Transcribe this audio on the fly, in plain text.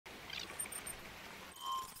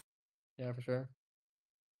Yeah, for sure.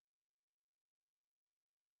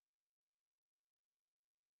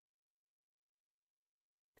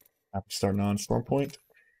 Starting on Storm Point.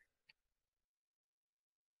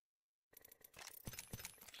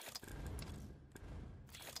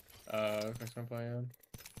 Next time playing.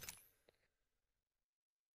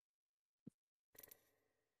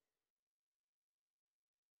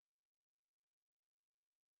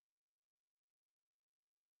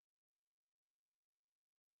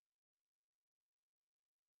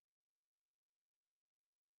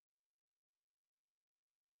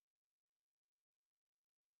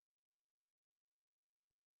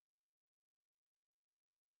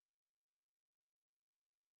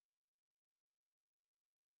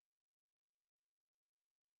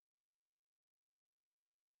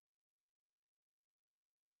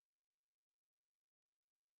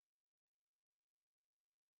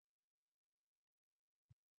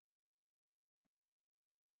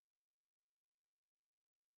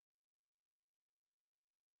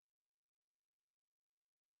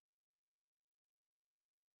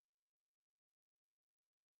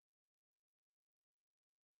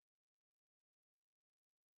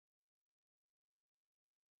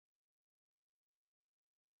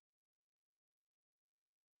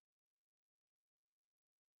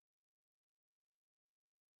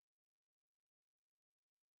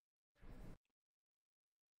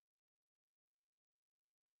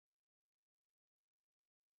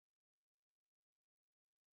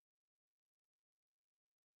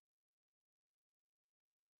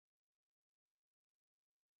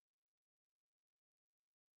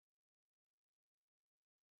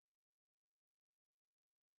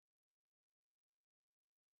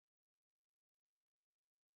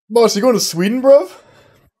 Boss, you going to Sweden, bro?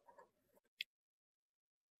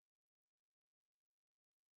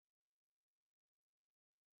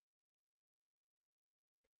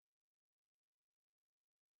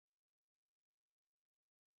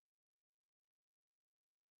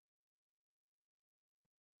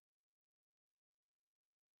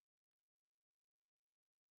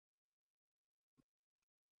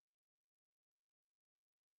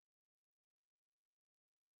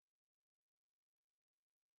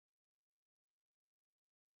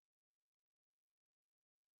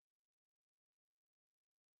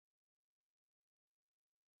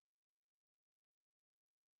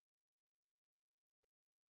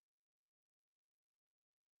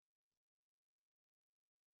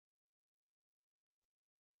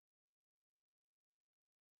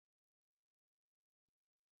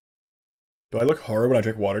 Do I look hard when I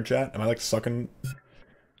drink water, chat? Am I like sucking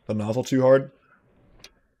the nozzle too hard?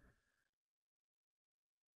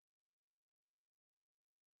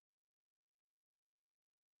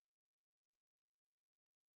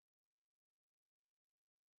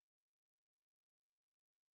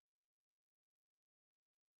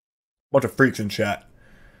 Bunch of freaks in chat.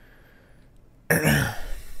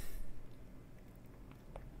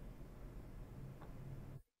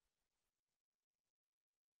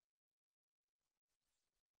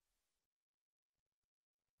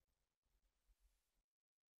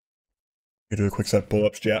 You do a quick set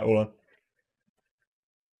pull-ups, chat. Hold on.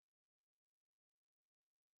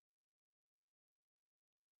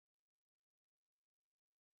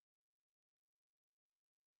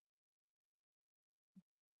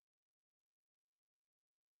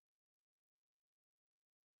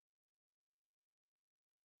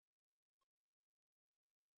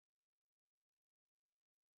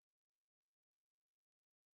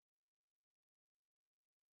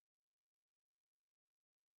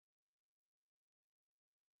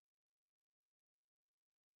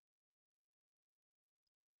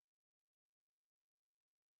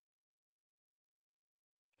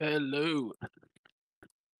 Hello.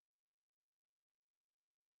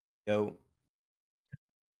 Yo.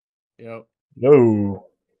 Yep. No.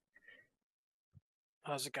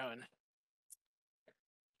 How's it going?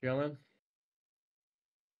 Chilling.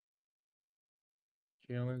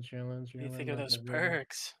 Chilling. What do you think of those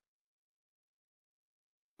perks?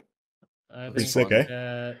 I Pretty think sick, eh?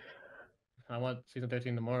 that I want season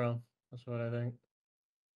 13 tomorrow. That's what I think.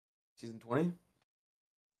 Season 20?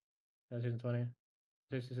 Yeah, season 20.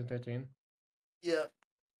 Season 13. Yeah.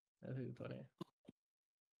 Yeah, season 20.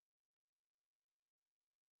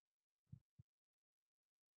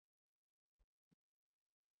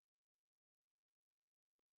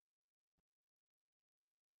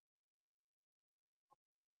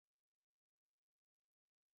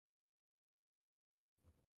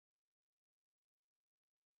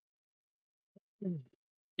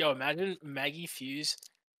 Yo, imagine Maggie Fuse.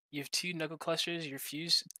 You have two knuckle clusters. Your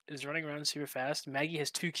Fuse is running around super fast. Maggie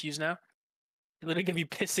has 2 Qs now. You're literally gonna be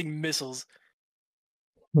pissing missiles.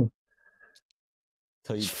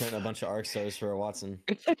 So you print a bunch of arc stars for a Watson.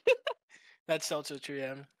 That's also true,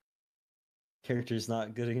 yeah. Character's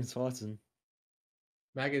not good against Watson.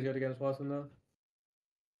 Maggie's good against Watson though.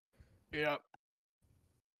 Yeah.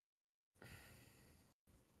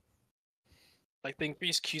 Like the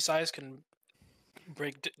increased Q size can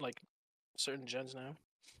break like certain gens now.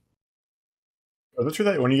 Is it true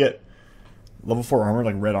that when you get level 4 armor,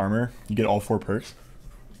 like red armor, you get all 4 perks?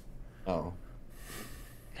 Oh.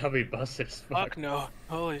 That'd be busted as fuck. Fuck no.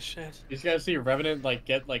 Holy shit. You just gotta see Revenant like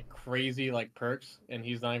get like crazy like perks, and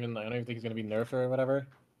he's not even. I don't even think he's gonna be nerfed or whatever.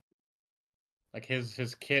 Like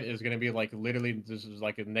his kit is gonna be like literally this is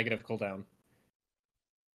like a negative cooldown.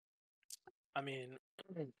 I mean,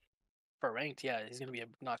 for ranked, yeah, he's gonna be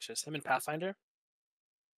obnoxious. Him and Pathfinder,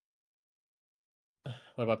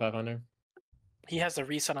 What about Pathfinder? he has the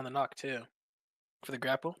reset on the knock too, for the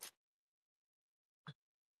grapple.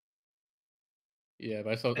 Yeah,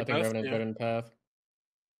 but I They think both Revenant's do. better than Path.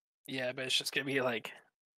 Yeah, but it's just gonna be like His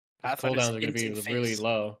Pathfinder's cooldowns are gonna be inting really face.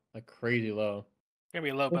 low, like crazy low. Gonna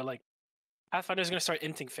be low, but like Pathfinder's gonna start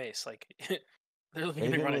inting face. Like they're looking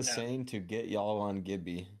at Raven running was down. saying to get y'all on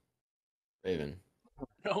Gibby. Raven.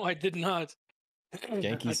 No, I did not.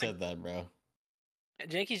 Janky said that, bro.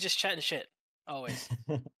 Janky's just chatting shit. Always.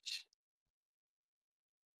 Some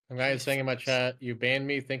guy is He's saying in my fast. chat, you banned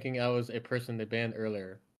me thinking I was a person they banned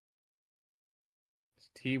earlier. It's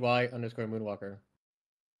TY_Moonwalker.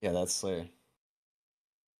 Yeah, that's Slayer.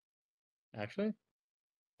 Actually?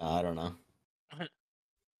 I don't know.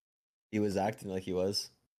 He was acting like he was.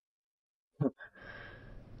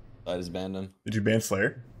 I just banned him. Did you ban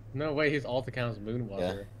Slayer? No way, his alt account is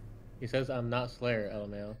Moonwalker. He says I'm not Slayer,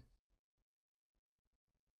 LMAO.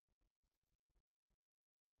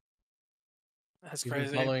 That's He's been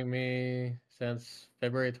crazy. following me since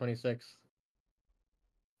February 26th,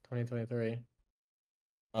 2023.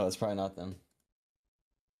 Oh, it's probably not them.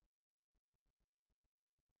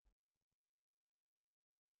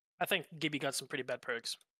 I think Gibby got some pretty bad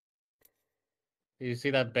perks. You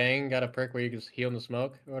see that Bang got a perk where you can just heal in the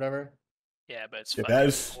smoke or whatever? Yeah, but it's Yeah, fucking that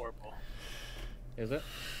is- horrible. Is it?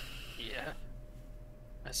 Yeah.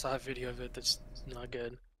 I saw a video of it that's not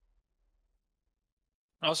good.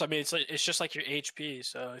 Also, I mean, it's just like your HP,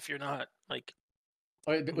 so if you're not, like...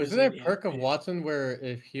 Oh, was losing there a any perk of HP. Watson where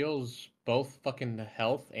it heals both fucking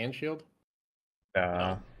health and shield?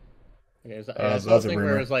 Yeah. Okay, I that saw was a a thing where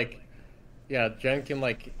rumor. it's like, yeah, Gen can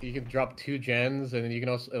like you can drop 2 gens and then you can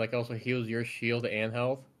also heals your shield and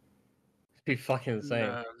health. It'd be fucking insane.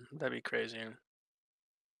 No, that'd be crazy.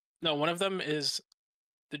 No, one of them is...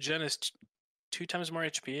 The gen is 2 times more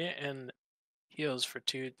HP and heals for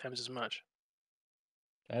 2 times as much.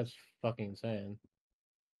 That's fucking insane.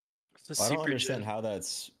 It's a I don't super understand gen. how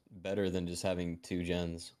that's better than just having 2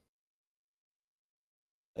 gens.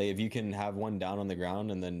 Like if you can have one down on the ground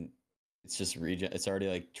and then it's just regen, it's already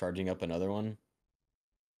like charging up another one.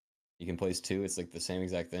 You can place 2. It's like the same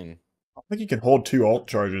exact thing. I think you can hold 2 alt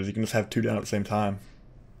charges. You can just have 2 down at the same time.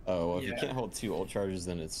 Oh, well, if you Yeah. can't hold 2 ult charges,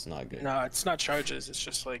 then it's not good. No, it's not charges. It's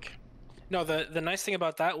just like... No, the nice thing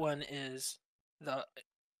about that one is the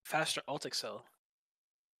faster alt excel.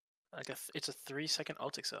 Like it's a 3-second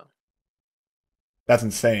alt excel. That's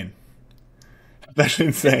insane. That's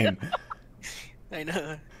insane. I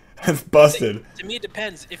know. That's busted. To me, it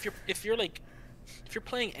depends. If you're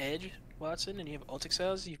playing Edge, Watson, and you have alt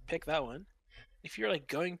excels, you pick that one. If you're like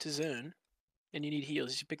going to zone and you need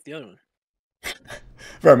heals, you pick the other one.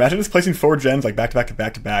 Bro, imagine just placing 4 gens like back to back to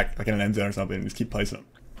back to back, like in an end zone or something, and just keep placing them.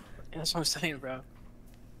 Yeah, that's what I'm saying, bro.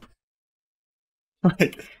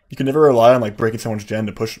 Like you can never rely on like breaking someone's gen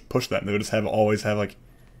to push that. They would just always have like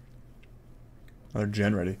another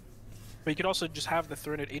gen ready. But you could also just have the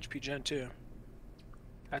 300 HP gen too.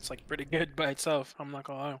 That's like pretty good by itself. I'm not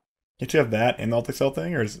gonna lie. Can't you have that and the alt excel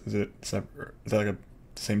thing, or is it separate? Is that like a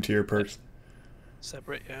same tier perks?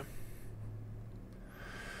 Separate, yeah.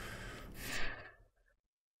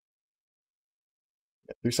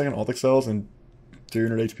 3-second alt excels and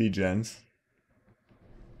 300 HP gens.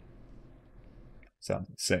 Sounds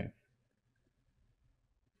insane.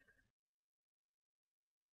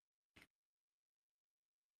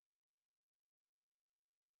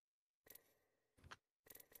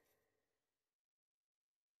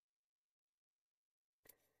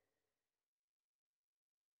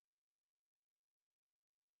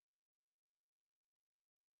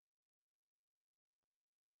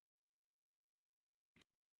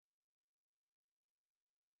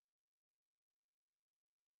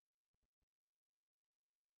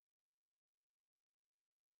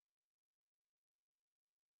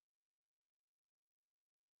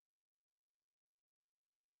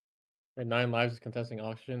 Wait, 9 lives is contesting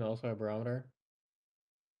oxygen, also a barometer.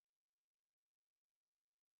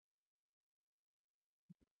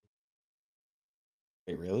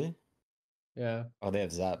 Wait, really? Yeah. Oh, they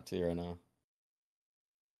have Zap too right now.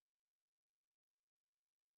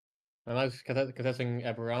 9 lives is contesting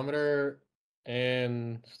a barometer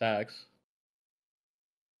and stacks.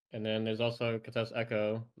 And then there's also contest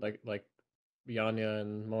echo, like Bianya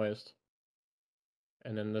and Moist.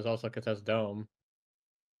 And then there's also contest dome.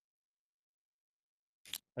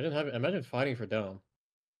 Imagine fighting for dome.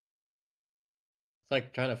 It's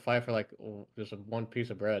like trying to fight for like just one piece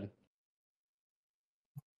of bread.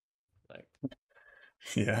 Like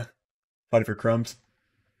Yeah. Fighting for crumbs.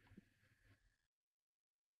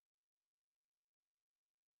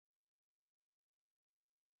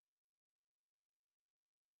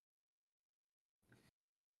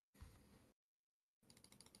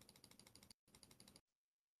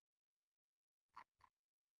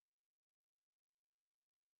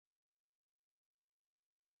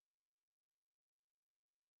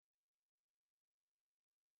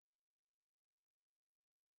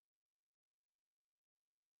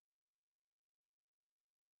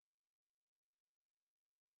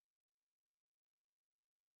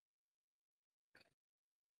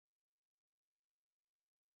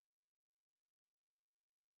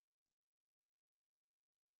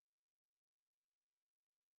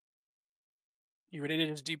 You ready to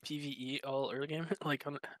just do PVE all early game, like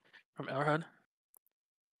from Arrowhead?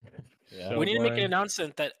 Yeah. so We need to make an boring.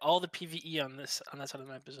 announcement that all the PVE on that side of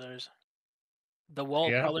the map is ours. The wall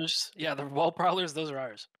Yeah. prowlers, yeah, the wall prowlers, those are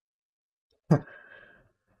ours.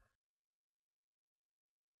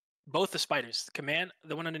 Both the spiders, command,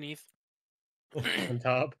 the one underneath, On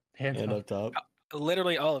top. And And top. up top.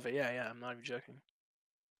 literally all of it. Yeah, I'm not even joking.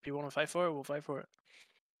 If you want to fight for it, we'll fight for it.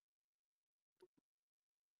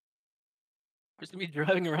 We're just gonna be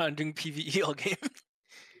driving around doing PVE all game.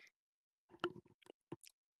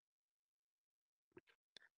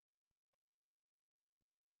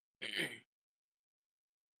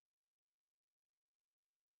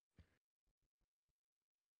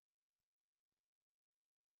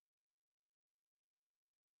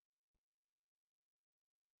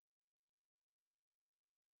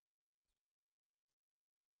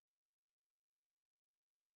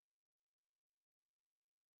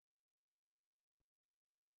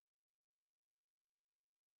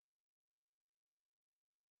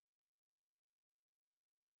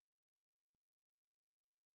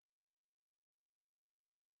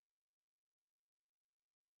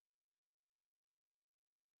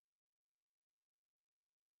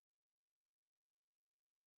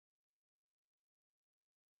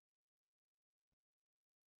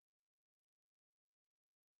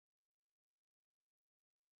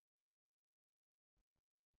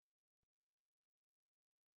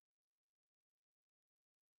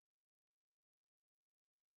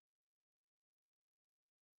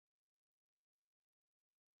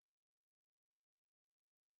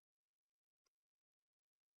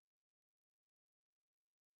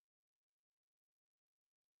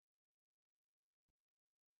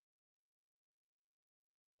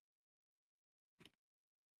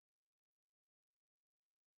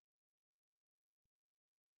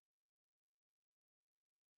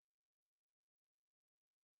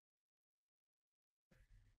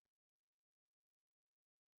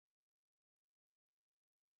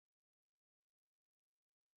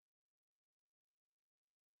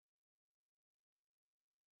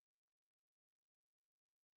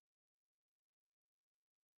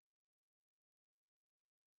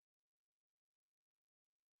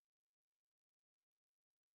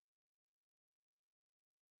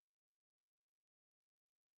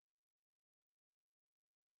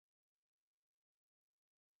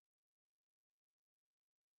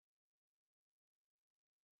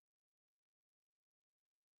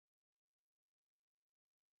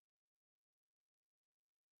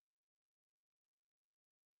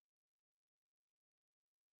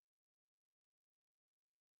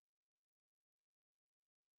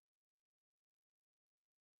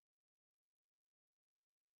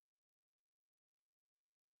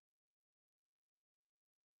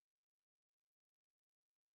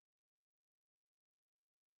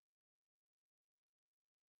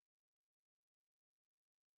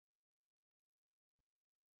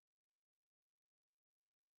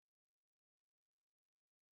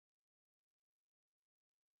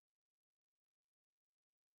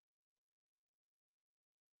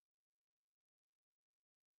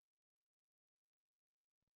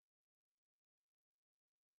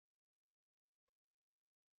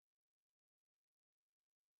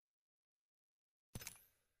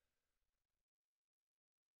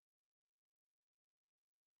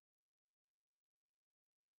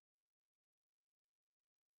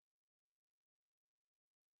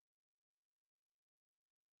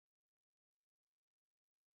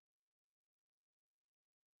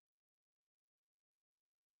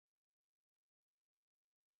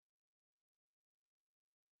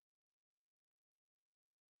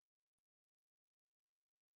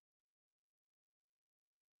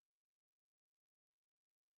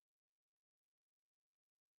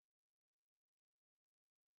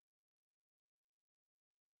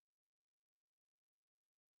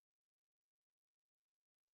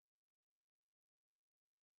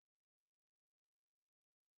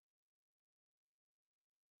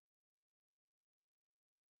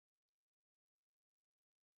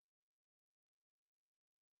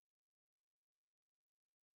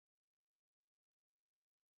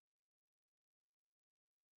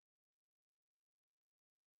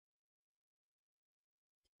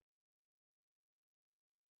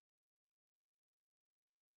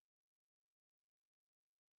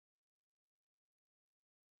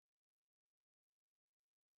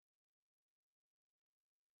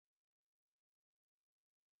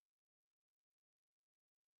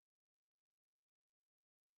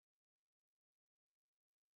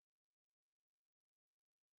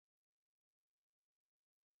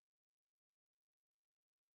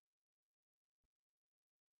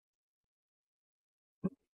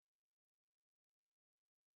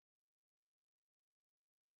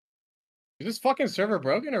 Is this fucking server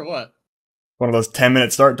broken or what? One of those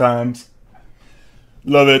 10-minute start times.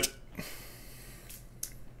 Love it.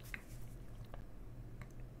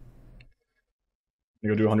 I'm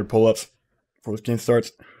gonna go do 100 pull-ups before this game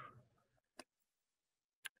starts.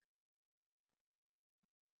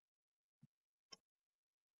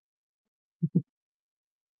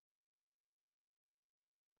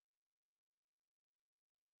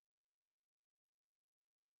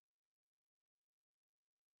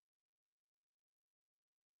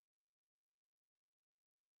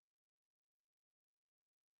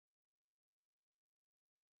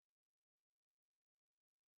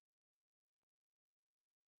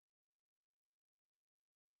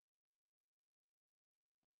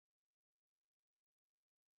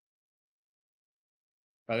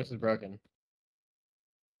 Oh, this is broken.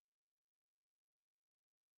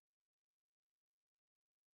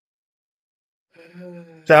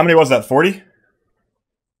 So how many was that? 40?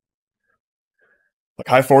 Like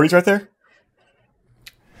high 40s right there?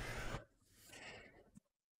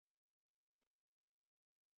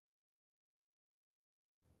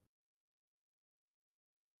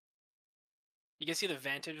 You can see the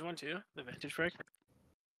vantage one too. The vantage break.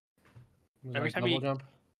 Every Every time double you- jump.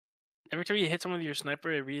 Every time you hit someone with your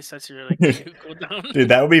sniper, it resets your like cooldown. Dude,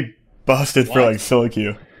 that would be busted for What? like solo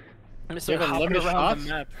queue. And it's You like have hopping unlimited around shots? the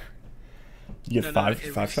map. You get No, five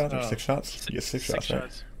it five was- shots or oh. 6 shots? You get 6 shots, right?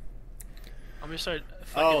 shots. I'm gonna start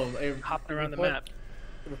Oh, fucking it hopping around the reflect- map.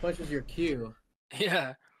 It reflects your Q.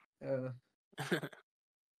 Yeah.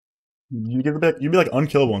 You'd be like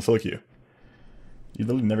unkillable in solo queue. You'd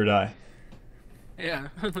literally never die. Yeah.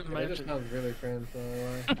 That just Imagine. sounds really cringe.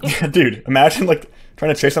 Yeah, dude, imagine like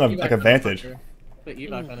trying to chase on like a vantage. Put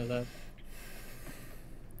evac on his head.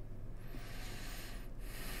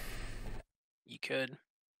 You could.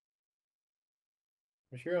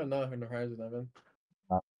 I'm sure enough in the horizon, Evan.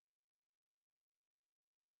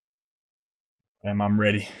 I'm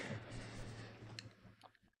ready.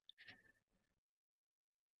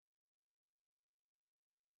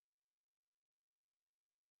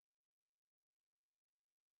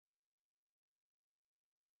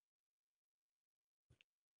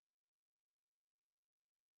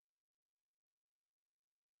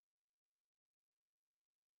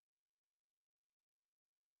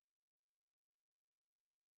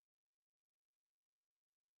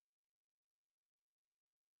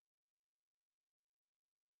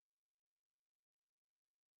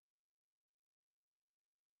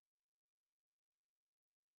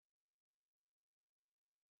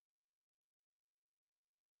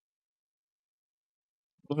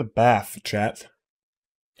 Look at bath, chat.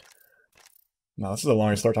 No, this is the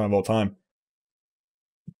longest start time of all time.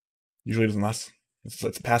 Usually it doesn't last.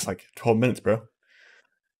 It's past like 12 minutes, bro.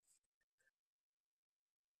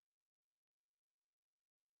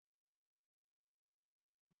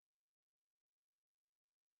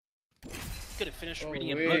 Could have finished Oh,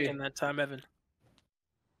 reading a wait. book in that time, Evan.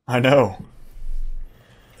 I know.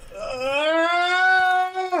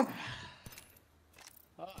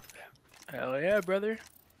 Hell yeah, brother.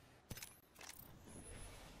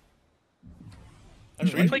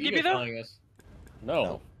 Should we play Gibby, though?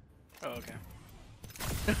 No. Oh, okay.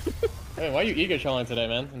 Hey, why are you ego trolling today,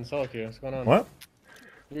 man? In solo queue, what's going on? What?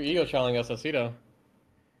 You're ego trolling us, Aceto.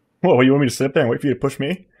 What, you want me to sit there and wait for you to push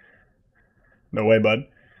me? No way, bud.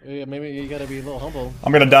 Yeah, maybe you gotta be a little humble.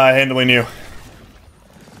 I'm gonna die handling you.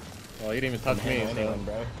 Well, you didn't even touch me, so. Anyone,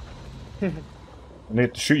 bro. I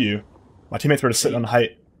need to shoot you. My teammates were just sitting on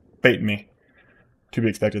height, baiting me. To be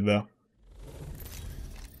expected, though.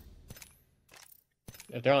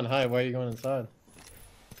 If they're on high, why are you going inside?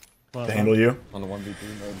 Come on, To son. handle you. On the 1v3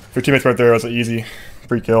 mode. If your teammates right there, it was an easy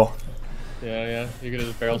free kill. Yeah, yeah. You're gonna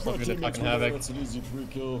just barrel stuff into fucking havoc. That's an easy free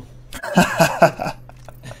kill. Why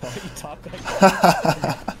you talk like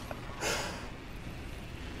that?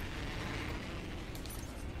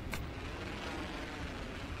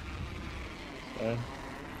 Yeah.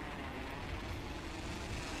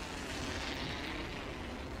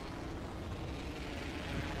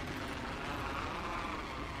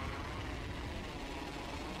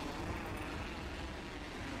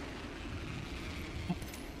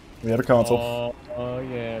 We have a console. Oh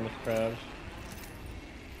yeah, Mr. Krabs.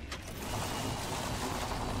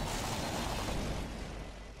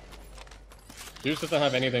 Zeus doesn't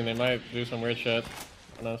have anything, they might do some weird shit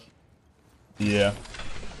on us. Yeah.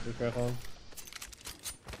 Be careful.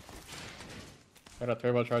 Got a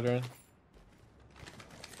turbocharger in.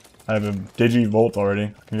 I have a Digi Volt already.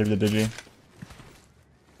 I can give you the Digi.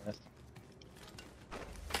 Yes.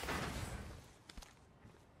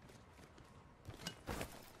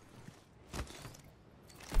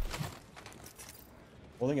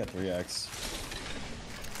 Holding at 3x.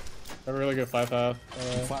 A really good 5-path.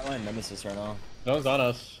 Flatline Nemesis right now. No one's on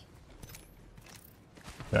us.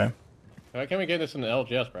 Okay. Why can't we get this in the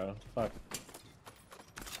LGS, bro? Fuck.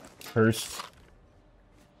 First.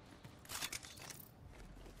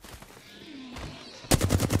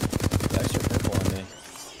 The extra purple on me.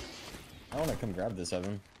 I want to come grab this,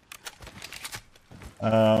 Evan.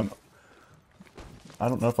 I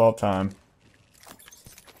don't know if I'll have time.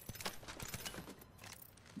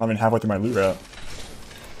 I mean, halfway through my loot route.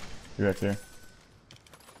 3x here.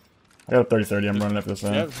 I got a 30-30. I'm running after this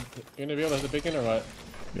thing. Yeah, you gonna be able to hit the beacon or what?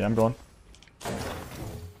 Yeah, I'm going.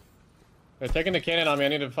 They're taking the cannon on me. I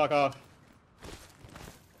need to fuck off.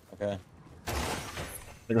 Okay.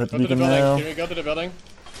 I go hit the Go to the beacon building. now. Can we go to the building?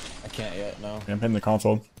 I can't yet, no. Yeah, I'm hitting the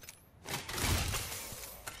console.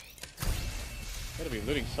 Gotta be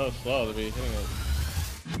looting so slow to be hitting it.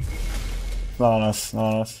 It's not on us. Not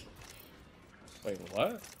on us. Wait,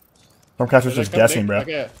 what? Stormcaster's Did they just come guessing, big? bro.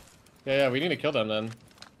 Okay. Yeah, we need to kill them then.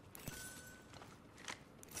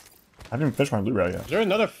 I didn't even finish my loot route yet. Is there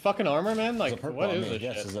another fucking armor, man? There's a Like, purple what on is me. this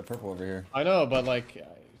Yes, shit? there's a purple over here. I know, but like,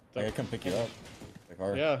 I can come pick you up. Like,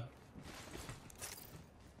 hard. yeah.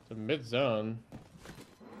 It's a mid zone.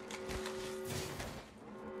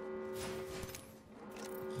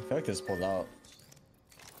 I feel like this pulled out.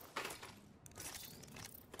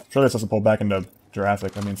 Surely this doesn't pull back into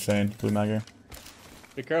Jurassic. That'd be insane. Blue mag here.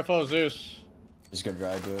 Be careful, Zeus. Just go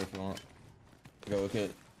drag to it if you want. Go look at.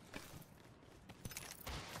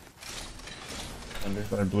 Under.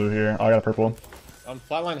 Another blue here. Oh, I got a purple.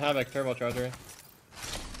 Flatline Havoc turbocharger.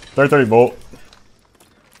 30-30 volt.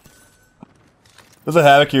 There's a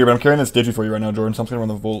Havoc here, but I'm carrying this Digi for you right now, Jordan, so I'm just gonna run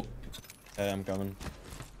the Volt. Hey, I'm coming.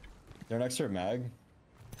 They're next to a mag.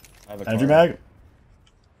 I have a Energy car.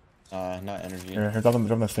 mag? Not energy. Here, drop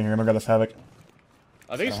this thing here. I'm gonna grab this Havoc.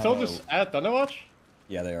 Are they I still have just at Thunderwatch?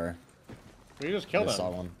 Yeah, they are. We just kill I just saw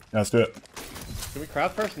them. one. Yeah, let's do it. Can we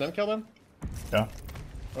craft first and then kill them? Yeah.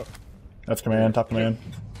 Oh. That's command, top command.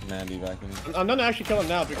 Man, be back in. I'm gonna actually kill them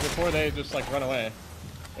now before they just like run away.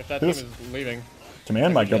 If that team Yes. is leaving.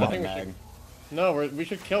 Command might go I behind. think we Mag. should, no, we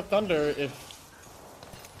should kill Thunder if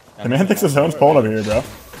Command thinks his zone's pulling over here, bro.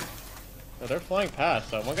 no, they're flying past.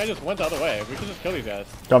 So one guy just went the other way. We should just kill these guys.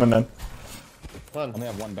 Coming then. Come I on. only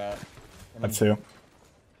have one bat. That's two.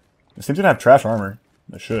 It seems to have trash armor.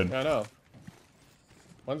 It should. Yeah, I know.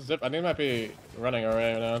 One zip. I think it might be running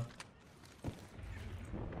already now.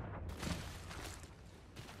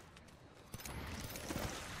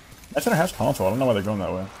 That center has console. I don't know why they're going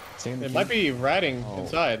that way. Same It might be riding Oh.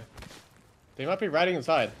 inside. They might be riding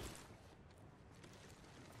inside.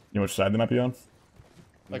 You know which side they might be on?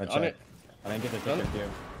 Like Like on it. I didn't get the Done? ticket here.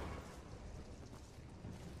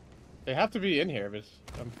 They have to be in here, but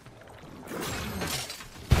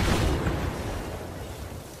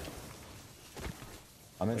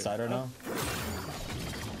I'm inside right now.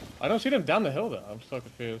 I don't see them down the hill though. I'm so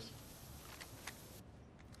confused.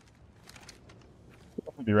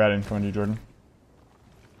 Be riding. Coming to you, Jordan.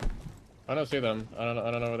 I don't see them. I don't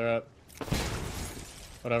know where they're at.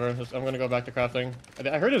 Whatever. I'm gonna go back to crafting.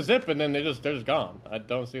 I heard a zip and then they're just gone. I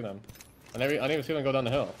don't see them. I didn't even see them go down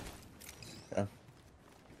the hill. Yeah.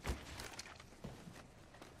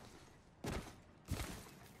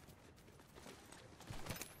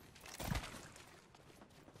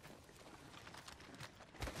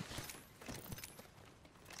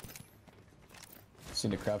 Just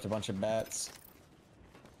need to craft a bunch of bats.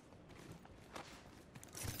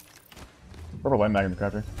 Purple light mag in the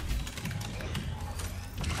crafter.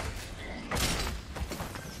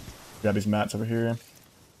 Got these mats over here.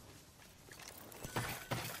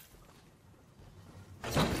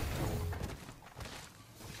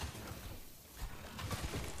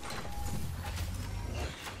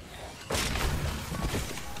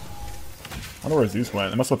 I don't know where Zeus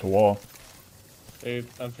went. It must have left a wall. I'm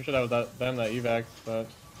pretty sure that was them that evac, but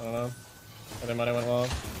I don't know. Or they might have went long.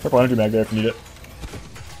 Purple energy mag there if you need it.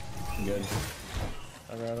 I'm good.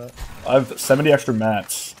 I'll grab it. I have 70 extra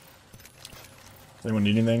mats. Does anyone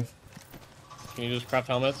need anything? Can you just craft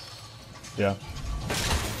helmets? Yeah.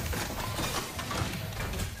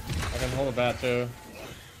 I can hold a bat too.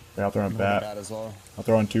 Yeah, I'll throw in a I'm holding bat. bat as well. I'll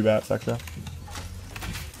throw in 2 bats extra.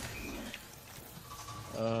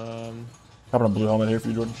 Popping a blue helmet here for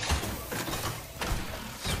you, Jordan.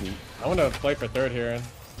 Sweet. I want to play for third here.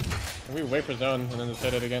 Can we wait for zone and then just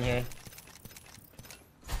hit it again here?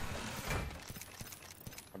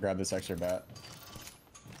 I'll grab this extra bat.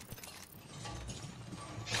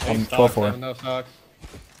 Hey, I'm stocks, 12-4. I have no stocks.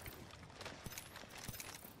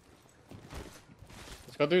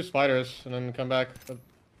 Let's go do spiders and then come back.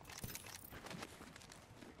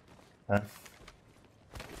 Okay.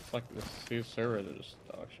 Fuck, these servers are just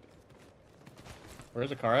dog shit. Where's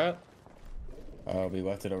the car at? We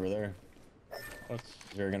left it over there. What's...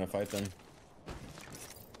 We were gonna fight them.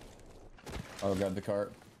 I'll grab the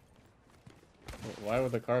cart. Why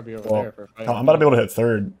would the car be over Well, there for fighting? I'm about to be able to hit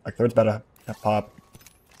third. Like third's about to pop.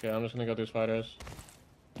 Okay, I'm just gonna go through spiders.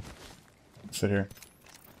 Sit here.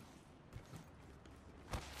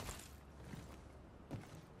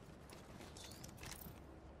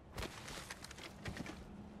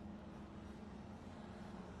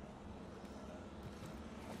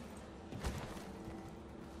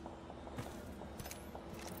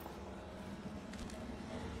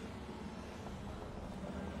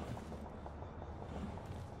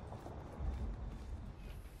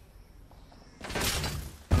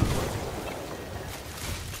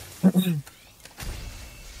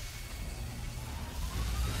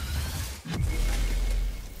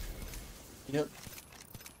 Yep.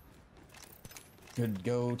 Could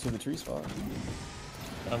go to the tree spot.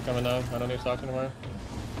 I'm coming now. I don't need stocks anymore.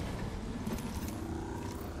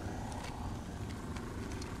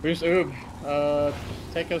 Where's Oob?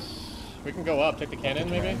 Take us. We can go up. Take the cannon,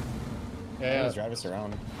 maybe. Yeah. Just drive us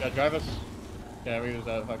around. Yeah, drive us. Yeah, we use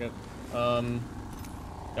that. Fuck it.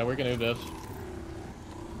 Yeah, we can do this.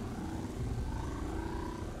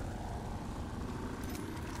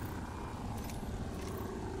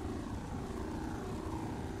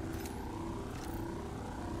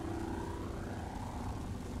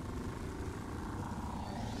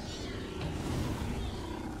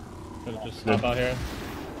 Just stop out here.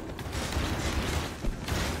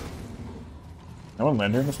 No one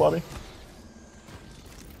land here in this lobby?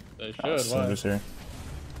 They should. Oh, Why? just here.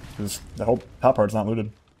 Because the whole top part's not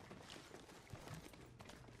looted.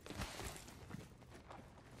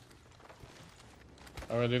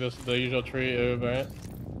 I'm gonna do this the usual tree Oob, right?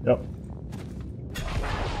 Yep.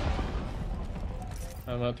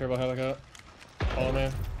 I'm a turbo helicopter. Follow me.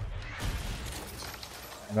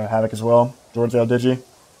 I got Havoc as well. George Dale Digi.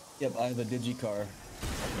 Yep, I have a digi car.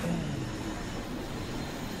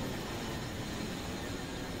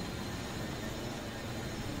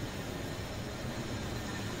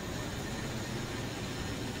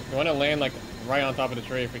 We want to land like right on top of the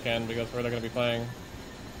tree if we can, because where they're gonna be playing.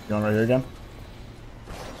 You going right here again?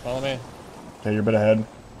 Follow me. Okay, you're a bit ahead.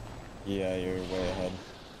 Yeah, you're way ahead.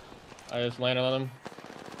 I just landed on them.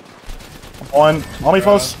 On me,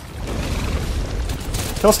 folks.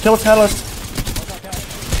 Kill us, catalyst.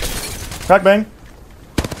 Crack bang.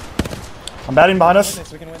 I'm batting behind us.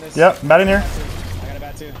 We can win this. Yep, I'm batting here. I got a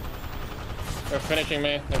bat too. They're finishing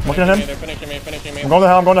me. They're Looking at finishing him. me. They're finishing me. I'm going to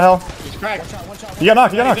hell, I'm going to hell. He's cracked. One shot. He got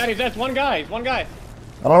knocked, he got He's knocked. dead. He's dead. It's one guy. It's one guy. I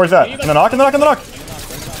don't know where he's at. In the knock, in the knock, in the knock.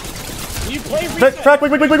 You play reset. Crack,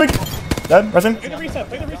 weak. Dead, resin. Play the reset.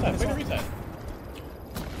 Play the reset. Play the reset.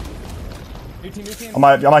 New team. He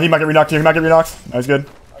might get re-knocked here, he might get re-knocked. No, he's good.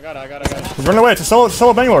 I got it. He's running away, it's a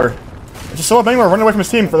solo Bangalore. It's a solo Bangalore running away from his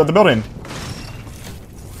team for the building.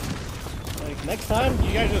 Like, next time,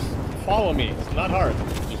 you guys just follow me. It's not hard.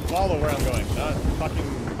 Just follow where I'm going. Not fucking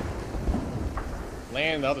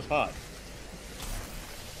land in the other spot.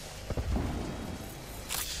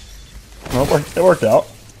 Well, it worked out.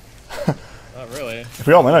 Not really. If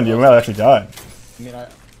we all land on you, we might actually die. I mean,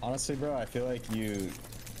 honestly, bro, I feel like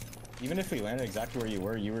even if we landed exactly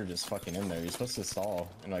where you were just fucking in there. You're supposed to stall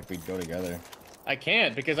and like we'd go together. I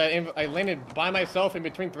can't because I landed by myself in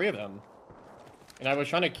between three of them, and I was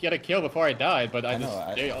trying to get a kill before I died, but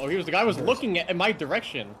the guy was looking at my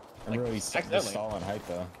direction. Like, Like, he's accidentally. stall on height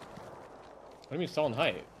though. What do you mean stall in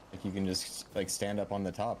height? Like you can just like stand up on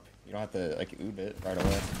the top. You don't have to like oob it right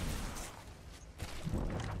away.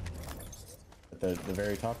 At the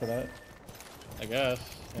very top of that. I guess.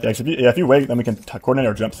 Yeah, if you wait, then we can coordinate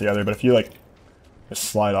our jumps together, but if you like just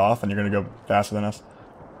slide off and you're gonna go faster than us.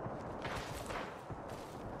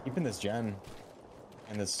 Keeping this gen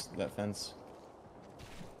and that fence.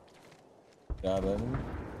 Got it.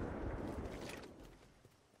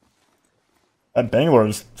 That Bangalore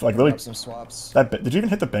is like really. Some swaps. Did you even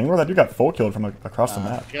hit the Bangalore? That dude got full killed from like, across the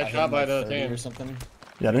map. You got shot by the team or something.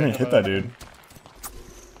 Yeah, I didn't even hit that dude.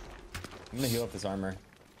 I'm gonna heal up this armor.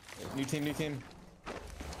 New team.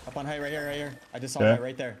 Up on height right here. I just saw Okay. it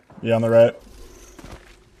right there. Yeah, on the right.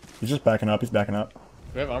 He's just backing up. He's backing up. Do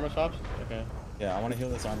we have armor swaps? Okay. Yeah, I want to heal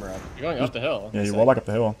this armor up. You're going up the hill. Yeah, you wall back up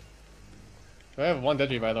the hill. We have one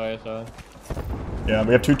digi by the way, so. Yeah,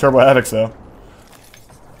 we have 2 turbo havocs though.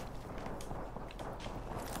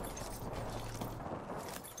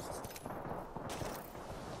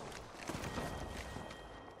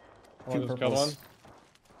 One just killed one.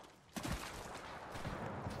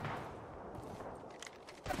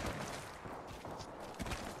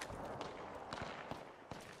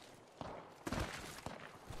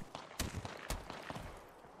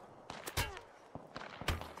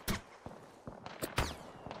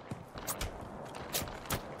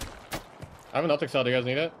 I have an ultic cell. Do you guys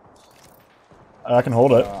need it? I can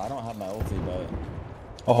hold it. I don't have my ulti, but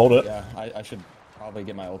I'll hold it. yeah, I should probably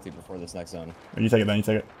get my ulti before this next zone. You take it then, you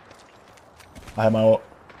take it. I have my ult.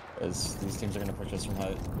 As these teams are gonna push us from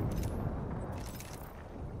height.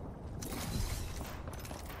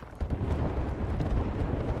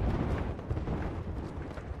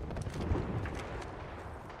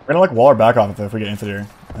 We're gonna like wall our back off if we get into here.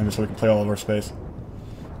 And just so we can play all of our space.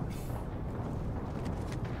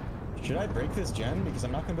 Should I break this gen? Because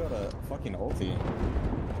I'm not gonna be able to fucking ulti.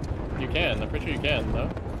 You can. I'm pretty sure you can, no?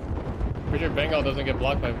 Pretty sure Bengal doesn't get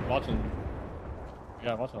blocked by Watson.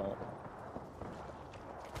 Yeah, Watson on it.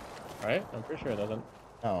 Right? I'm pretty sure it doesn't.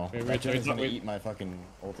 Oh, Maybe that gen is gonna we- eat my fucking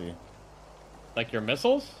ulti. Like your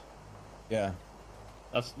missiles? Yeah.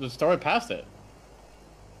 That's the story past it.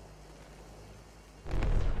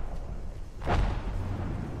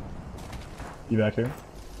 You back here?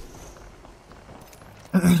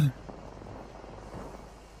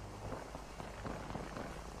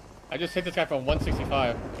 I just hit this guy from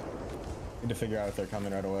 165. Need to figure out if they're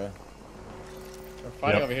coming right away. We're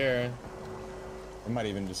fighting Yep. over here. They might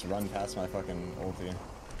even just run past my fucking ulti.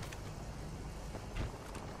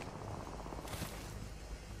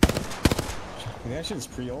 You think I should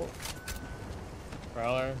just pre-ult?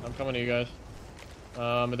 Prowler, I'm coming to you guys.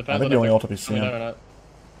 It depends I think on the only if ult they're will be coming CM. down or not.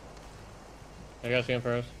 You guys see him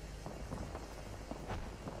first.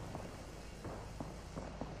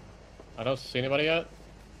 I don't see anybody yet.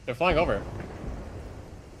 They're flying over.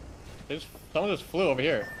 Someone just flew over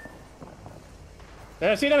here.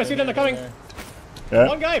 There, I see them, they're coming. Yeah.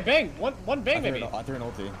 One guy, bang! One bang maybe. I threw an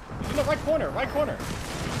ulti. He's in the right corner, right corner.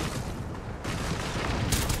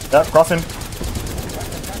 Yeah, crossing.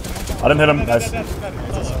 I didn't hit him. Nice. Dead.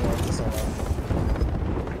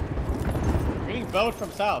 We're getting bowed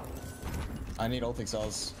from south. I need ulti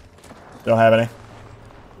cells. Don't have any.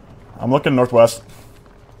 I'm looking northwest.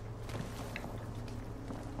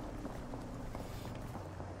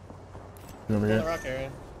 Over On the here. rock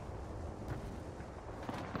area.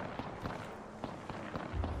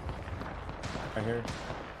 Right here.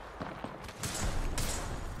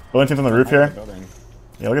 Building team's on the roof here. Building.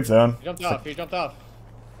 Yeah, look at zone. He jumped off, he jumped off.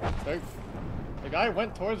 The guy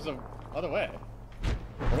went towards the other way.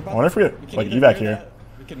 What about I wonder if we we get can like either evac mirror here. that-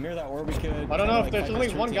 We can mirror that, or we could. I don't know kinda, if there's fight only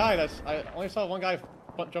this one team. guy I only saw one guy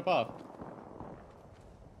jump off.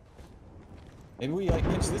 Maybe we like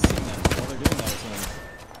pinch this team then while they're doing that or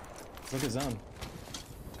something. Look at zone.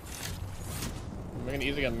 We're gonna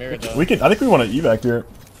easily get mirrored though. We could. I think we want to evac here.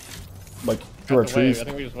 Like through our Have to wait. trees. I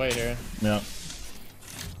think we just wait here. Yeah.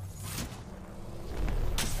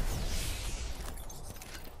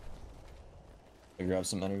 We grab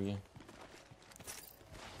some energy.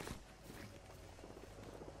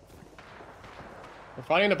 We're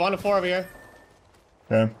fighting the bottom floor over here.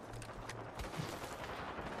 Okay.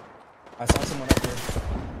 I saw someone up here.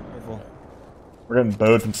 Careful. We're getting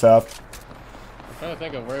bowed from south. I'm trying to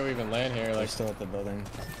think of where we even land here. They're Like, still at the building.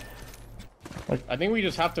 I think we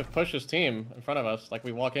just have to push this team in front of us. Like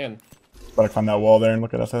we walk in. About to climb that wall there and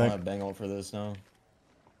look at us. I I don't think. have bang ult for this now.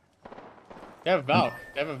 They have Valk.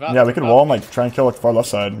 They have a Valk. Yeah, we could wall and like try and kill like far left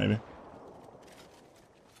side maybe.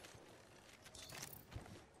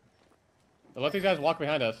 Let these guys walk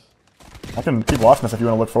behind us. I can keep watching us if you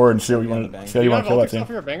want to look forward and see what you Yeah, want the to bang. see how you want to kill that stuff team.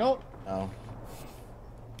 for your bang ult? No.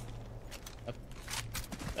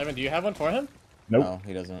 Evan, do you have one for him? Nope. No,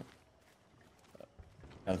 he doesn't.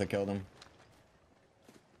 I have to kill him.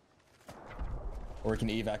 Or we can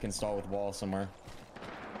evac install with wall somewhere.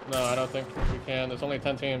 No, I don't think we can. There's only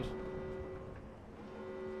 10 teams.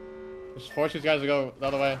 Just force these guys to go the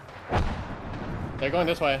other way. They're going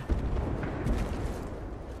this way. I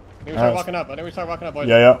think we start Alright. walking up. I think we start walking up, boys.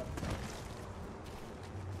 Yeah, yeah.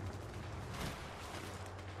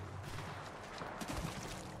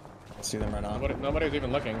 I see them right now. Nobody's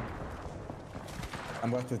even looking.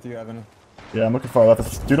 I'm left with you, Evan. Yeah, I'm looking far left.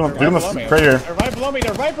 Let's do them They're right the below me. right here. They're right below me.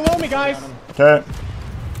 They're right below me, guys. Okay.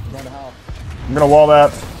 I'm going to help. I'm gonna wall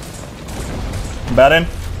that. I'm batting.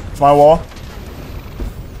 It's my wall.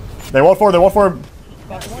 They walled forward. They walled forward.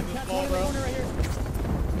 Fuck, this is ball, bro.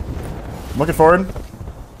 I'm looking forward.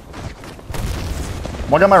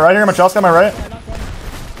 One guy on my right here. My child's got my right.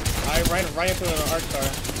 I ran right into an arc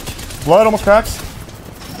star. Blood almost cracks.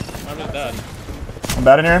 I'm just dead. I'm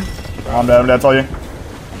batting here. Oh, I'm dead. I'm dead. That's all you.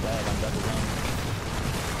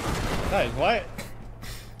 Guys, what?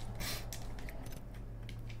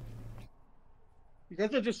 You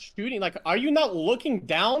guys are just shooting. Like, are you not looking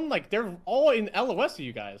down? Like, they're all in LOS of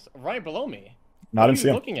you guys, right below me. No, I didn't What see are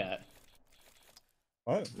you him. looking at?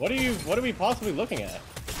 What? What are we possibly looking at?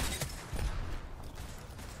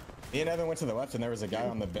 Me and Evan went to the left, and there was a guy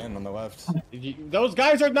on the bin on the left. Those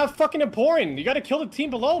guys are not fucking important. You got to kill the team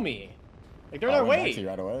below me. Like they're in our Back to way. you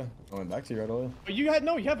right away. I went back to you right away. But you have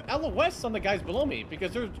LOS on the guys below me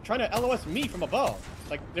because they're trying to LOS me from above.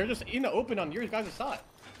 Like they're just in the open on your guys' side.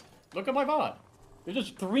 Look at my VOD. There's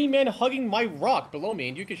just 3 men hugging my rock below me,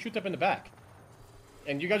 and you can shoot them in the back.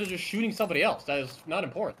 And you guys are just shooting somebody else. That is not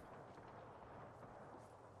important.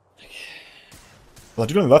 Well,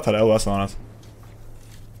 dude on the left had LOS on us.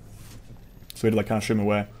 So we had to like kind of shoot him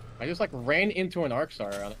away. I just like ran into an arc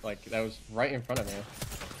star, like that was right in front of me.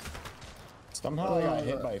 Somehow I got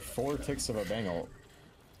hit by 4 ticks of a bang ult.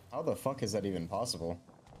 How the fuck is that even possible?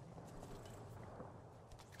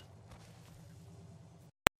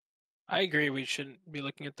 I agree. We shouldn't be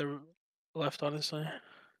looking at the left, honestly.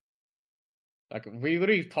 Like we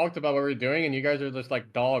literally talked about what we were doing, and you guys are just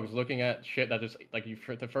like dogs looking at shit that just like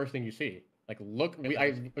the first thing you see. Like look,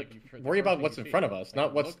 worry about what's in front of us,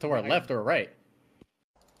 not what's to our left or right.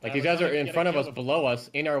 Like these guys are in front of us, below us,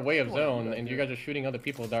 in our way of zone, and you guys are shooting other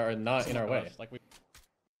people that are not in our way. Like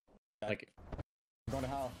I'm going to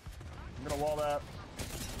how? I'm gonna wall that.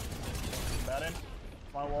 That in.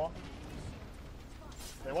 My wall.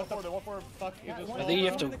 They want for fuck. I think you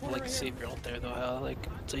have to like save your ult there though, Hal. Like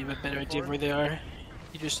so you have a better idea of where they are.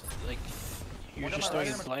 You just like you're just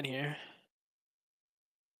throwing a line here.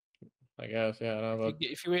 I guess, yeah. I don't know, but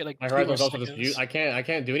if you wait like my 2 more horizon's also seconds, just I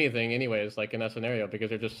can't do anything anyways. Like in that scenario because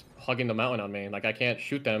they're just hugging the mountain on me. Like I can't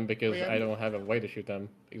shoot them because I don't have a way to shoot them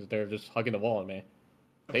because they're just hugging the wall on me.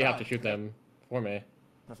 They have to shoot them for me.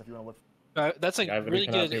 that's like really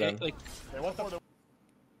good. Like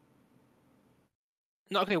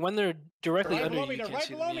no, okay, when they're directly right under below you, me, you they're can't right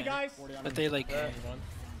see below them, me, yeah. guys. But they like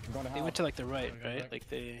they went to like the right, right? Like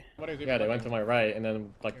they. Yeah, they went to my right, and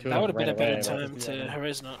then like 2 That of would them have been a ran better away. time to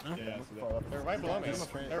horizon out, no? Yeah, They're right below me.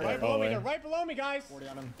 They're Yeah, right below me. They're right below me, guys.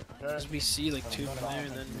 Because we see like 2 from there,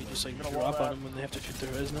 and then we just like drop on them when they have to shoot the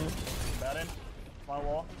horizon out. That in. My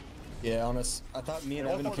wall. Yeah, honest. I thought me and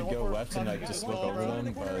Evan could go left and like just look over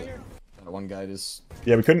them, but that one guy just.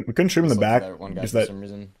 Yeah, we couldn't shoot him in the just looked back. at that one guy Because for that some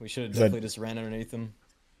reason. We should have is that- definitely just ran underneath him.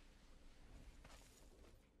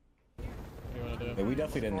 Yeah, we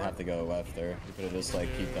definitely didn't have to go left there. We could have just like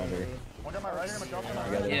peeked under. One guy my right here, my top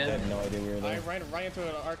Yeah, they had no idea we were I there. ran right into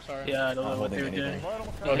an arc star. Yeah, I don't Not know what they were holding doing.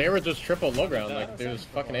 anything. No, they were just triple low ground. Like they was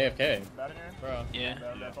fucking AFK. Bro. Yeah,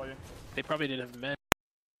 they probably didn't have men.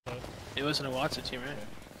 It wasn't a Watson team, right?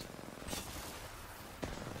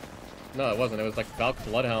 No, it wasn't. It was like Valk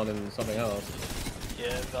Bloodhound and something else.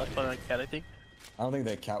 Yeah, Valk like that, I think. I don't think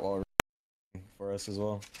that catwall for us as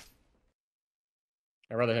well.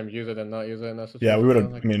 I'd rather him use it than not use it in that situation. Yeah, we would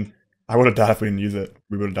have. Like, I mean, I would have died if we didn't use it.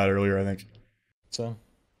 We would have died earlier, I think. So.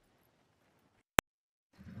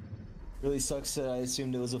 Really sucks that I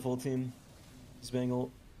assumed it was a full team.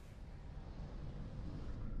 Spangle.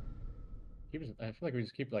 I feel like we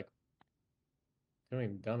just keep like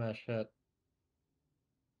doing dumbass shit.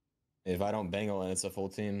 If I don't bangle and it's a full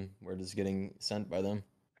team, we're just getting sent by them.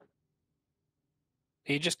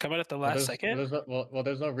 He just come out at the Well, last second.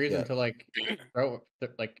 There's no reason Yeah. to like throw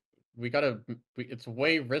like it's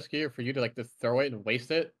way riskier for you to like just throw it and waste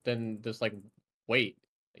it than just like wait.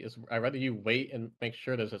 I'd rather you wait and make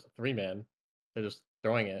sure there's just a 3-man. They're just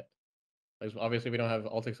throwing it. Like obviously we don't have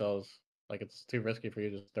ultic cells. Like it's too risky for you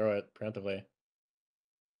to just throw it preemptively.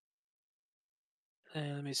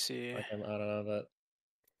 Let me see. Like I don't know, but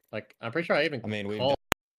like I'm pretty sure I even We've called.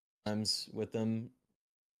 done times with them,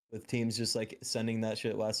 with teams just like sending that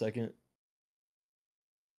shit last second.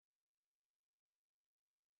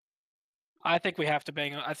 I think we have to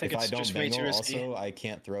bang. I think If I it's don't just way too bangle, risky. also I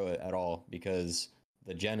can't throw it at all because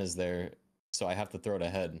the gen is there, so I have to throw it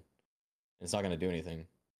ahead. It's not gonna do anything.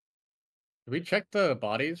 Did we check the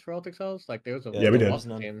bodies for ultic cells? Like there was a Yeah, we did.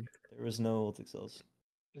 There was no ultic cells.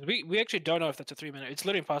 We actually don't know if that's a 3-minute. It's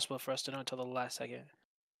literally impossible for us to know until the last second.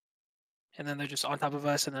 And then they're just on top of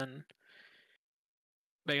us, and then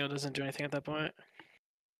Bango doesn't do anything at that point.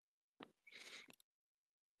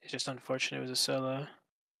 It's just unfortunate it was a solo.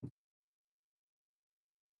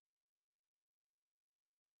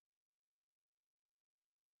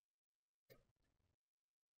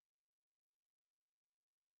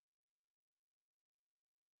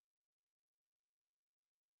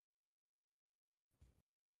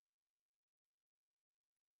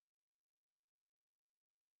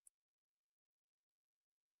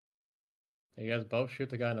 You guys both shoot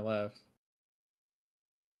the guy on the left.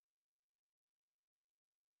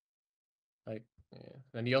 Like, yeah.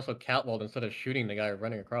 And you also catwalled instead of shooting the guy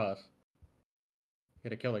running across.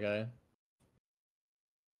 You gotta kill the guy.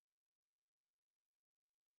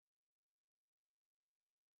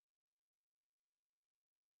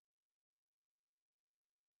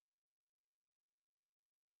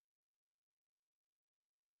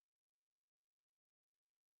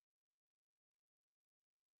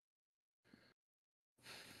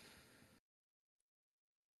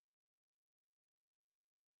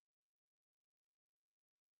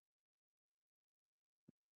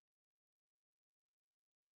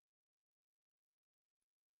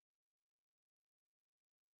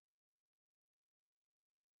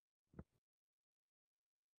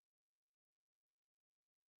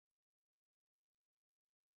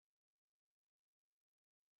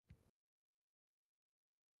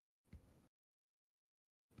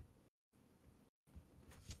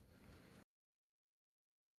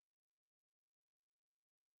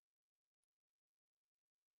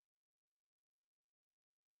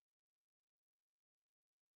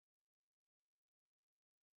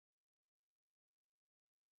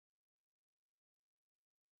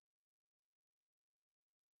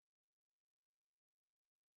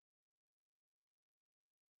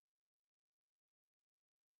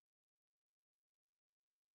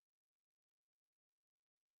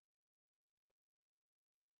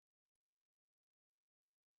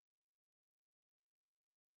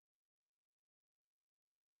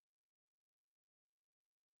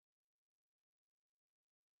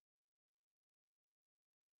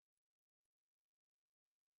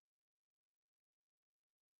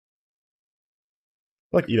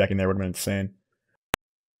 like evac in there would have been insane.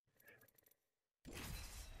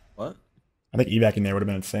 What? I think evac in there would have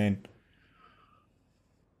been insane.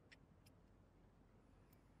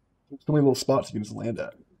 So many little spots you can just land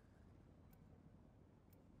at.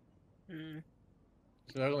 Mm.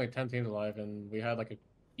 So there's only 10 teams alive, and we had like a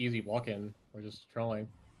easy walk-in. We're just trolling.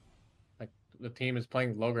 Like the team is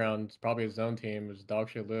playing low ground. It's probably a zone team. It's dog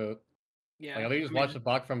shit loot. Yeah. Like at least I watch mean, the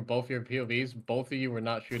block from both your POVs. Both of you were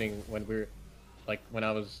not shooting when we were, like when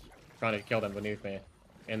I was trying to kill them beneath me,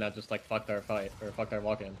 and that just like fucked our fight or fucked our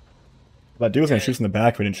walk-in. That dude was gonna Yeah. shoot us in the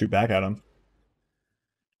back. We didn't shoot back at him.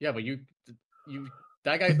 Yeah, but you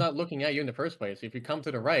that guy's not looking at you in the first place. If you come to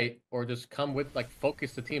the right or just come with like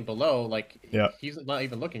focus the team below, like Yeah. he's not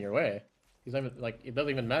even looking your way. He's not even like it doesn't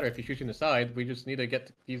even matter if he shoots you in the side. We just need to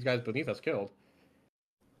get these guys beneath us killed.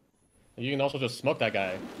 And you can also just smoke that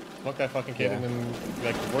guy, smoke that fucking kid, Yeah. and then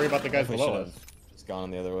like worry about the guys Definitely below us. should've just gone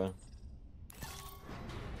the other way.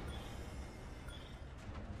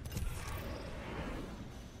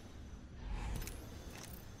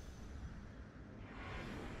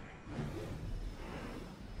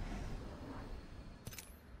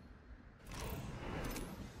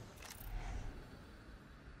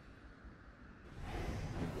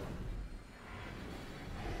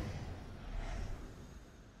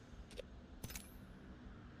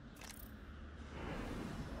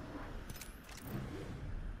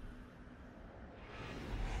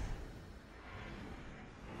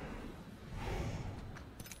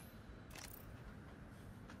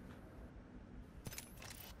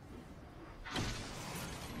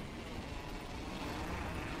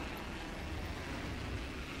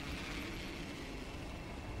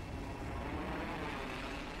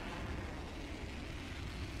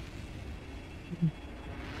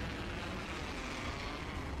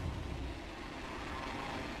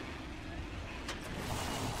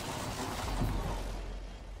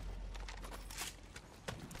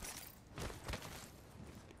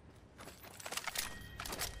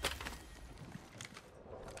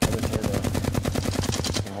 Other turbo.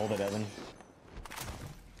 You can hold it, Evan.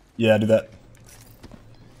 Yeah, do that.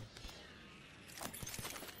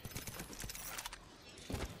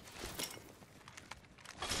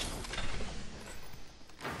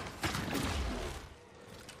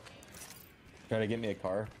 Try to get me a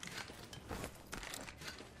car.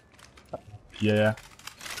 Yeah.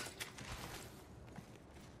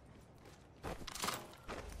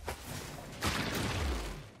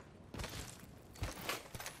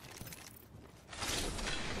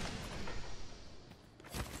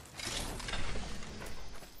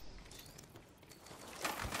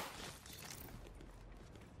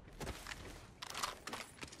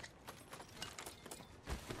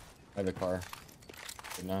 I have a car.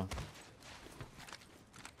 Good now.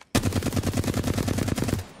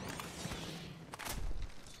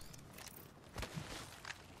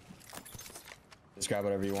 Just grab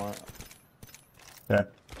whatever you want. Okay.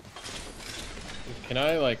 Can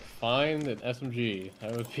I like find an SMG?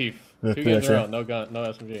 That would be Yeah, 2 games sure. around, no gun, no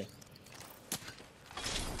SMG.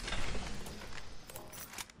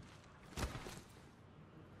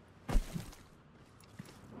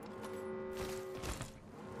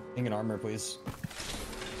 King and armor, please.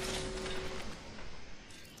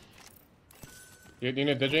 You need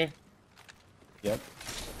a digi? Yep.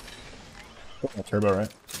 Turbo,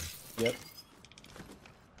 right? Yep.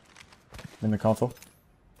 In the console.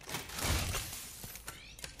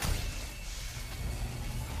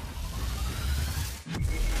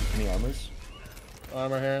 Any armors?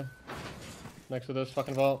 Armor here, next to this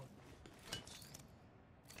fucking vault.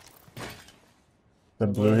 The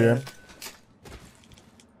blue here.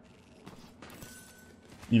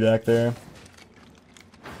 Evac there.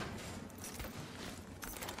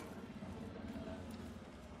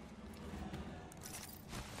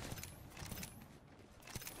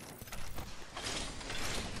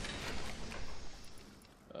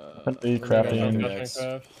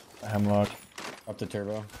 Crafting. Hemlock. Up to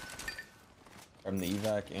turbo. From the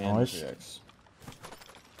evac and Nice. 3x.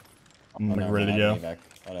 I'm like no, ready to I go. had an evac.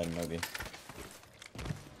 I had an Obi.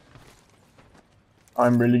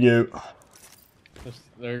 I'm ready to go.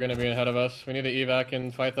 They're gonna be ahead of us. We need to evac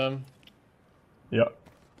and fight them. Yep.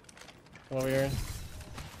 Come over here.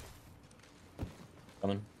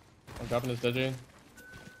 Coming. I'm dropping this digi.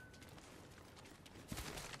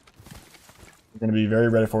 They're gonna be very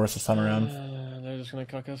ready for us this time around. They're just gonna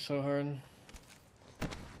cuck us so hard.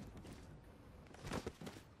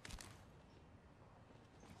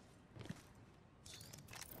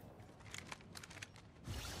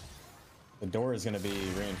 The door is gonna be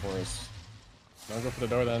reinforced. Don't go for the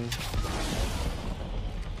door then.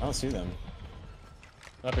 I don't see them.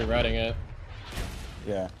 I'll be riding it.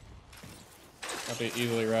 Yeah. I'll be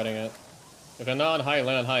easily routing it. If they're not on height,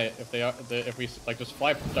 land on height. If they are, if we like just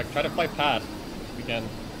fly, like try to fly past, if we can,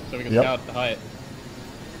 so we can scout the height.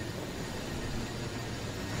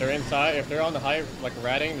 If they're inside. If they're on the height, like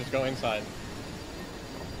ratting, just go inside.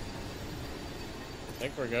 I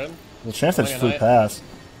think we're good. The chance they just flew past.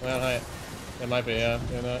 Land on height. It might be, yeah.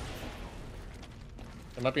 Doing that.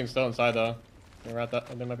 It might be still inside though. They might be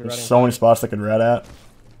There's so many spots they could rat at.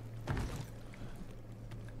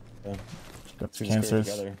 Yeah. Got these cancers.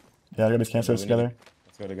 Yeah, I got these cancers together.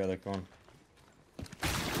 Let's go together, come on.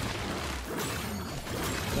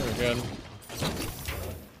 We're good.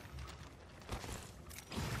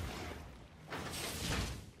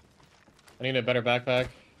 I need a better backpack.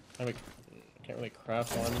 I can't really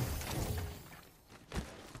craft one.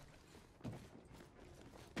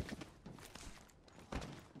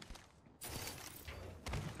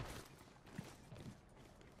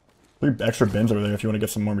 Three extra bins over there if you want to get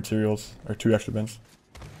some more materials, or 2 extra bins.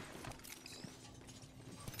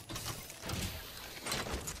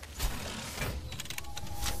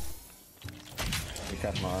 We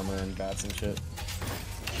craft my armor and bats and shit.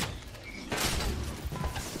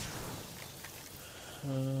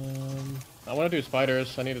 I want to do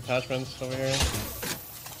spiders. I need attachments over here.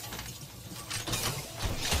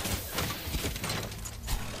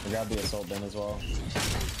 We grab the assault bin as well.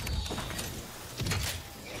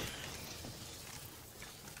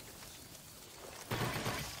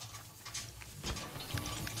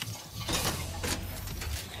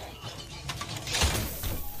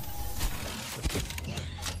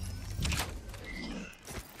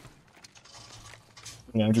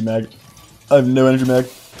 Energy mag. I have no energy mag.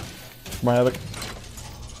 My havoc.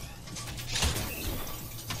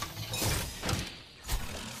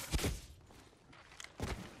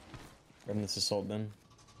 Grabbing this assault bin.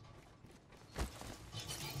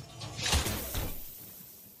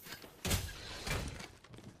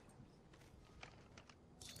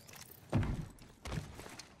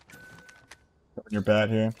 Grabbing your bat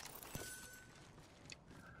here.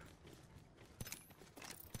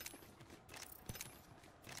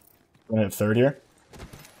 Gonna hit 3rd here.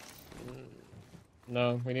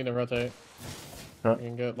 No, we need to rotate. Okay. We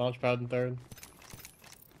can get launch pad in 3rd.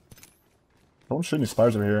 Don't shoot any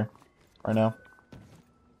spiders over here right now.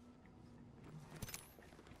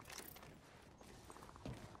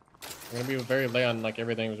 We're gonna be very late on like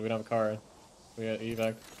everything because we don't have a car. We got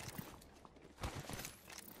evac.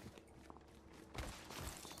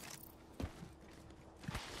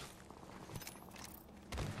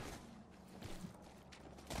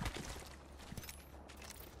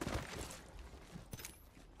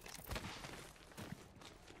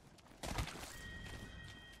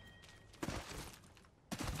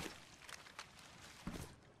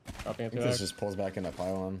 I think this just pulls back in that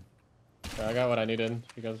pylon. Yeah, I got what I needed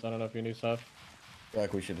because I don't know if you need stuff. I feel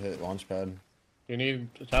like we should hit launch pad. Do you need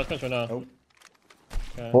attachments or no? Nope.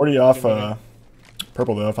 Okay. 40 off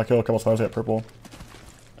purple though. If I kill a couple spiders, I get purple.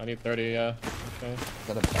 I need 30, yeah. Okay.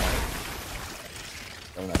 Got a bat.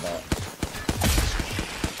 Grabbing that bat.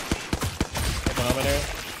 Open here.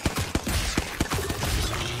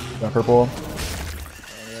 Got purple.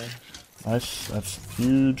 Okay. Nice. That's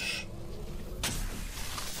huge.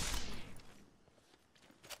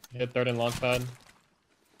 Hit 3rd and launch pad.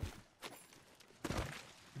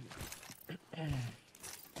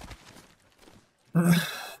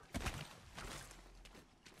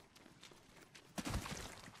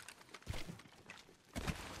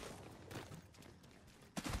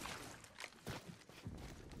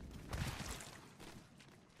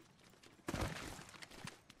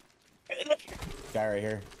 Guy right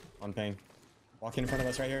here. On ping. Walk in front of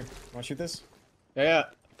us right here. Wanna shoot this? Yeah, yeah.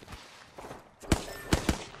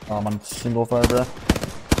 I'm on single fire, bro.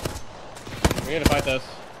 We need to fight this.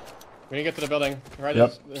 We need to get to the building. Right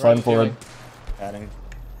Yep, sliding forward. Adding.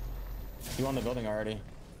 You on the building already.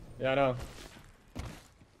 Yeah, I know.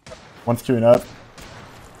 One's queuing up.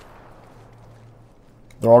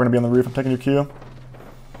 They're all gonna be on the roof. I'm taking your queue.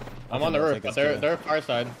 I'm on the roof, but they're far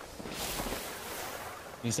side. Can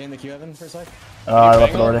you stay in the queue, Evan, for a sec? I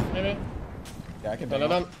left it already. Maybe? Yeah, I can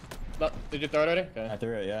No. Did you throw it already? Okay. I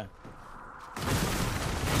threw it, yeah.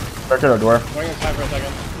 Right our door. Going inside for a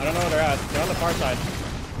second. I don't know where they're at. They're on the far side.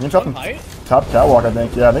 You can drop them Height? top catwalk, I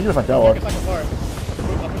think. Yeah, I think it was on catwalk. Second floor.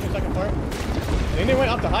 I'll push the second floor. I think they went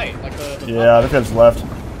up to height. Like the Yeah, I think I just left.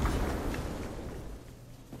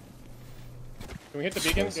 Can we hit the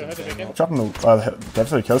beacon? Go hit the beacon. Dropping the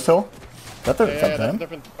that's the coast hill? Is that the Yeah, top 10? that's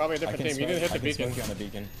different, probably a different team. You didn't hit the beacon. On the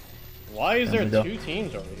beacon. Why is there There we 2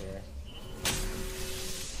 teams over here?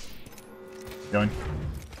 Going.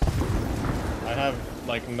 I have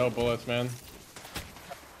like no bullets, man.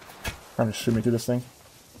 Trying to shoot me through this thing.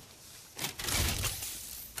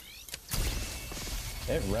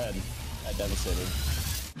 They have red. I devastated.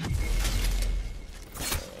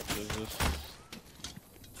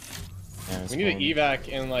 We need to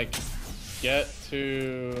evac and like get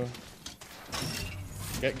to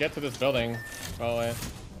this building. Probably.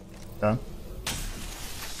 Okay.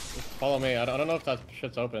 Just follow me. I don't know if that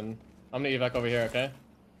shit's open. I'm gonna evac over here. Okay.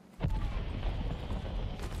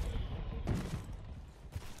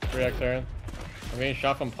 3x turn. I'm getting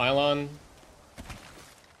shot from pylon.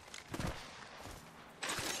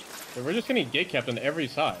 Dude, we're just getting gate kept on every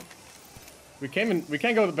side. We can't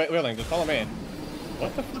go to the building. Just follow me.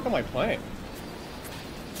 What the fuck am I playing?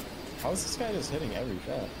 How is this guy just hitting every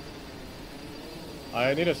shot?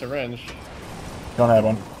 I need a syringe. Don't have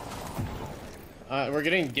one. We're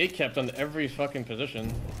getting gate kept on every fucking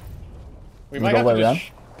position. We You might go have to way just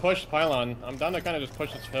around? push pylon. I'm down to kind of just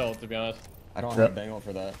push this hill, to be honest. I don't have a bang ult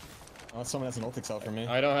for that. Unless someone has an ult cell for me.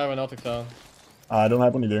 I don't have an ultic cell. I don't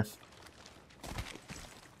have one either.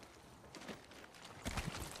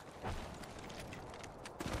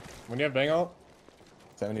 When you have bang ult,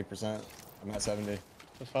 70%. I'm at 70.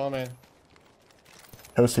 just follow me.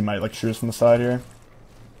 Toasty might like shoot us from the side here.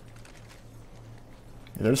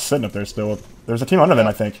 Yeah, they're just sitting up there still. There's a team under them,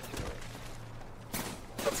 I think.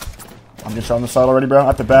 I'm getting shot on the side already, bro.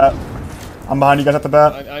 At the bat. I'm behind you guys at the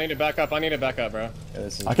bat. I need to back up. I need to back up, bro. Yeah,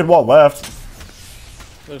 this is... I could wall left.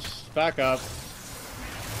 Just back up.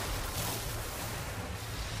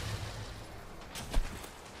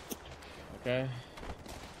 Okay.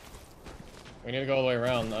 We need to go all the way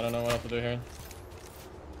around. I don't know what else to do here.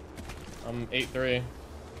 I'm 8-3.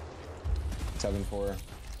 7-4.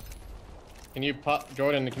 Can you pop,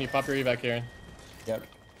 Jordan? Can you pop your evac here? Yep.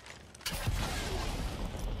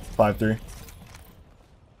 5-3.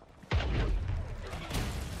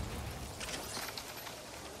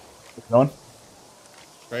 Going?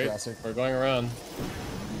 Great. Jurassic. We're going around.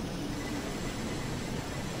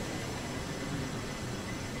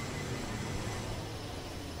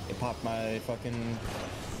 It popped my fucking...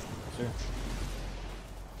 Sure.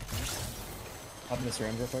 Pop in this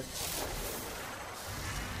ram real quick.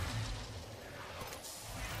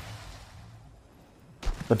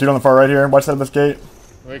 The dude on the far right here, white side of this gate.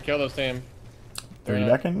 We kill this team. Are you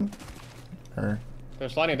back in? Or... They're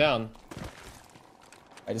sliding down.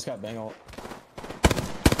 I just got bang ult.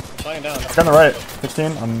 Sliding down. Guy on the right.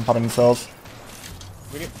 16. I'm popping in cells.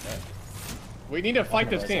 We need to fight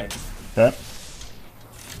this team. Okay.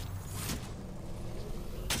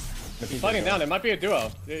 They're sliding down. It might be a duo.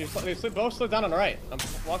 They both slid down on the right. I'm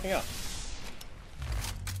walking up.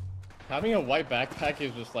 Having a white backpack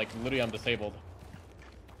is just like literally I'm disabled.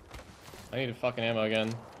 I need fucking ammo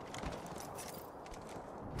again.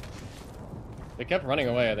 They kept running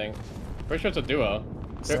away, I think. Pretty sure it's a duo.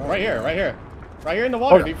 Right here, right here. Right here in the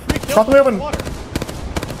water. They free killed Cross me open. the water.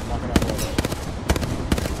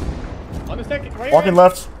 On the stick, right Walking here.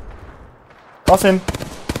 left. Crossing.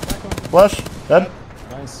 Flush. Dead.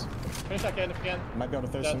 Nice. Finish that kid if you can. Might be able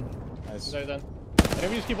to throw Dead. some. Nice. He's done. And then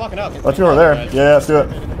we just keep walking up. Let's go over there. Yeah, let's do it.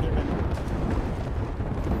 I'm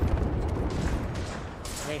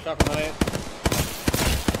getting shot from height.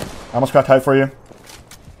 I almost cracked height for you.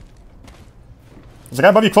 There's a guy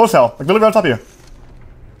above you, close hell. Like literally right on top of you.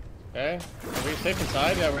 Okay. Are we safe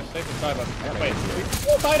inside? Yeah, we're safe inside, but wait.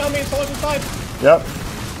 Full side on me, someone's inside. Yep.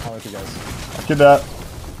 I'll let you guys. I did that.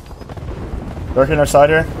 Barricading our side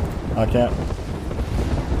here. I can't.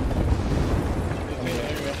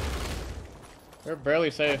 We're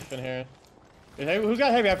barely safe in here. Hey, who's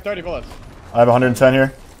got heavy? I have 30 bullets. I have 110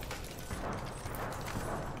 here.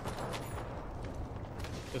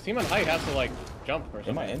 The team on height has to like jump or They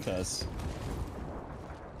something. might into us.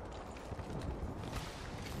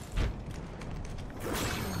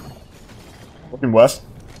 Looking west.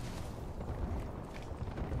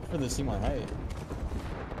 For the team on height.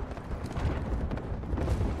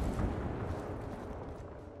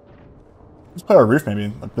 Let's play our roof maybe.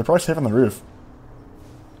 They're probably safe on the roof.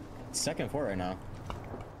 Second floor right now.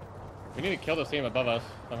 We need to kill this team above us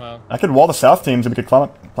somehow. I could wall the south team so we could climb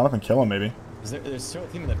up and kill them maybe. There's still a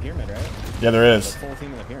team in the pyramid, right? Yeah, there There's is. a full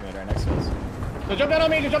team in the pyramid right next to us. So jump down on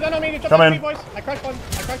me! Jump down on me! Jump Come down on me, in. boys! I cracked one.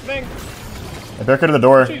 I cracked the thing. I barricaded the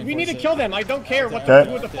door. Dude, we need to kill them. I don't care what Okay.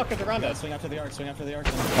 who the fuck is around us. Swing after the arc, swing after the arc.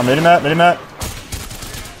 I'm hitting that, hitting that.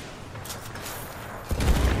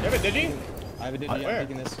 You have a digi? I have a digi, Where? I'm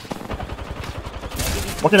taking this.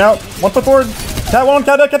 Looking out. 1 foot forward. Cat one,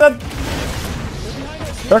 cat dead.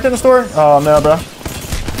 Barricade the store. Oh no, bro.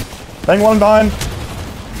 Bang one behind.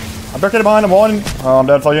 I'm barricaded behind. I'm walling. Oh, I'm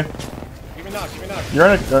dead for you. Give me knock. Give me knock. You're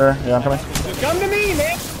in it. Yeah, I'm coming. Just come to me,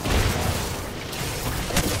 man.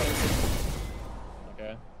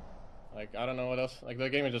 Like, I don't know what else. Like, the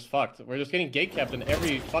game is just fucked. We're just getting gate kept in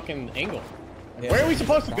every fucking angle. Like, Yeah, where are we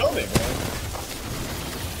supposed to go there?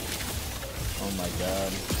 Oh my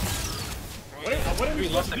god. What are we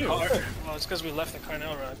supposed to do? Well, it's because we left the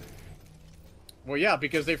Carnell rod. Well, yeah,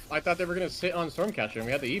 because I thought they were gonna sit on Stormcatcher and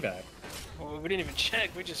we had the evac. Well, we didn't even check.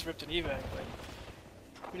 We just ripped an evac.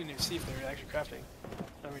 Like, we didn't even see if they were actually crafting.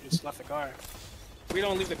 And we just left the car. If we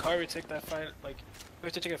don't leave the car, we take that fight. Like, we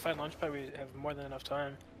have to take a fight launch pad. We have more than enough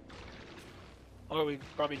time. Or we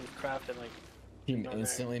probably just craft and like. He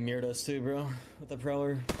instantly mirrored us too, bro, with the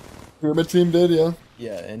prowler. Pyramid team did, yeah.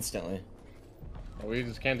 Yeah, instantly. We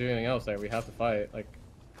just can't do anything else there. We have to fight. Like,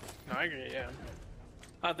 No, I agree. Yeah.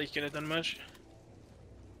 I don't think you could have done much.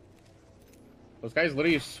 those guys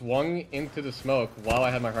literally swung into the smoke while I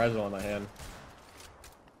had my horizon on my hand.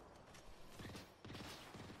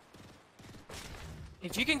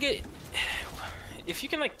 If you can get, if you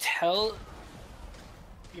can like tell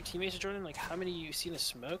your teammates, Jordan, like how many you see in the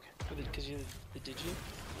smoke, because you're the digi.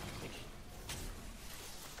 Like,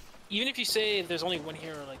 even if you say there's only one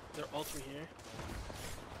here, or like they're all three here,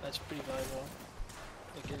 that's pretty valuable.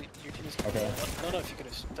 Like your team is. Okay. I don't know if you could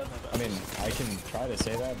have done that. I mean, I can try to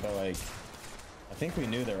say that, but like, I think we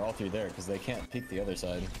knew they were all three there because they can't peek the other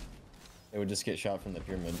side. They would just get shot from the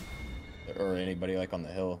pyramid, or anybody like on the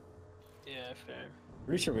hill. Yeah, fair.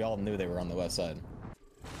 Pretty sure we all knew they were on the west side.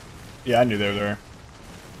 Yeah, I knew they were there.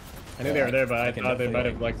 I knew they were there, but I can thought they might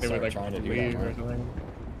definitely, have like they were like start trying to do leave that, or huh? something.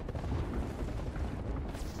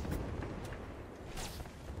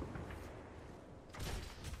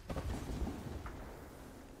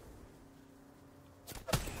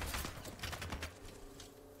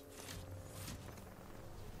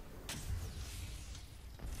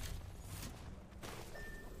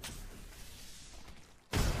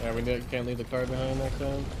 Yeah, we can't leave the car behind next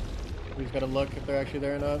time. We just gotta look if they're actually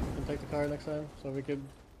there or not and take the car next time, so we could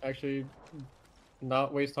actually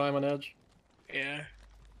not waste time on edge. Yeah.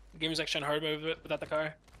 The game is like trying hard mode without the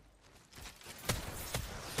car.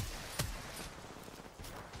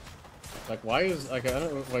 Like, why is like I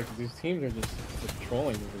don't know, like these teams are just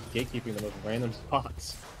trolling, just gatekeeping the most random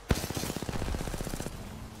spots.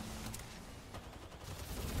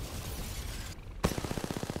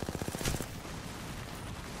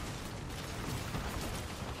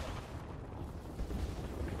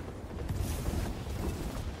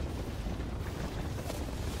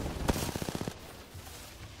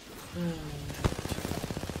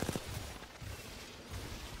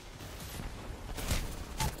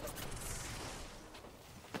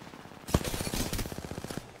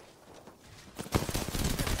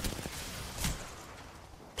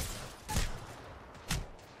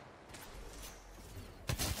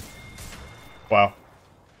 Wow.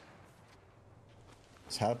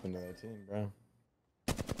 What's happened to that team, bro?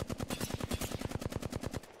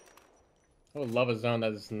 I would love a zone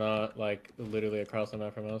that is not like literally across the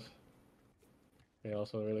map from us. Be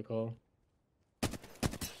also really cool.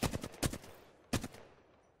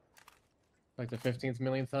 Like the 15th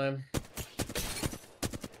millionth time.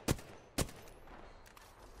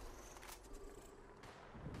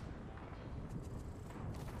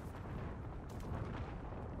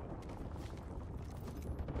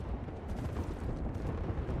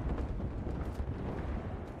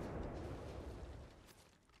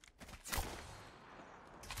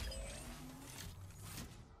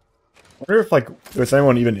 I wonder if like there was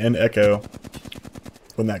anyone even in Echo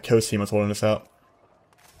when that coast team was holding us out.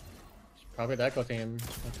 Probably the Echo team.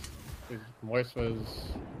 Moist was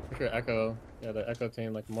pretty sure Echo. Yeah, the Echo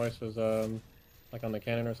team. Like Moist was like on the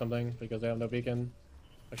cannon or something because they have no beacon.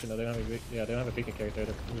 Actually, no, they don't have a they don't have a beacon character.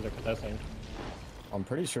 They're contesting. I'm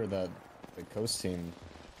pretty sure that the coast team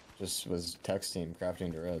just was text team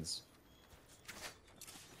crafting to reds.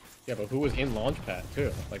 Yeah, but who was in Launchpad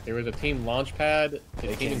too? Like there was a team Launchpad.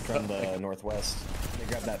 They came from the northwest. They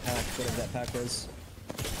grabbed that pack, whatever that pack was.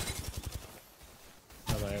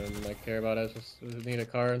 I don't even like care about it. Just need a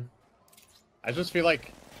card. I just feel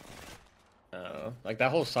like I don't know. Like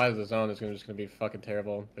that whole side of the zone is just gonna be fucking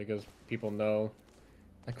terrible because people know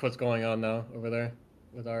like what's going on now over there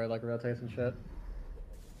with our like rotates and shit.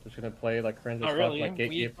 Just gonna play like cringe Not stuff really. like We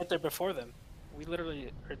gatekeep. got there before them. We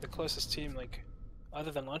literally are the closest team, like, other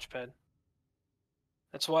than Launchpad.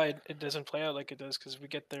 That's why it doesn't play out like it does, because we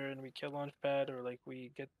get there and we kill Launchpad, or like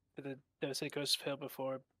we get to the Devastated Coast Hill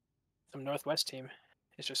before some Northwest team.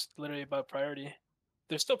 It's just literally about priority.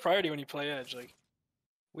 There's still priority when you play Edge. Like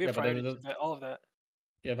we have Yeah, but priority to all of that.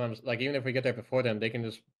 Yeah, but I'm just, like even if we get there before them, they can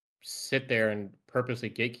just sit there and purposely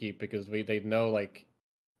gatekeep because they know like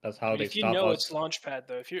that's how But they if you stop know us. it's Launchpad,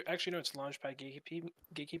 though, if you actually know it's Launchpad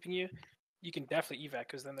gatekeeping you, you can definitely evac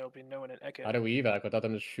because then there'll be no one in Echo. How do we evac without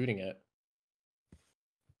them just shooting it?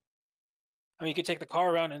 I mean, you could take the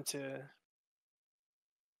car around into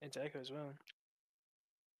Echo as well.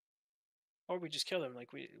 Or we just kill them.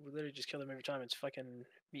 Like, we literally just kill them every time. It's fucking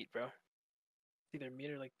meat, bro. Either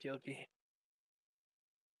meat or, like, PLP.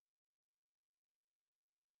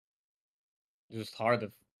 It's just hard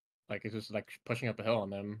to, like, it's just, like, pushing up a hill on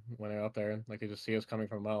them when they're up there. Like, they just see us coming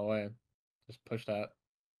from a mile away. Just push that.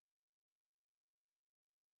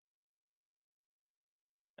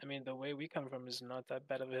 I mean, the way we come from is not that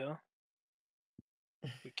bad of a hill.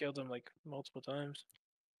 We killed them, like, multiple times.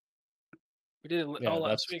 We did it all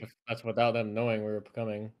last week. That's without them knowing we were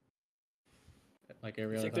coming. Like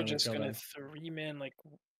every other think time they're just gonna them. 3-man like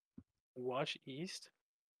watch east?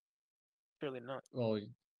 Surely not. Well, Are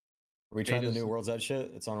we trying the new World's Edge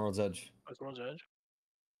shit? It's on World's Edge. It's World's Edge.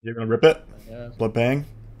 You're gonna rip it? Yeah. Blood bang?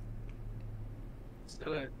 Let's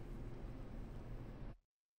do it.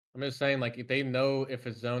 I'm just saying, like, if they know if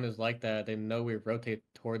a zone is like that, they know we rotate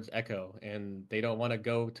towards Echo, and they don't want to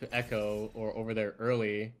go to Echo or over there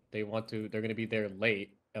early. They're going to be there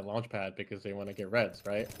late at Launchpad because they want to get reds,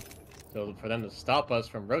 right? So for them to stop us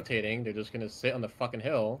from rotating, they're just going to sit on the fucking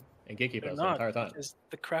hill and gatekeep us the entire time. Because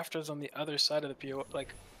the crafter's on the other side of the PO,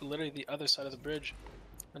 like, literally the other side of the bridge.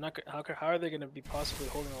 They're not. How are they going to be possibly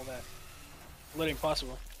holding all that? Literally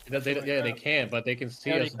impossible. They can't, but they can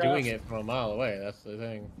see us doing it from a mile away. That's the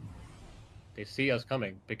thing. They see us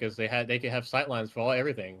coming because they can have sight lines for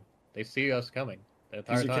everything. They see us coming the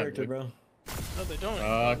entire Who's your time. character, bro? No, they don't.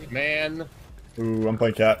 Fuck, man. Ooh, I'm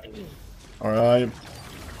playing cat. Alright.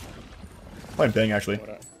 Playing bang, actually.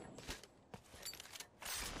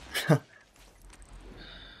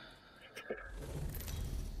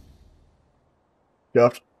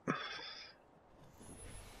 Guffed.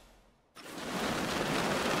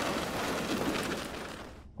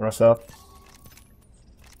 Rest up.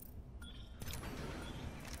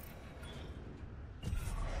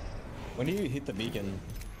 When do you hit the beacon,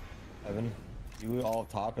 Evan? You all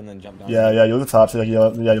top and then jump down? Yeah, you look at the top. So like,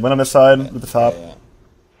 yeah, you went on this side with the top. Yeah.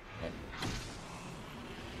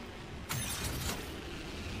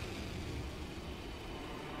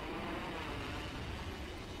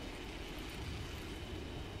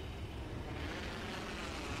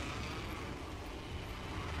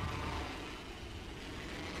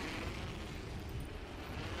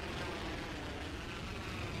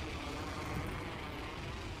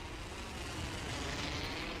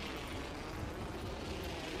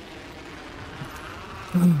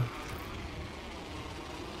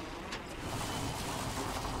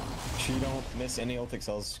 You don't miss any ultic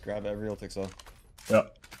cells. Grab every ultic cell.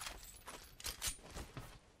 Yep.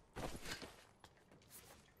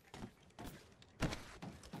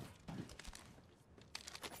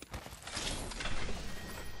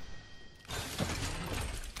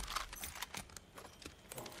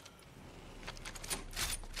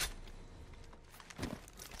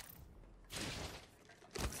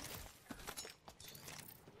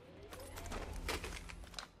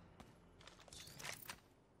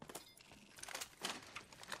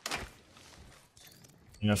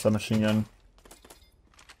 You know, submachine gun.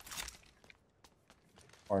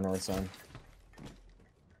 Or north side.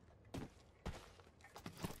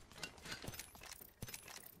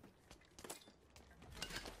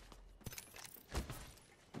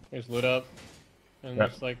 Here's loot up. And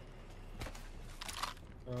Yep. it's like...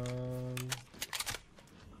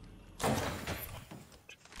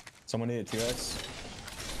 Someone need a 2x?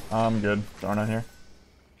 I'm good. Darn it here.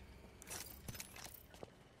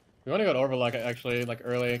 We want to go to Overlock, actually, like,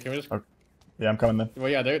 early. Can we just... Okay. Yeah, I'm coming then. Well,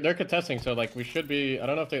 yeah, they're contesting, so, like, we should be... I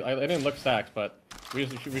don't know if they... I didn't look stacks, but we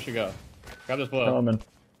should go. Grab this blow. Coming.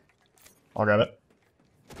 I'll grab it.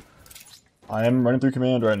 I am running through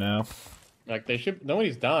command right now. Like, they should...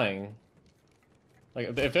 Nobody's dying.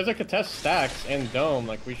 Like, if there's a contest stacks and dome,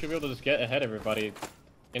 like, we should be able to just get ahead of everybody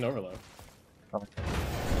in Overload.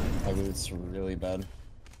 My loot's really bad.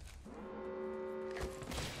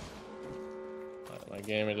 My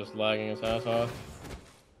game is just lagging its ass off.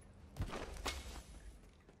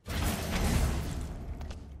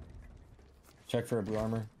 Check for a blue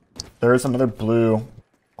armor. There is another blue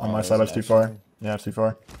on my side, but it's too far. Yeah, it's too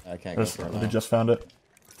far. I can't go for it now. They just found it.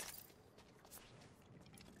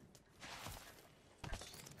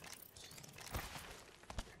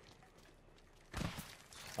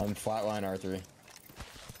 I'm flatline R3.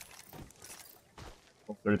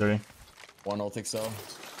 30-30. One ultic cell.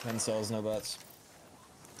 10 cells, no bets.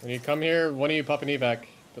 When you come here, one of you pop an evac.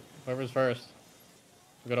 Whoever's first.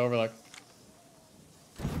 We got Overlook.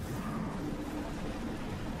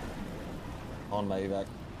 On my evac.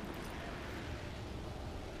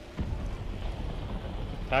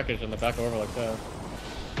 package in the back overlook too.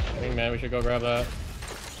 I think, man, we should go grab that.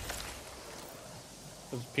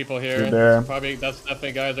 There's people here. There. Probably that's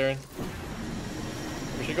definitely guys there.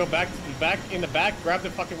 We should go back in the back, grab the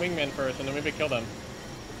fucking wingman first, and then maybe kill them.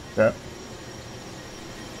 Okay.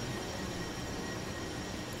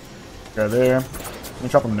 Go there. Let me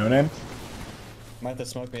drop him no name. Might have to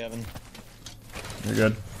smoke me, Evan. You're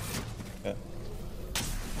good. Yeah.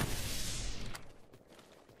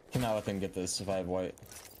 Cannot let them get this if I have white.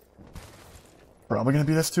 Probably gonna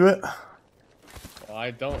beat us to it. Well,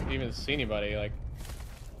 I don't even see anybody. Like,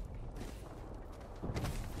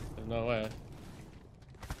 there's no way.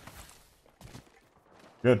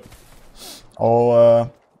 Good.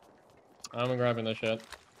 I'm grabbing this shit.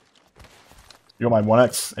 You want my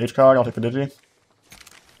 1x HCOG? I'll take the Digi.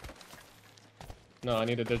 No, I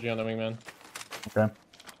need a Digi on the wingman. Okay.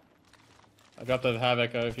 I dropped the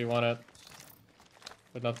Havoc if you want it.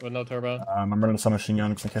 With no turbo. I'm running some machine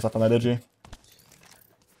gun just in case I find that Digi.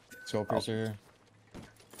 Scopers are here.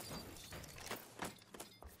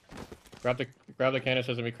 Grab the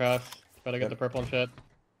canisters and we craft. Try to get the purple and shit.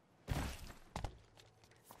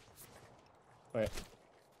 Wait.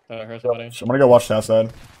 Did I hurt somebody? I'm gonna go watch that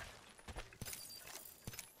side.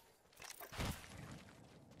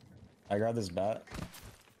 I grabbed this bat.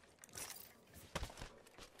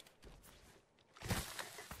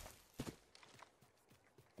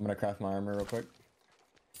 I'm gonna craft my armor real quick.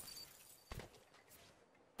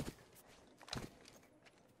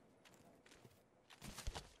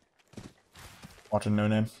 Watching no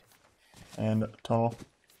name. And tunnel.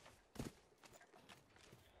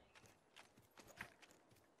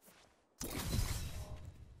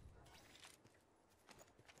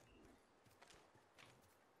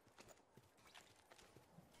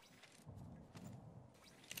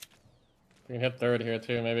 We can hit third here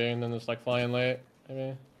too, maybe, and then just like fly in late,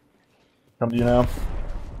 maybe. Come to you now.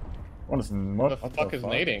 What What the fuck is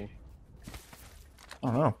nading? I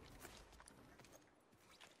don't know.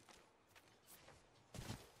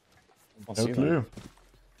 I'll No see clue. them.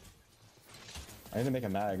 I need to make a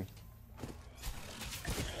mag.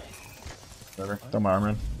 Whatever. Throw my armor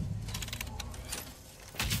in.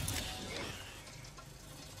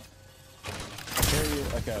 Carry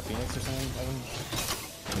like a Phoenix or something,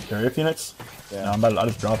 Evan? You carry a Phoenix? Yeah. No, I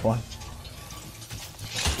just dropped one.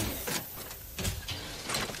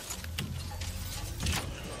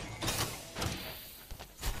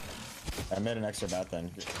 I made an extra bat then.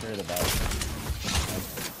 Carry the bat.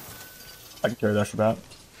 I can carry the extra bat.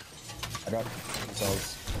 I got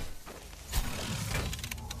cells.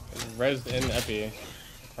 Res in Epi.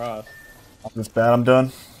 Cross. Off this bat, I'm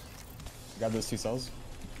done. Got those 2 cells?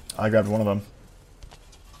 I grabbed one of them.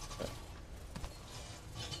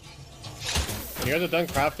 When you guys are done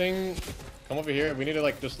crafting, come over here. We need to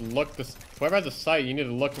like just look this. Whoever has a sight, you need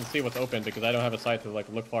to look and see what's open because I don't have a sight to like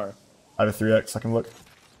look far. I have a 3x, I can look.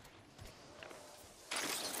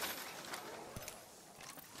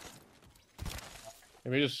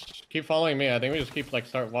 Maybe just keep following me. I think we just keep like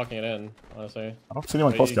start walking it in, honestly. I don't see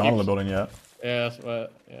anyone But close you to keep- the building yet. Yeah, that's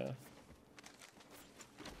what, yeah.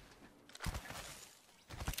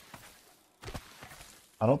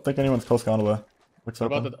 I don't think anyone's close gondola. Looks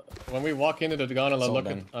What open. about when we walk into the gondola, Assault look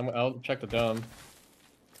at, bin. I'll check the dome.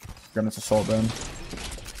 Grabbing this assault bin.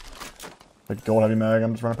 Like gold heavy mag,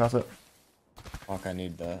 I'm just running past it. Fuck, I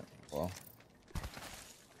need that. Well,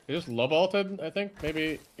 You just low vaulted, I think,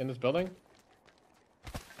 maybe in this building.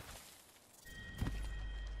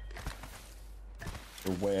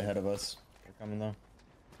 they're way ahead of us. They're coming though.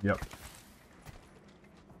 Yep.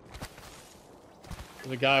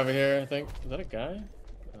 There's a guy over here, I think. Is that a guy?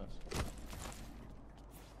 Oh.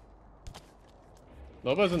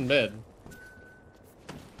 Lobo's in mid.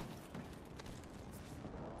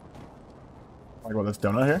 Like what, this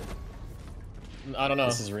donut here? I don't know.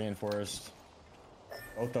 This is reinforced.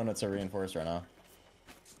 Both donuts are reinforced right now.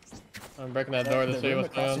 I'm breaking that door to see what's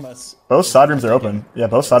going on. Both side rooms are open. Yeah,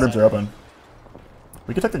 both side rooms are open.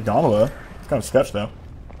 We could take the gondola. It's kind of sketch though.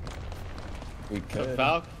 We The could.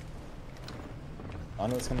 Falc? I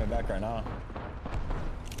know it's coming back right now.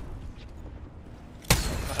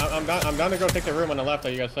 I'm down to go take the room on the left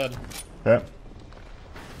that you guys said. Okay.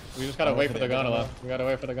 We just gotta Oh, wait for for the the gondola. gondola? We gotta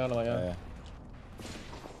wait for the gondola, yeah. Yeah.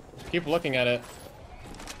 Just keep looking at it.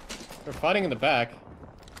 They're fighting in the back.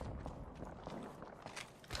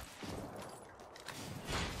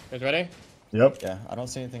 You guys ready? Yep. Yeah, I don't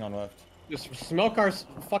see anything on left. Just smoke our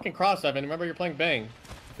fucking cross, Evan. Remember you're playing Bang.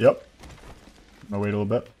 Yep. I'm gonna wait a little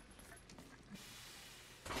bit.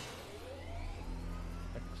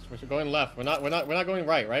 We're going left. We're not going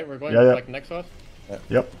right, right? We're going Yeah, yeah. like next to us.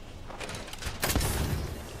 Yep.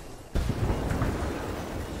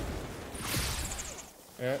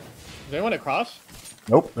 Yeah. Is anyone across?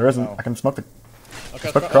 Nope, there isn't. No. I can smoke the Okay,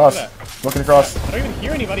 smoke let's across. do that. Smoking across. I don't even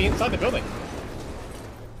hear anybody inside the building.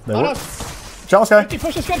 They On were. us. Challenge guy.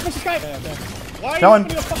 Push this guy, push this guy. Why are you Challenge.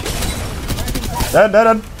 opening a fucking...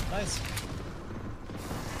 Dead. Nice.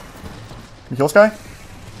 You kill this guy?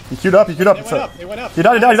 He queued up. They went up. He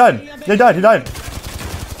died. Yeah, he died.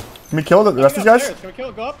 Can we kill the rest of these guys? Can we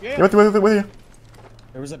kill? Go up? Yeah. Yeah, with you.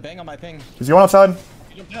 There was a bang on my ping. Is he going outside?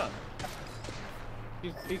 He jumped down.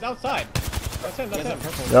 He's outside. That's him. He That's has a him.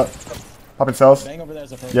 purple. Yep. Popping cells. Bang over there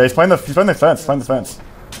is a purple. Yeah, he's playing the fence. Playing the fence.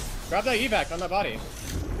 Grab that evac on my body.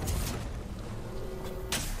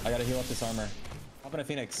 I gotta heal up this armor. Hop in a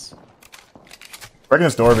Phoenix. Breaking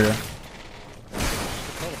this door over here.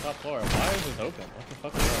 Control the top floor. Why is this open? What the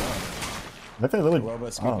fuck is going on? I think they literally.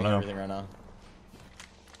 Robo's I don't scooping know. everything right now.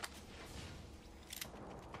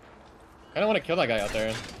 I don't want to kill that guy out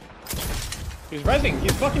there. He's rezzing.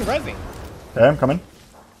 He's fucking rezzing. Okay, I'm coming.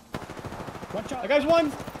 One shot. That guy's one.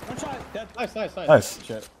 One shot. Dead. Nice.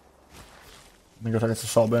 Shit. I'm gonna go take this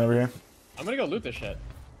assault bin over here. I'm gonna go loot this shit.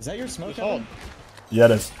 Is that your smoke? Just hold. Yeah,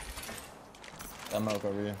 it is. I'm over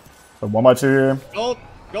you. So 1x2 here. Gold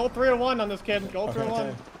 3-1 on this kid. Gold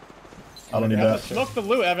 3-1. I don't need You have that. to smoke the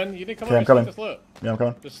loot, Evan. You need to come Okay, over I'm and smoke coming. this loot. Yeah, I'm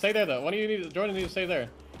coming. Just stay there though. Why do you need Jordan needs to stay there?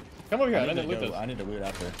 Come over here and then loot this. I need to loot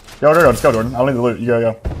after. Go. Let's go, Jordan. I don't need the loot. You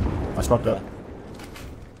go. I smoked up.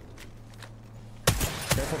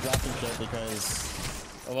 Careful dropping shit because.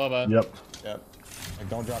 Aloba. Yep. Like,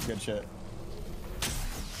 don't drop good shit.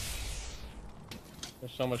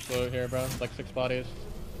 There's so much loot here, bro. It's like 6 bodies.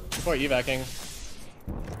 Before evacing.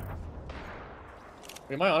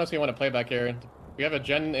 We might honestly want to play back here. We have a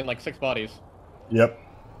gen in like 6 bodies. Yep.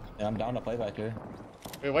 Yeah, I'm down to play back here.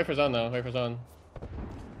 Wait for zone though. Wait for zone.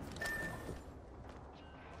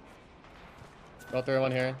 Go through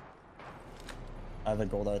one here. I have a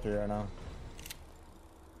gold R3 right now.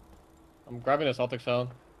 I'm grabbing this Celtic cell.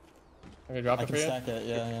 I'm gonna drop I it for can you. stack it.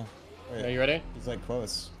 Yeah. Wait, Are you ready? he's like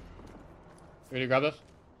close. You ready to grab this?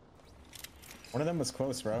 One of them was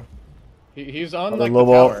close, bro. He's on Other like low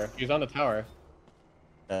the ball. tower. He's on the tower.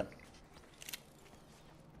 Yeah.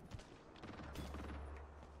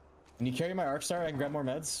 Can you carry my arc star? I can grab more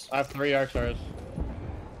meds. I have 3 arc stars.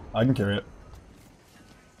 I can carry it.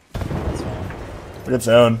 That's fine. Good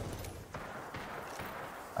zone.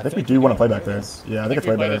 I think we like do we want to can play play back there. this. Yeah, I I think it's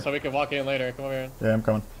we way play better. this so we can walk in later. Come over here. Yeah, I'm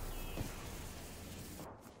coming.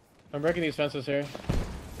 I'm breaking these fences here.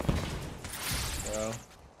 Bro.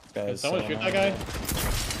 Did Guys, someone shoot that guy?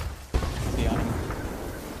 Beyond him.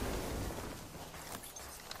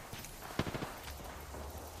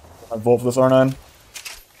 I volt for this R9.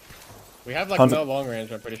 We have like Tons no of- long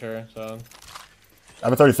range, I'm pretty sure. So I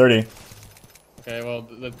have a 30-30. okay, well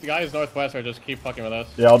the guys northwest are just keep fucking with us.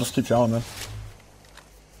 Yeah, I'll just keep challenging then.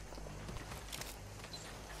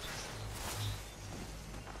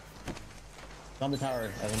 It's on the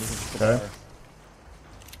tower. I think this is the Okay. tower.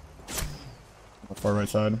 On the far right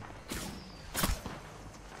side.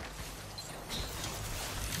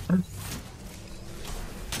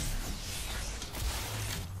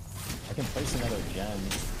 I can place another gen.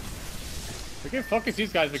 We can focus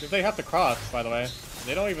these guys because they have to cross, by the way.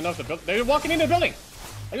 They don't even know if the building. They're walking into the building!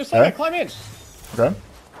 I just saw Okay. them climb in! Okay.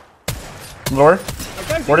 Lower. My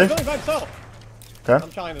guy's in 40. the building by himself! Okay.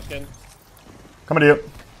 I'm trying this kid. Coming to you.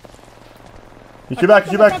 You queue back.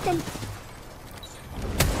 He's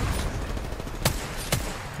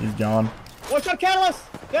gone. One shot catalyst!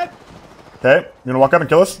 Dead! Okay. You gonna walk up and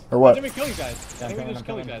kill us? Or what? Did we kill these guys? Yeah, I think we I'm just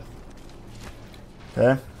kill these coming. guys.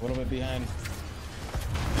 Okay. A little bit behind.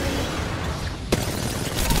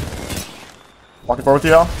 Walking forward with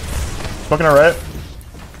you, Al. Smoking her right.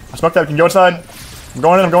 I smoked that. Can you go inside? I'm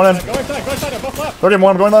going in. Go inside, they're both left!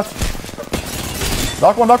 31, I'm going left.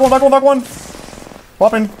 Knock one.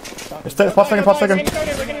 Popping. It's pop second.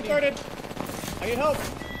 We're getting started! I need help!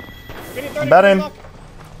 We're getting started! I'm batting.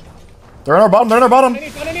 They're in our bottom.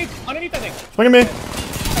 Underneath, I think. Swinging me.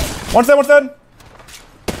 One's dead.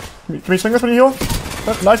 Can we swing this when you heal?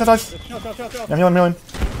 Nice. Chill. I'm healing. I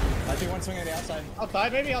think one swing on the outside.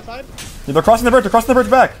 Outside, maybe, outside. Yeah, they're crossing the bridge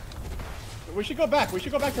back. We should go back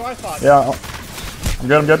to our spot. Yeah. I'm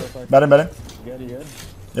good. Batting. You good?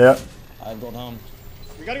 Yeah. I have gold home.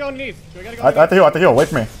 We gotta go underneath. I have to heal. Wait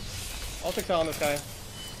for me. I'll fix on this guy. I'm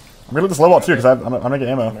gonna loot this low wall too, because I'm gonna get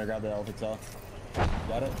I'm ammo. gonna grab the Elphic cell.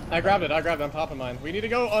 Got it? I grabbed it, I'm popping mine. We need to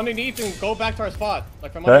go underneath and go back to our spot.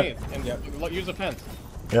 Like from Okay. underneath. And Yep. use the fence.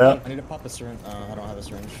 Yeah. I need to pop a syringe. I don't have a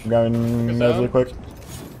syringe. I'm going Focus guys down. really quick.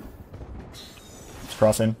 Just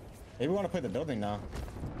crossing. Maybe we want to play the building now.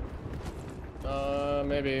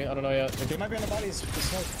 Maybe. I don't know yet. Like, they might be on the bodies. Just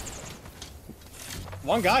smoke.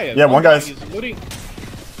 One guy is. Yeah, one guy's- He's looting.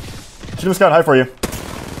 Shoot him scout high for you.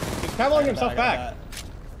 He's cowling himself back.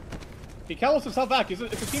 He cowls himself back. It's a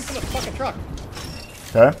team from the fucking truck.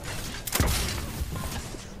 Okay.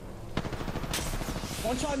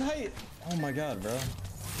 One shot in height. Oh my god, bro.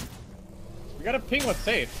 We gotta ping what's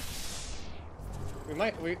safe. We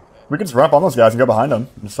can just run up on those guys and go behind them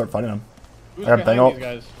and just start fighting them. Who's I got behind these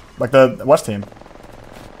guys? Like the West team.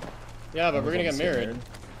 Yeah, but we're gonna get mirrored.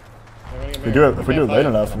 If we do it late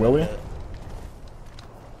enough, will we?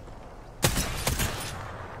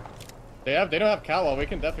 They don't have catwall. We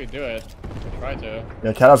can definitely do it. We'll try to.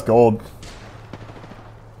 Yeah, cat has gold.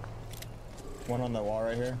 One on the wall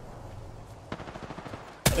right here.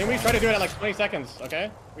 I think we try to do it at like 20 seconds.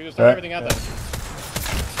 Okay? We just throw everything at them.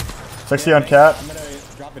 60 on cat. I'm gonna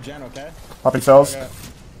drop a gen, okay? Popping cells. Okay.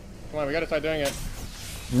 Come on, we gotta start doing it.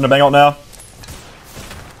 I'm gonna bang ult now.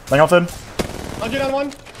 Bang ulted. 100 on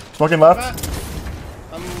one. Smoking left.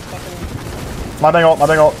 I'm fucking. My bang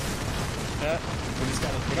ult. Yeah.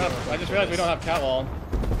 I just realized we don't have catwall.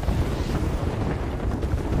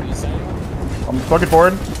 Are you saying one? I'm looking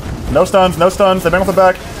forward. No stuns. They bang ulted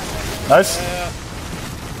back. Nice. Yeah.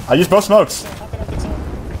 I used both smokes.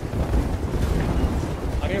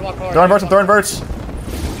 I need to walk forward. Throwing verts.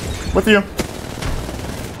 With you.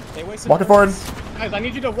 Walking forward. Guys, I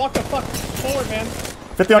need you to walk the fuck forward, man.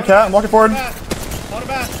 50 on cat. I'm walking forward. On the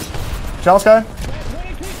back. Chalice guy.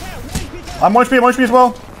 I'm 1 HP as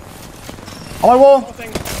well. On my wall.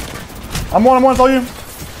 I'm one, it's all you. No,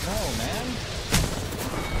 man.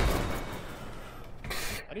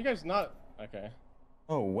 How do you guys not? Okay.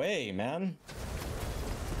 No way, man.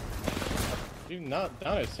 You've not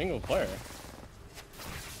down a single player.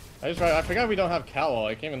 I forgot we don't have catwall.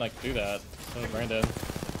 I can't even like do that. So random.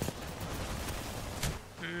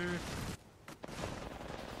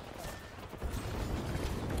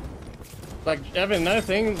 Like Evan, another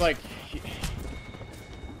thing, like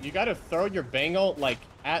you gotta throw your bang ult like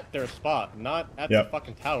at their spot, not at the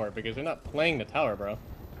fucking tower, because they're not playing the tower, bro.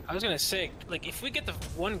 I was gonna say, like, if we get the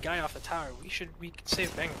one guy off the tower, we can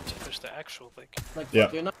save bang ult to push the actual like.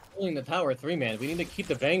 They're not pulling the tower 3-man. We need to keep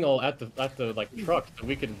the bang ult at the like truck so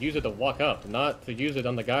we can use it to walk up, not to use it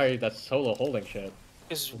on the guy that's solo holding shit.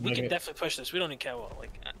 Because we can definitely push this. We don't need catwall.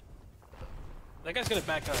 Like, that guy's gonna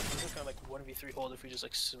back up. He's gonna like 1v3 hold if we just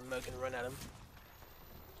like smoke and run at him.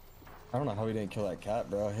 I don't know how we didn't kill that cat,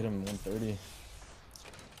 bro. I hit him 130.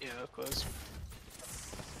 Yeah, close.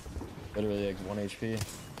 Literally like 1 HP.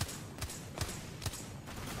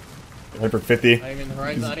 Hyper 50. I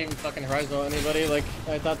didn't even fucking horizontal anybody. Like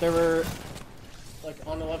I thought they were like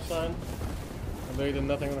on the left side. I literally did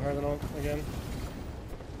nothing with the horizontal again.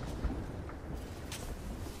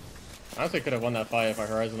 Honestly, could have won that fight if our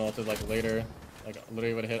horizontal ulted like later. Like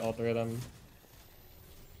literally would have hit all 3 of them.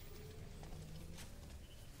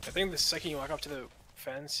 I think the second you walk up to the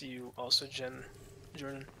fence, you also gen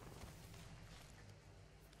Jordan.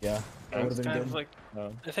 Yeah, that would have been good. Like,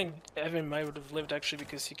 I think Evan might would have lived actually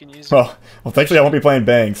because he can use. Well, thankfully I won't be playing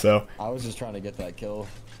bang, so. I was just trying to get that kill.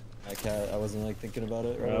 That cat, I wasn't like thinking about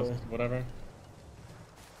it right away. Whatever.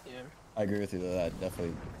 Yeah. I agree with you though. That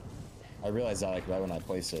definitely. I realized that like right when I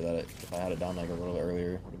placed it, that if I had it down like a little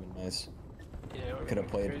earlier, would have been nice. Yeah. Could have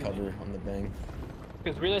played cover on the bang.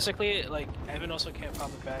 Because realistically, like Evan also can't pop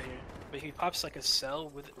a bat here, but if he pops like a cell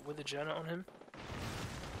with a gen on him,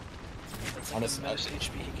 that's like the most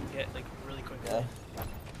HP he can get like really quickly. Yeah,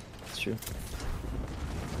 that's true.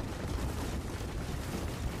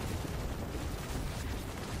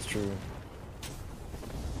 It's true.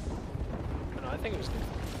 But no, I think it was good.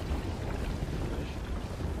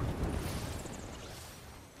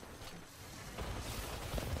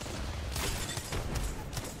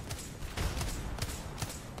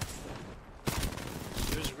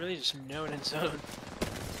 Really just no one in zone.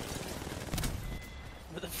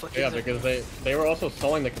 What the fuck Yeah, is that? because they were also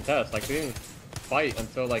stalling the contest. Like they didn't fight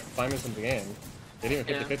until like 5 minutes into the game. They didn't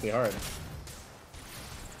even 50-50 hard.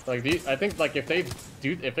 Like I think like if they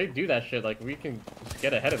do that shit, like we can just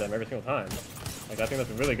get ahead of them every single time. Like I think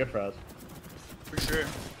that's really good for us. For sure.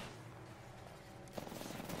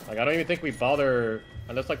 Like I don't even think we bother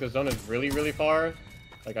unless like the zone is really far.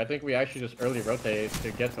 Like I think we actually just early rotate to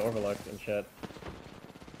get to overlook and shit.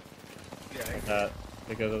 Yeah, like that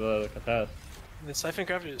because of the contest. The siphon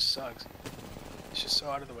crafter just sucks. It's just so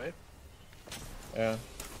out of the way. Yeah.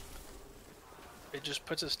 It just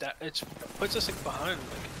puts us down. It puts us like behind,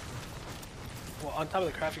 like. Well, on top of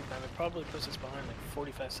the crafting time, it probably puts us behind like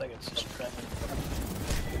 45 seconds just crafting.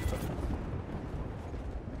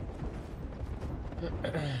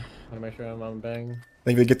 Want to make sure I'm on bang.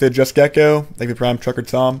 Thank you for the gift Just Gecko. Thank you for the Prime Trucker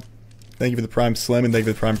Tom. Thank you for the Prime Slim, and thank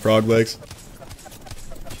you for the Prime Frog Legs.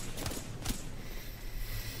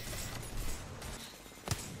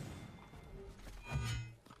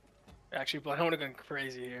 actually, but I would have gone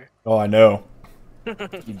crazy here. Oh, I know. You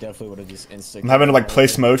definitely would have just instantly. I'm having to like play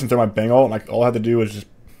smokes and throw my bang ult, and like all I had to do was just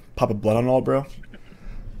pop a blood on ult, bro.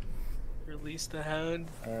 Release the hound.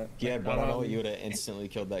 If you had blood on ult, you would have instantly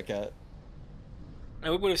killed that cat.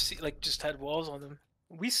 And we would have like just had walls on them.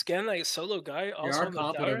 We scanned like a solo guy. Yeah, Also our on the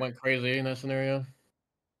comp would have tower. went crazy in that scenario.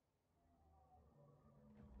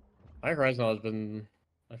 My Horizon has been.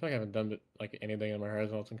 I feel like I haven't done like anything in my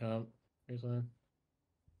Horizon ults in comp recently.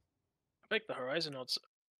 I think the Horizon ults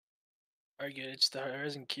are good. It's the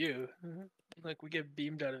Horizon Q. Like we get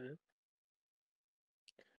beamed out of it.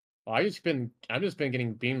 Well, I've just been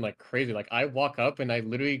getting beamed like crazy. Like I walk up and I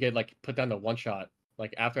literally get like put down to one shot.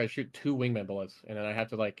 Like after I shoot 2 wingman bullets, and then I have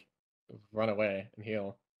to like run away and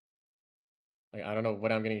heal. Like I don't know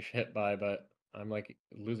what I'm getting hit by, but I'm like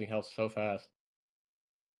losing health so fast.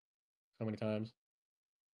 So many times.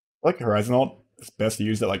 I like Horizon ult. It's best to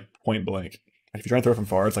use at like point blank. If you're trying to throw from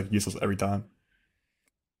far, it's like useless every time.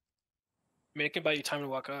 I mean, it can buy you time to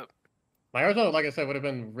walk up. My Horizon, like I said, would have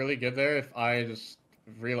been really good there if I just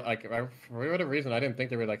for whatever reason I didn't think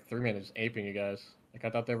they were like 3 minutes aping you guys. Like I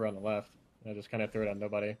thought they were on the left. I just kind of threw it on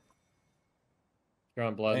nobody. You're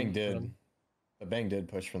on blood. Bang did. The Bang did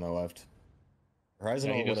push from the left.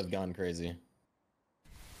 Horizon ult would have gone crazy.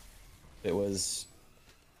 It was.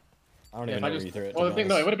 I don't even know where you threw it. Well, the thing,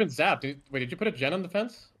 no, it would have been zapped. Wait, did you put a gen on the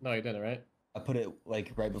fence? No, you didn't, right? I put it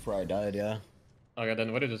like right before I died, yeah. Okay, then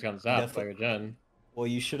it would have just gotten zapped by your gen. Well,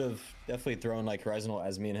 you should have definitely thrown like Horizon ult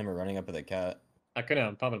as me and him are running up at the cat. I couldn't.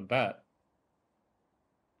 I'm popping a bat.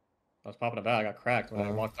 I was popping a bat. I got cracked when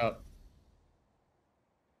I walked up.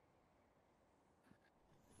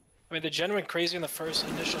 I mean, the gen went crazy in the first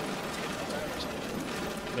initial.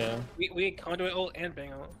 Yeah. We had conduit ult and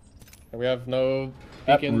bang ult. We have no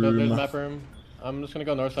beacon. There's map room. I'm just gonna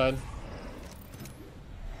go north side.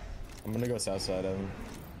 I'm gonna go south side of him.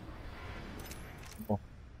 I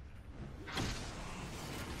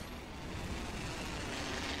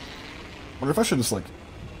wonder if I should just like.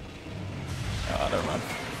 Never mind.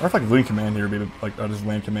 Or if I could lean command here, maybe like I'll just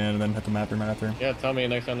land command and then hit the map room after. Yeah, tell me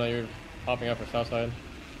next time that you're popping up for south side.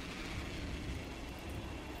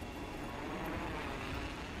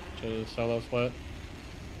 Just solo split.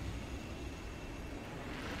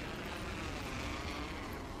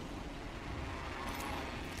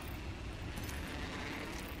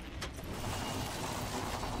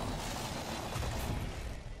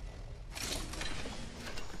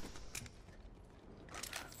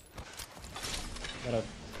 Got a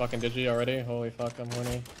fucking digi already? Holy fuck, I'm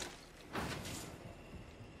horny.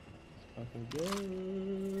 Fucking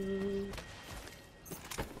good.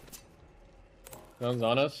 Guns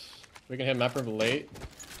on us. We can hit map room late.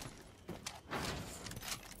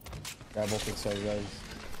 Grab both pixels,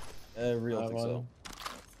 guys. Real pixel.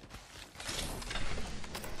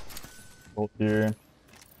 Both here.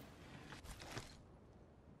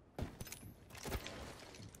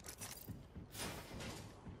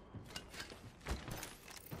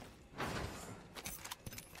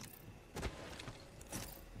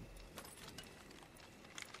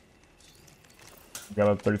 Got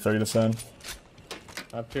a 30-30 to send.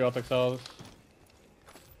 I have 2 Optic cells.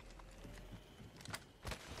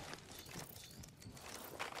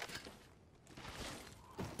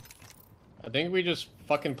 I think we just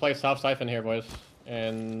fucking play South Siphon here, boys.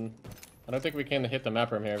 And I don't think we can hit the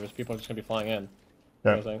map room here because people are just gonna be flying in.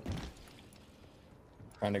 Yeah. I think.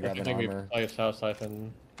 Trying to grab an armor. We play South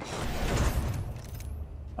Siphon.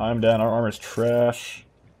 I'm down. Our armor's trash.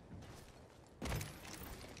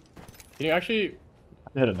 Can you actually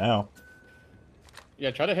hit it now? Yeah,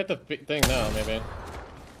 try to hit the thing now, maybe.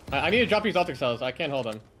 I need to drop these Optic cells. I can't hold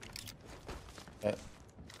them. Yeah.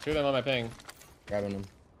 2 of them on my ping. Grabbing them.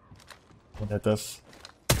 Hit this.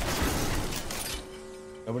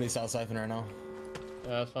 Nobody's South Siphon right now. Yeah,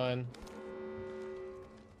 that's fine.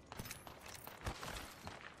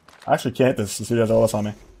 I actually can't hit this. This dude has all this on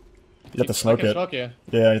me. You have to smoke it. Smoke you.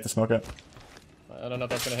 Yeah, you have to smoke it. I don't know if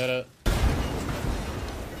that's gonna hit it.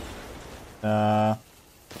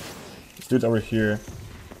 This dude's over here.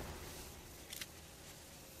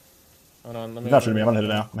 Hold on, let me. He's not shooting me. I'm gonna hit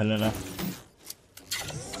it now. I'm hitting it now.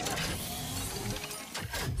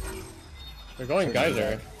 They're going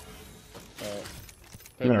geyser.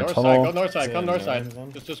 North tunnel. side. Go north side. Come north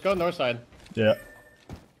side. Just go north side. Yeah.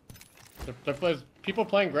 There's people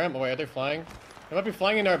playing Graham. Wait, are they flying? They might be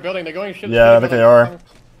flying in our building. They're going shit. Yeah, I think they are.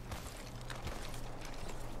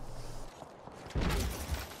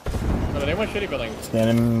 No, they went shitty building.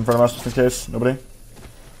 Standing in front of us just in case. Nobody.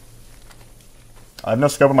 I have no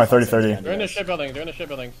scope on my 30-30. They're in the shit building. They're in the shit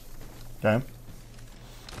buildings. Okay.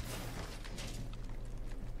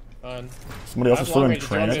 Fine. Somebody else I is have still long in range,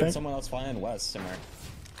 train, I think. Someone else flying west somewhere.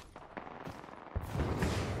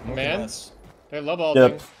 Man, West. they're low ball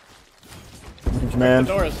Yep. thing. Command.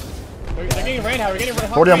 The doors. They're getting rain hat. We're getting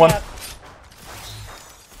 40 on one.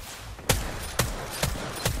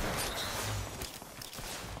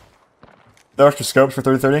 The extra scopes for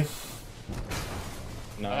 30-30.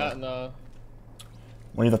 No. No.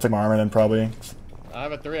 We need to take my armor then, probably. I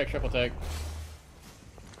have a 3x triple take.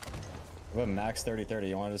 We have a max 30-30.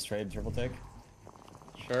 You want to just trade triple take?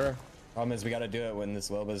 Sure. Problem is we gotta do it when this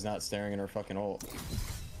Loba's not staring in her fucking ult.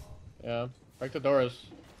 Yeah. Break the doors.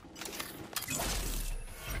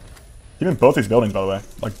 Even both these buildings, by the way.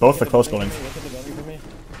 Like, both the close buildings. Look at the building for me.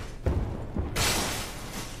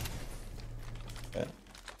 Okay.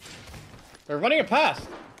 They're running it past.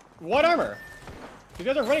 White armor. You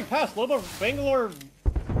guys are running past. Lobo Bangalore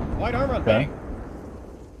white armor on Okay. bang.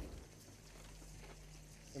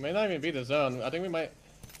 It may not even be the zone. I think we might.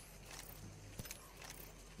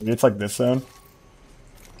 Maybe it's like this zone.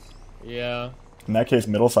 Yeah. In that case,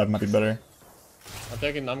 middle side might be better. I'm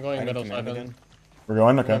going middle Command siphon. again. We're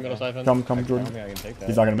going? Going Okay. middle siphon. Come, I don't Jordan. think I can take that.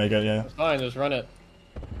 He's not gonna make it, yeah. It's fine. Just run it.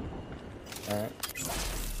 Alright.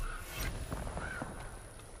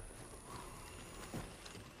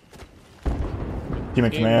 Team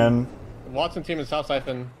in command. Watson team in south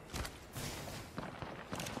siphon.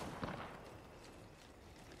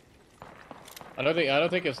 I don't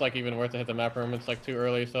think it's like even worth to hit the map room. It's like too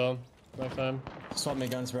early still. Next time. Swap me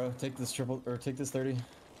guns, bro. Take this triple or take this 30.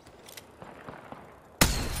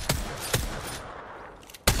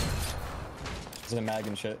 This is a mag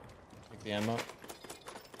and shit. Take the ammo.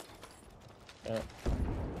 Yeah.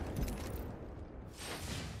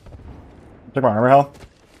 Take my armor, Hal.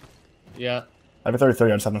 Yeah. I have a 30-30,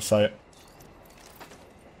 I just have no sight.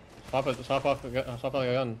 Swap off a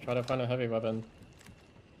gun. Try to find a heavy weapon.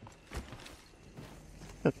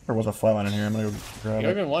 There was a flatline in here, I'm gonna go grab You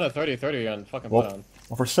don't it. even want a 30-30 on fucking Well, put on.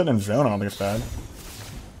 if we're sitting in zone, I don't think it's bad.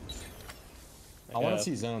 I want to guess.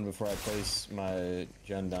 see zone before I place my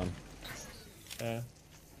gen down. Yeah.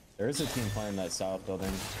 There is a team playing that south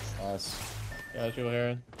building. Us. Yeah, there's people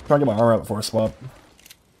here. Try to get my armor up before I swap.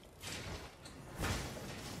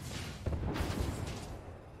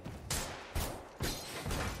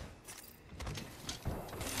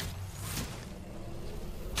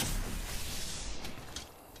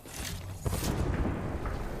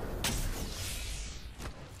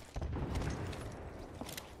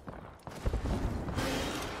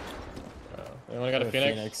 Anyone got a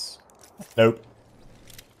Phoenix? Nope.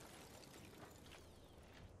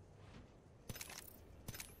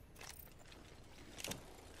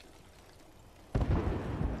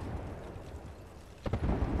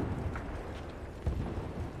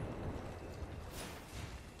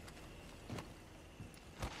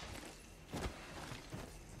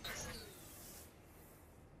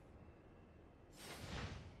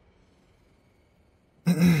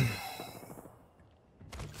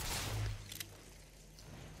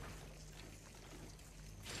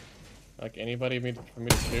 Like anybody for me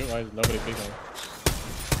to shoot? Why is nobody peeking?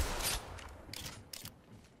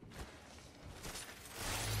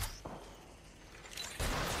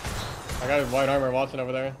 I got white armor Watson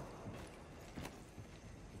over there.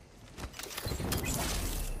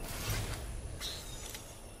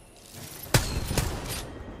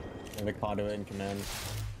 I have a conduit in command.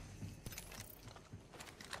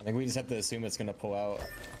 I think we just have to assume it's gonna pull out.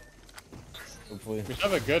 Hopefully. We should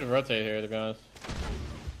have a good rotate here, to be honest.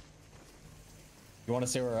 You want to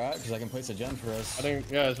stay where we're at? Because I can place a gen for us. I think,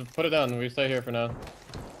 yeah, just put it down. We stay here for now.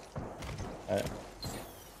 Alright.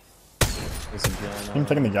 Place a gen. I'm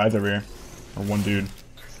taking the guys over here. Or one dude.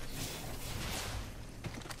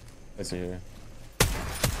 Place it here.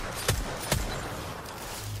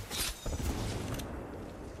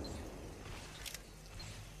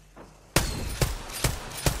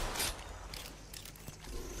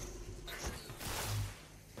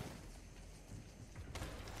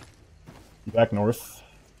 Back north.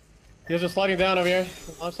 He's just sliding down over here.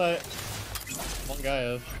 On site. One guy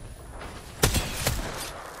is.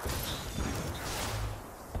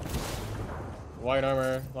 White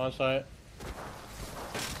armor, on site.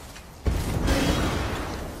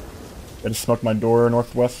 I just smoked my door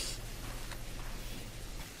northwest.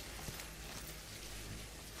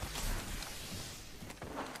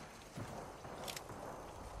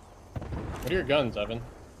 What are your guns, Evan?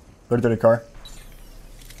 30-30 car.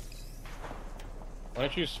 Why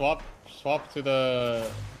don't you swap to the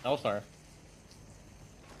L-Star?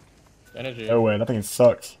 Energy. No way, that thing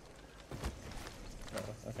sucks. Oh,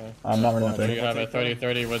 okay. I'm not running that So thing. you have a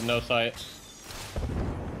 30-30 with no sight.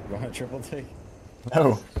 You want a triple take?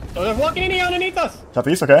 No. Oh, they're walking in here underneath us.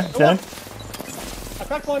 Southeast, okay. Scanning. I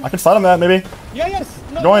cracked one. I can slide on that, maybe. Yeah, yes.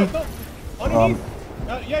 No, Going. No, no.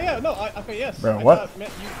 Underneath. Yeah. No. Okay, yes. Bro, I what?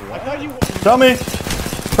 thought you. Tell me.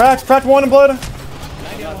 Cracked one in blood.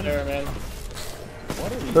 Not there, man.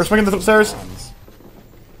 They're swinging the stairs.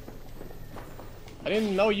 I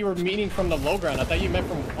didn't know you were meeting from the low ground. I thought you meant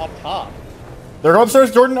from up top. They're going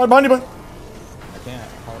upstairs, Jordan. I mind you, but. I can't.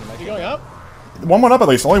 How would I make You it? going up? One went up at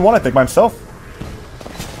least. Only one, I think, by himself.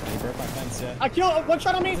 He broke my fence, yeah. I killed one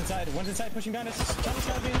shot on me. One's inside, pushing behind us. Johnny's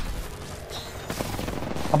got me.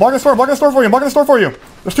 I'm blocking the store for you.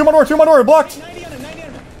 There's two on my door, blocked. 90 on him, 90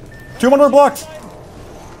 on him. Two on my door, blocked.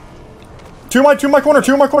 Two in my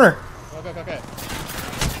corner. Okay.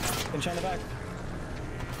 Pinch on the back.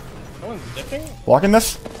 No one's dipping? Blocking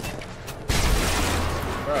this.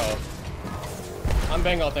 Bro. I'm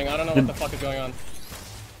bang all thing. I don't know what the fuck is going on.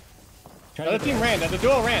 The other team ran. The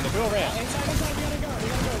duo ran. Inside, we gotta go.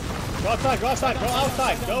 Go outside. Go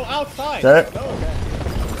outside. Okay.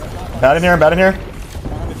 No. Bad in here.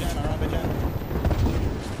 Around the gen.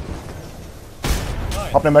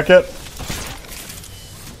 Hopping in med kit.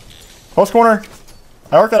 Post corner.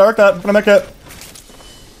 I arc that. Hopping in med kit.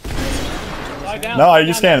 Slide down. No, slide you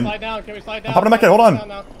down, scan. Slide down. Can we slide down? I'm hopping in med kit. Hold on.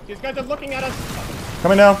 Now. These guys are looking at us.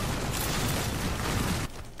 Coming now.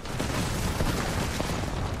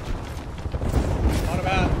 On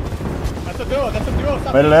about. That's a duo.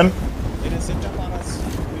 Stop. Made it in. They just zipped up on us.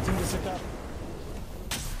 We team just zipped up.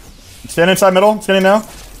 Stand inside middle. Standing now.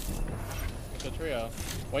 It's a trio.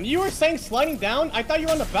 When you were saying sliding down, I thought you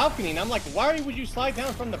were on the balcony, and I'm like, why would you slide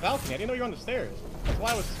down from the balcony? I didn't know you were on the stairs. That's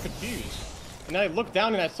why I was confused. And then I looked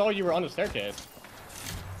down and I saw you were on the staircase.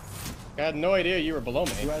 I had no idea you were below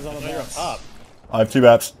me. Who has all the I thought you were up bats? top. I have 2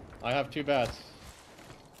 bats. I have 2 bats.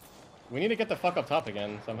 We need to get the fuck up top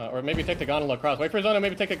again somehow, or maybe take the gondola across. Wait for Zona,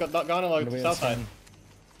 maybe take a gondola to the south side.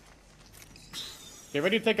 Get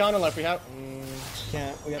ready to take gondola if we have.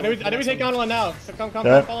 Can't. We I gotta know we take gondola now. So come,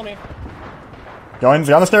 Okay. follow me. Going.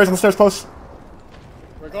 On the stairs close.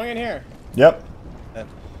 We're going in here. Yep. Yeah.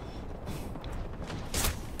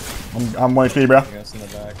 I'm 1 HP, bro. I guess in the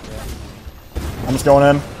back, yeah. I'm just going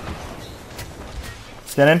in.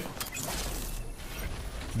 Scanning.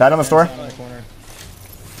 Bat on the store. Down in the corner.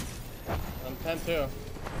 I'm 10-2.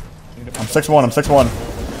 I'm 6-1. I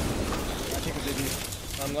take a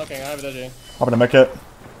digi. I'm looking. I have a digi. Hopping in med kit.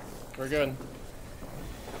 We're good.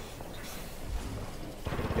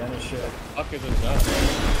 Gun and shit. Fuck is this done?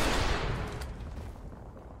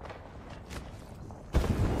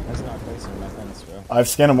 That's not placing my fence, bro. I've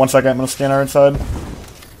scanned in 1 second. I'm gonna scan our inside.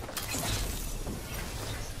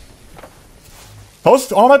 Post.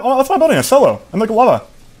 That's my building. A solo. I'm like lava.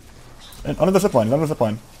 And under the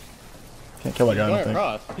zipline. Can't kill that guy. I don't Going think.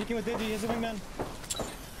 across. Peeking with digi, he's a wingman.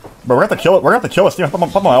 Bro, we're gonna have to kill it. We're gonna have to kill us. Dude,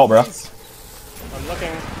 pop my ult, bro. I'm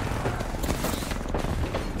looking.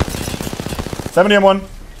 70 and 1.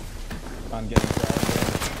 I'm getting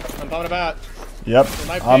fried. I'm throwing a bat. Yep.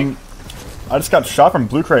 My I just got shot from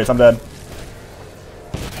blue crates. I'm dead.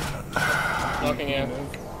 Looking in. You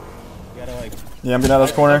gotta like. Yeah, I'm getting out of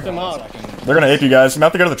this corner. Them up. They're gonna ape you guys. I'm gonna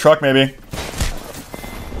have to go to the truck maybe.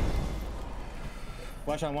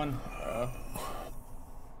 Watch on one.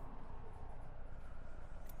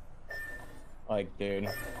 Like, dude.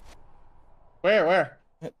 Where?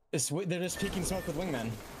 They're just peeking smoke with wingmen.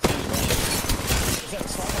 Is that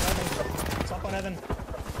swap on Evan? Swap on Evan.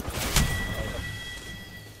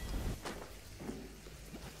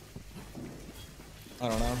 I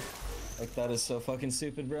don't know. Like, that is so fucking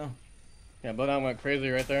stupid, bro. Yeah, Bloodhound went crazy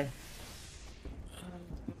right there.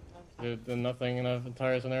 Did nothing in the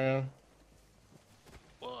entire scenario.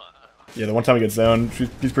 Yeah, the one time he gets zoned,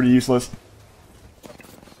 he's pretty useless.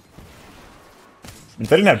 If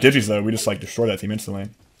they didn't have digis though, we just like destroy that team instantly.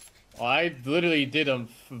 Well, I literally did a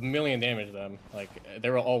million damage to them. Like, they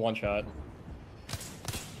were all one shot.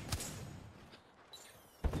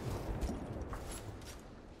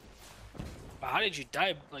 How did you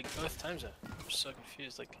die like both times? I'm so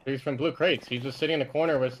confused. Like, He's from blue crates. He's just sitting in the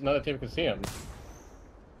corner where another team can see him.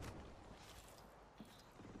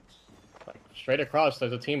 Like, straight across,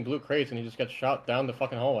 there's a team blue crates, and he just gets shot down the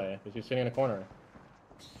fucking hallway because he's sitting in the corner.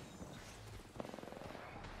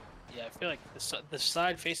 yeah, I feel like the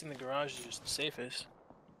side facing the garage is just the safest.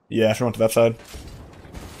 Yeah, I should went to that side.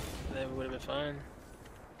 Then we would have been fine.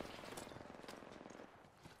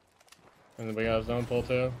 And then we got a zone pull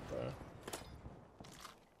too.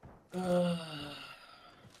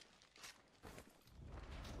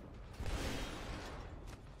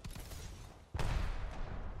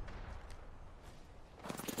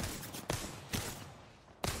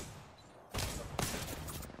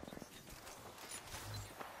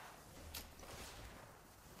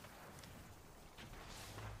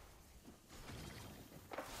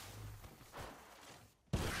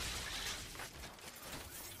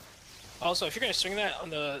 Also, if you're gonna swing that on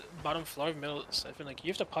the bottom floor of middle siphon, like, you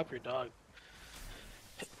have to pop your dog.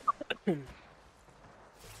 I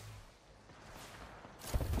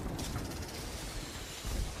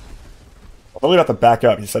thought we got to back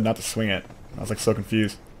up. He said not to swing it. I was like so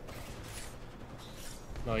confused.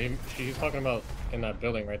 No, he's talking about in that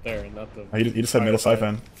building right there, not the. Oh, he just said middle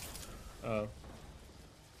siphon. Oh.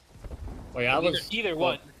 Well, yeah, I was. Either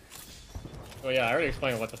one. Well, yeah, I already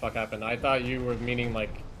explained what the fuck happened. I thought you were meaning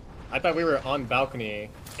like, I thought we were on balcony,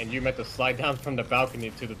 and you meant to slide down from the balcony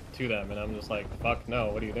to them, and I'm just like, fuck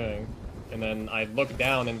no, what are you doing? And then I looked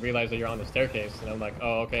down and realized that you're on the staircase, and I'm like,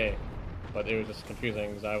 oh okay, but it was just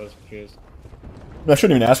confusing because I was confused. I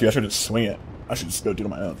shouldn't even ask you. I should just swing it. I should just go do it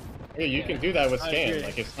on my own. Yeah, you can do that with scan. agree.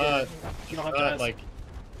 Like it's Yeah. not, You don't it's have to not ask. like,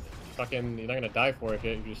 fucking, you're not gonna die for it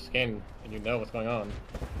if you just scan and you know what's going on.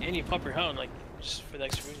 And you pop your hound, like, just for the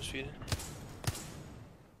extra movement speed.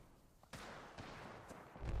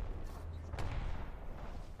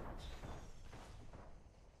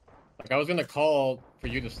 Like I was gonna call for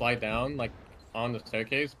you to slide down, like on the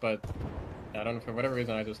staircase, but I don't know, for whatever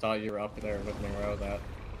reason I just thought you were up there with me where I was at.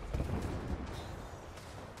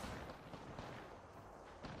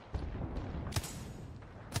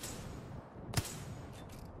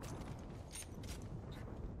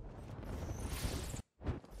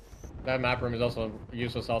 That map room is also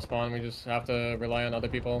useless off spawn. We just have to rely on other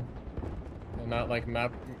people, and not like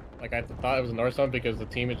map. Like I thought it was a north zone because the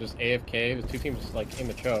team is just AFK. The two teams just like in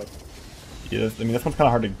the choke. Yeah, I mean, this one's kind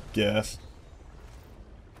of hard to guess.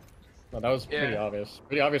 No, that was pretty obvious.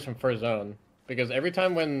 Pretty obvious from first zone. Because every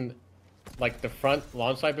time when, like, the front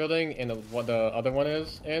launch site building and what the other one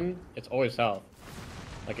is in, it's always south.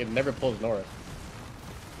 Like, it never pulls north.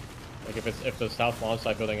 Like, if the south launch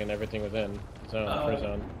site building and everything was in zone, first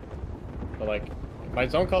zone. But, like, my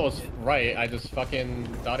zone call was right. I just fucking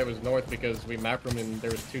thought it was north because we map roomed and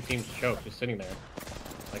there was two teams choked just sitting there.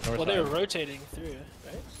 Like, north Well, side. they were rotating through,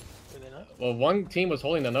 right? Were they not? Well, one team was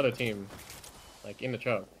holding another team, like, in the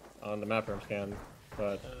choke on the map room scan,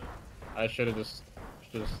 but I should have just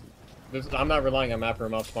I'm not relying on map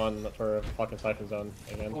room up spawn for a fucking siphon zone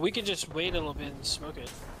again. Well, we could just wait a little bit and smoke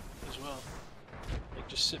it as well. Like,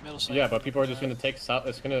 just sit middle siphon. Yeah, but people are just gonna take south.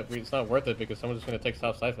 It's not worth it because someone's just gonna take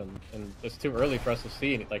south siphon, and it's too early for us to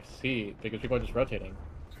see because people are just rotating.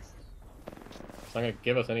 It's not gonna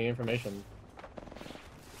give us any information.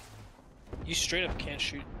 You straight up can't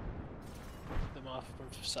shoot them off from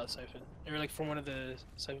south siphon, or like from one of the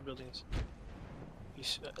siphon buildings. You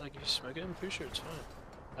if you smoke it, I'm pretty sure it's fine.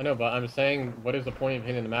 I know, but I'm saying, what is the point of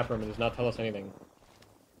hitting the map room and does not tell us anything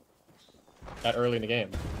that early in the game?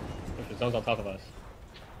 If the zone's on top of us.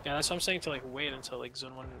 Yeah, that's what I'm saying, to like wait until like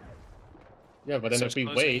zone 1. Yeah, but then So if we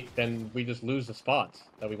closing. wait, then we just lose the spots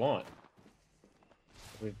that we want.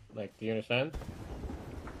 Do you understand?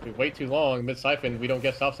 If we wait too long mid-siphon, we don't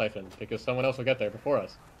get south siphon because someone else will get there before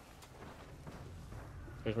us.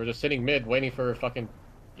 Because we're just sitting mid waiting for fucking,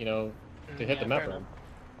 to hit Yeah, the map fair room. enough.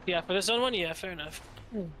 Yeah, for the zone 1, yeah, fair enough.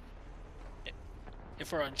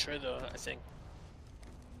 If we're unsure though, I think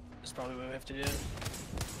that's probably what we have to do.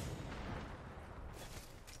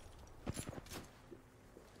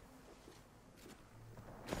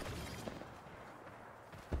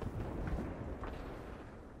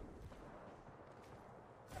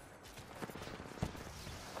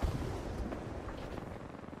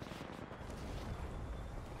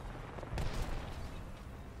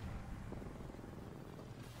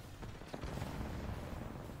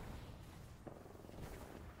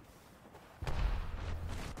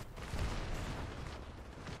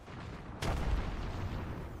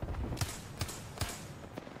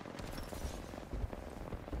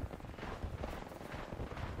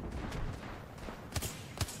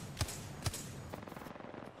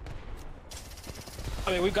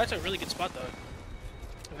 I mean, we got to a really good spot though.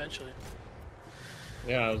 Eventually.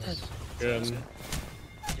 Yeah, it was good.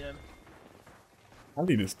 Yeah. How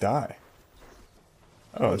did he just die?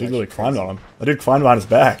 Oh, the dude actually really climbed on him. The dude climbed on his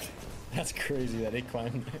back. That's crazy that he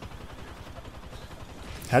climbed.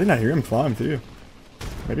 How did I not hear him climb too?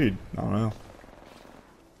 Maybe, I don't know.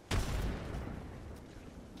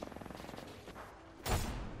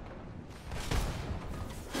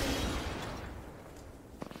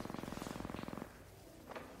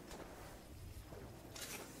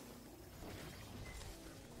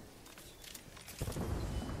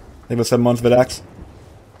 I think it was 7 months, Vidax.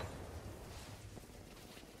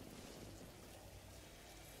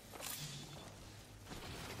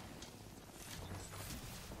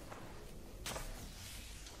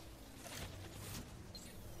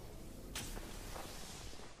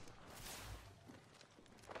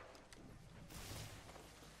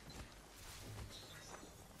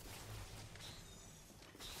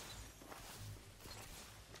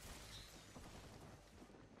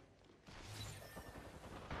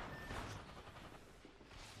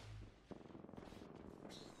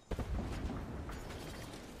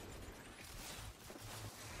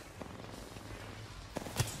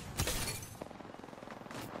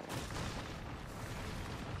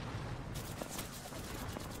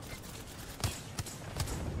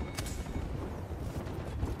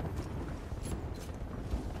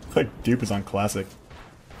 like dupe is on classic.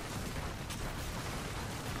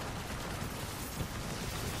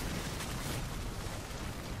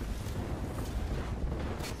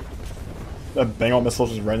 That bang out missile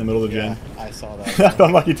just right in the middle of the Yeah, gen. I saw that. That's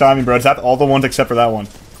unlucky timing, bro. It's at all the ones except for that one.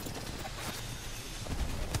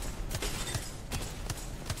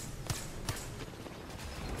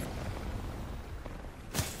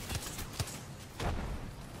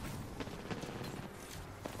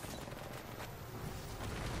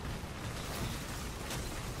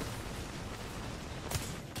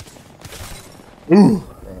 Ooh.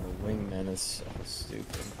 Bro, wingman is so stupid.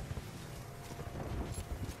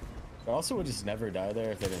 But also would just never die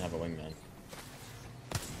there if they didn't have a wingman.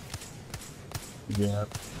 Yeah.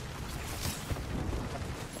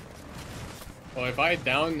 Well, if I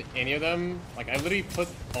down any of them, like I literally put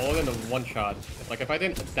all of them in one shot. Like if I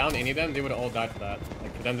didn't down any of them, they would all die for that.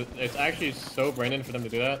 Like for them, it's actually so brain for them to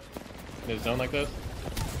do that in a zone like this.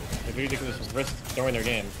 They literally can just risk throwing their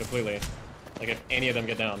game completely. Like if any of them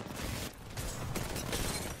get down.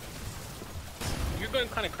 You're going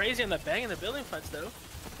kind of crazy on that bang in the building fights, though.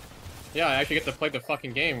 Yeah, I actually get to play the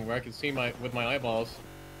fucking game where I can see with my eyeballs.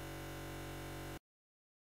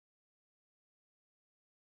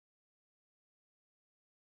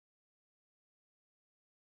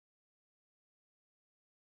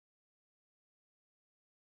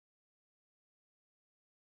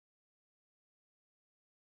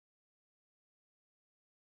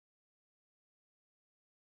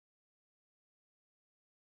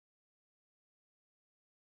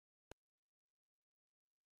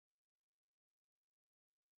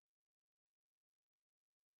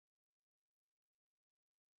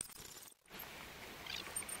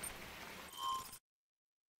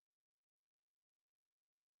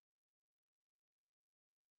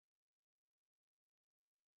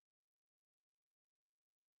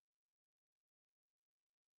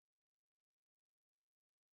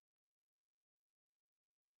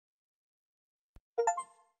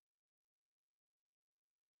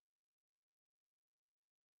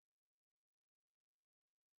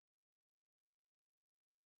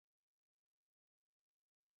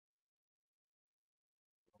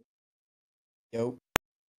 Yo.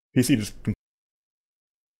 PC just. Am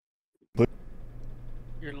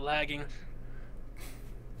You're lagging.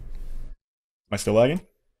 I still lagging?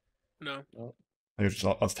 No, I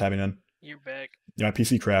was tabbing in. you're back. Yeah, my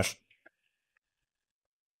PC crashed.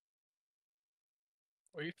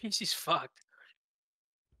 Or your PC's fucked.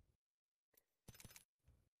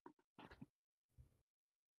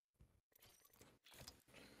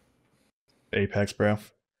 Apex, bro.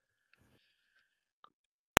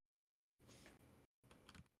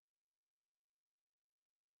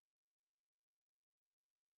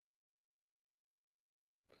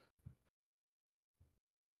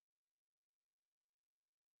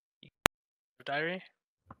 Diary?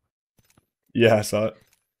 Yeah, I saw it.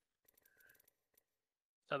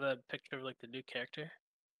 Saw that picture of like the new character?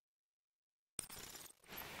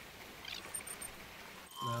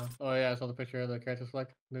 No. Oh yeah, I saw the picture of the character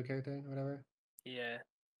select, new character, whatever. Yeah.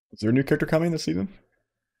 Is there a new character coming this season?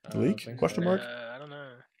 The I don't league? think Question so. mark? I don't know.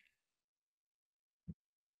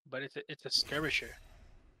 But it's a skirmisher.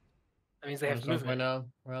 That means they We're on have Storm Point movement. now.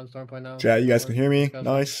 We're on Storm Point now. Chat, you guys can hear me? Discuss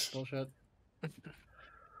Nice. Bullshit.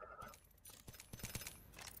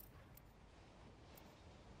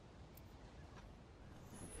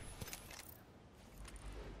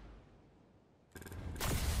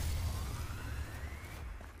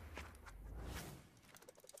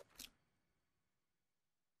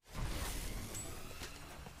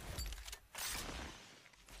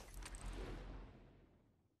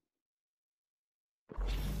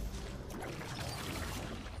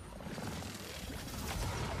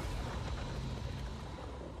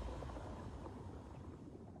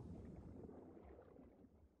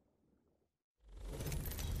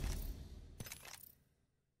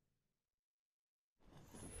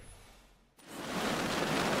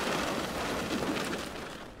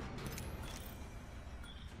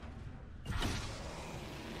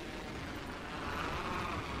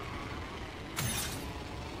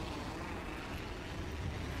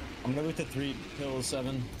 I'm gonna look at 3 kills,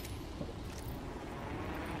 7.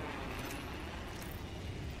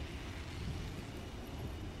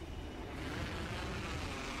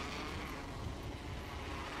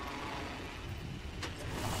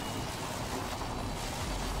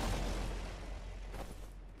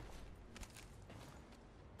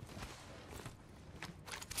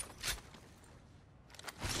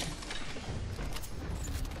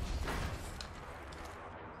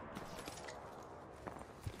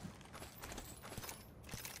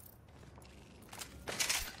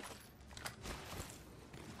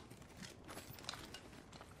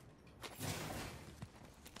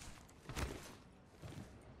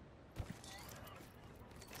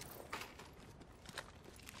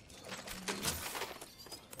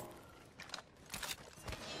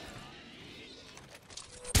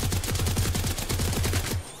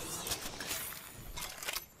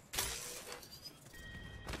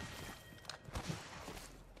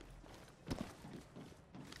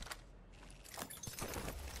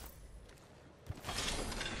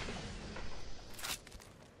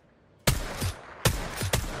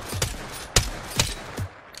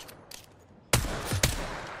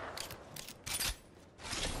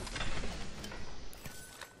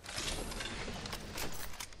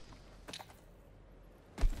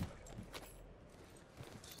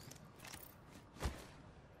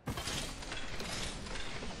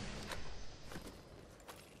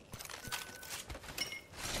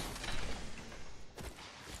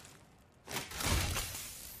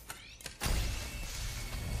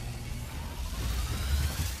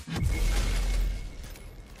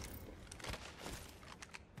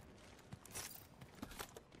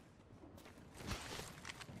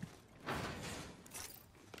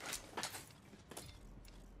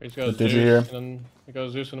 He just goes Digi Zeus, here. and then he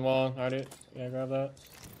goes Zeus and wall. Already, yeah, grab that.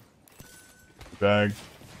 Bag.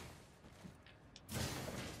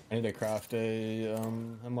 I need to craft a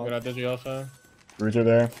hemlock. Got Digi also. Bruiser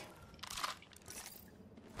there.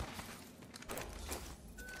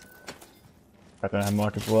 Got that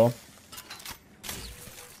hemlock as well.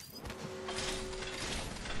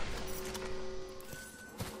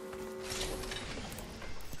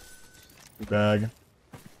 Bag.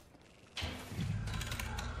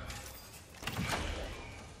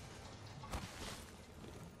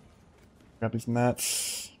 Got these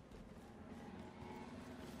mats.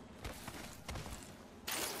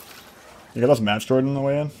 You got those mats, Jordan, on the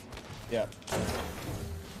way in? Yeah.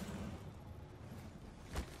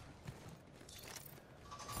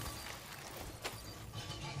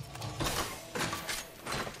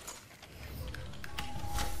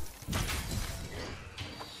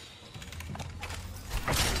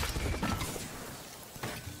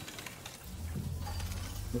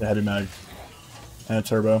 Get a heavy mag. And a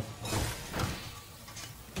turbo.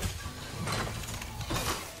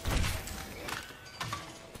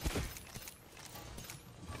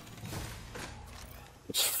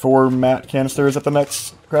 There's 4 mat canisters at the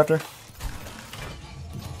next crafter.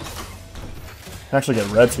 Can actually get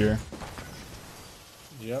reds here.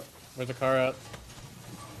 Yep. Where's the car at?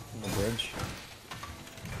 On the bridge.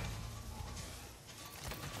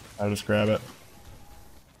 I'll just grab it.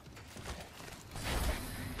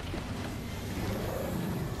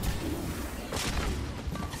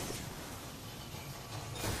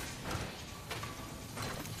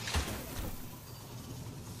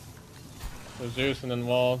 So Zeus and then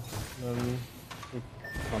wall. And then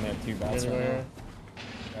Only have 2 bats right now. anywhere.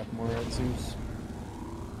 Grab more red Zeus.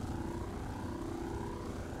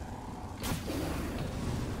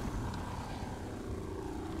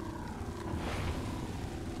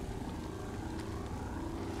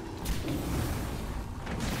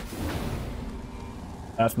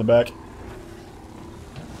 Mats in the back.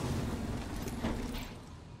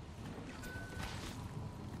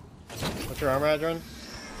 What's your armor at, Jordan?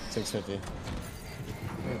 650.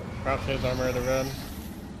 Craft his armor at the red.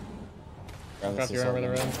 Grab Craft this your armor at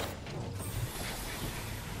the assault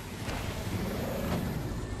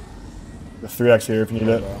red. The 3x here if you need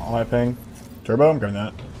it. On my ping. Turbo, I'm grabbing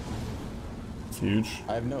that. It's huge. gun.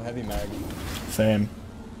 I have no heavy mag. Same.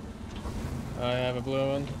 I have a blue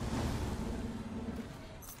one.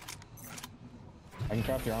 I can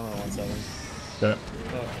craft your armor 1.7. Okay.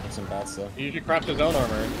 Oh, With some bats though. he usually crafts his own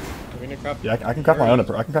armor. We need to craft. Yeah, I can craft my own. I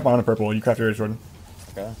can craft my own in purple. You craft yours, Jordan.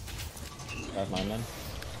 Okay. Craft mine then.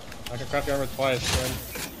 I can craft your armor twice, Jordan.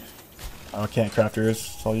 I can't craft yours.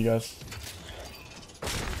 It's all you guys.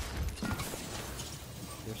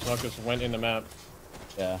 Your slug just went in the map.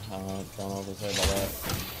 Yeah, I don't know what to say about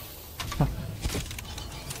that.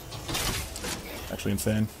 Actually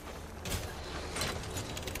insane.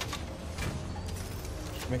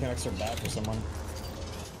 Make an extra bat for someone.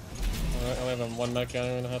 I only have one mech gun.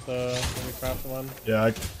 I'm gonna have to maybe craft one. Yeah,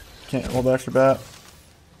 I can't hold the extra bat.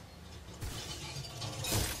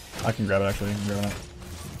 I can grab it actually. I'm grabbing it.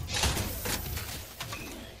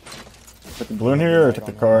 Take the balloon here or take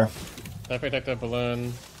the car? Definitely take the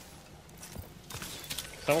balloon.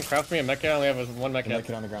 Someone craft me a mech gun. I only have one mech gun. Make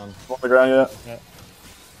it on the ground. On the ground yet? Yeah.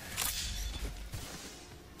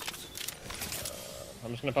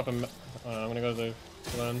 I'm just gonna pop a. I'm gonna go to the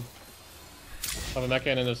balloon. Pop a mech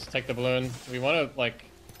in and just take the balloon. We want to like.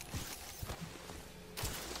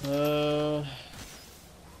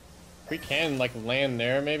 We can like land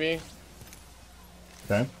there maybe.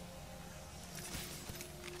 Okay.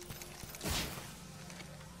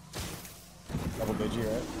 Double digi,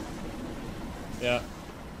 right? Yeah.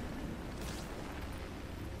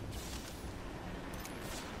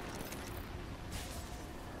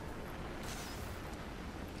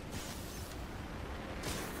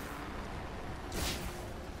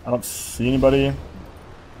 I don't see anybody.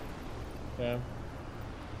 Yeah.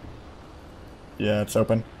 Yeah, it's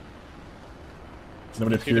open. There's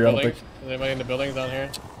nobody up See the here, I don't buildings? think. Is anybody in the buildings down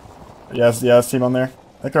here? Yes, yeah, team on there.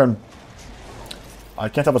 I think they're in... I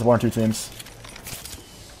can't tell if it's 1 or 2 teams.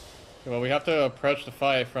 Well, we have to approach the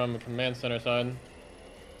fight from command center side.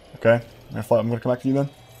 Okay. I'm gonna come back to you then.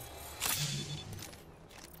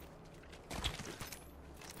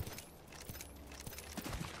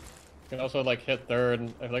 We can also like hit third.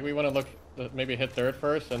 I feel like we want to look maybe hit third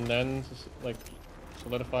first and then just, like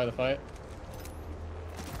solidify the fight.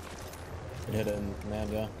 Could hit it in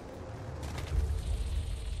command, yeah.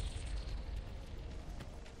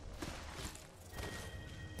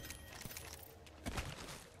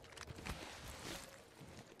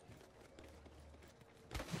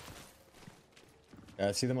 Yeah,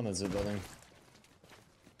 I see them on the zip building.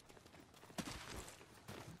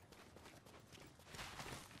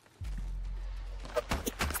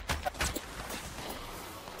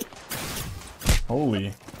 Holy.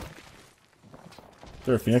 Is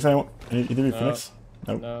there a Phoenix? Anyone? Either of you No. Phoenix?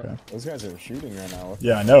 Nope. No. Okay. Those guys are shooting right now.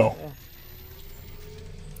 Yeah, I know.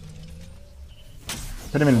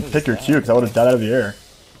 Couldn't even pick your Q because I would have died out of the air.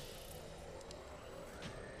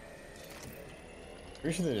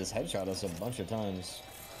 Pretty sure they just headshot us a bunch of times.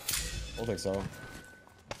 We'll think so.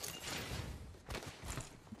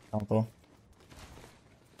 Combo.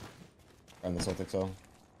 And the Celtic so.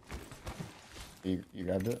 You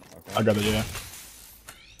grabbed it? Okay. I got it, yeah.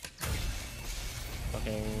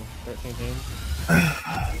 Fucking 13 teams.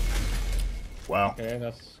 Wow. Okay,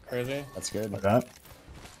 that's crazy. That's good. Like that.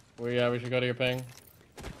 We should go to your ping.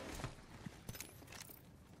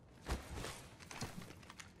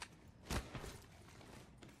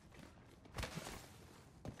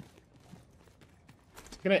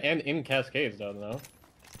 It's gonna end in cascades though, no?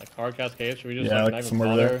 Like hard cascades. Should we just Yeah, like, like not even somewhere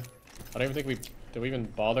bother? there. I don't even think do we even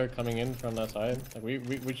bother coming in from that side? Like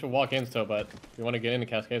we should walk in still, but we want to get into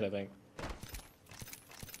cascades, I think.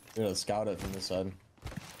 We're gonna scout it from this side.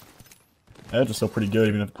 Edge is still pretty good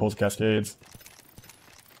even if it pulls cascades.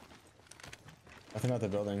 Nothing at the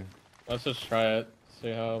building. Let's just try it.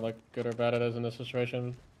 See how like good or bad it is in this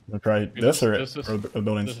situation. We'll try this or the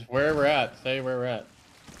buildings. This is where we're at. Stay where we're at.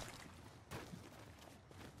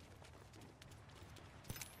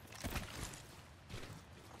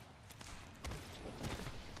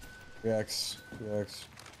 PX.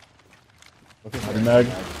 Looking for Have a mag?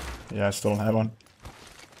 Yeah, I still don't have one.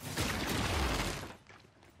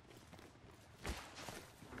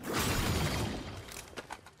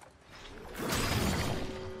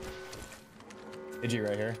 Digi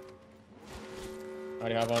right here. I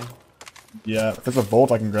already have one. Yeah, if it's a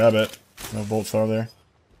bolt, I can grab it. No bolts are there.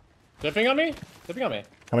 Zipping on me? Zipping on me.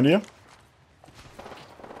 Coming to you?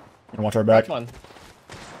 And watch our back. Cracked one.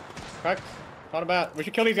 Cracked. Caught a bat. We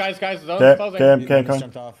should kill these guys. The zone's Okay, closing. okay, One just coming.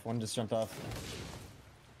 jumped off. One just jumped off.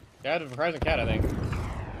 Yeah, the Horizon Cat, I think.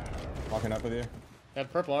 Walking up with you.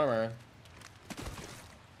 Had purple armor.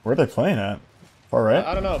 Where are they playing at? Far right?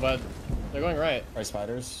 I don't know, but they're going right. Probably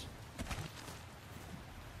spiders.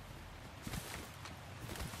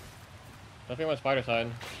 Definitely on spider side.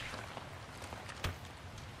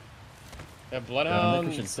 Yeah, I think we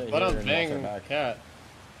Bloodhound. should sit here Bloodhound and watch our bang back. cat.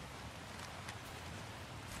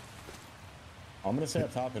 I'm gonna stay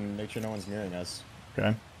up top and make sure no one's mirroring us.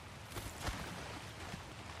 Okay.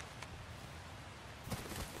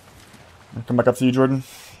 I'll come back up to you, Jordan.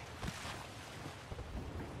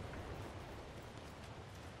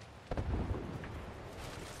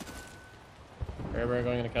 We're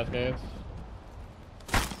going into cascades.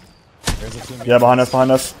 There's a team. Yeah, behind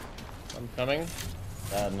us. I'm coming.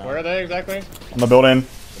 No. Where are they exactly? On the building.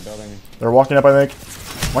 The building. They're walking up, I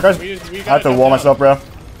think. My guys, We I gotta have to jump wall down. myself, bro. Yeah,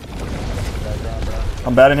 bro.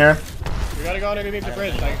 I'm bad in here. We gotta go underneath the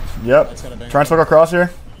bridge. Like, Yep. That's gotta bang. Try and smoke across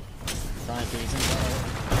here. Trying to. He's in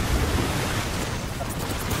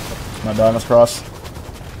Not dying, let's cross.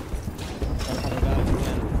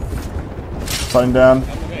 Sliding down.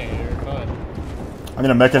 that's me. You're fine. I'm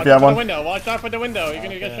gonna make it if Watch you out have for the one. window. Watch out for the window. You're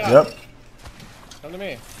gonna get shot. Yep. Come to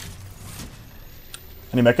me.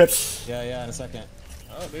 Any medkits? Yeah, in a second.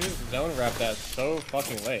 Oh, dude, zone wrapped that so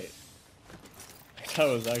fucking late. That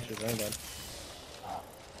was actually very done.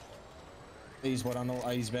 I use what on the?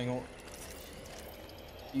 I use Bangle.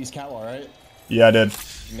 You use catwall, right? Yeah, I did.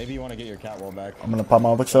 Maybe you want to get your catwall back. I'm gonna pop my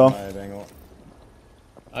Elix cell. My Bangle.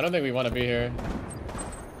 I don't think we want to be here.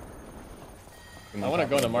 I want to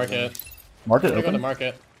go to market. Market I want to go to open?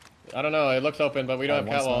 market. I don't know. It looks open, but we don't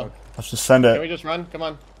have catwall. Let's just send Can we it. just run? Come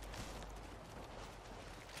on.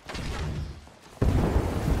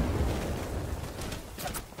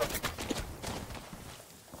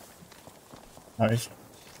 Nice.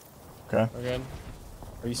 Okay. We're good.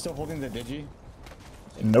 Are you still holding the digi?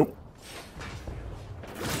 Nope.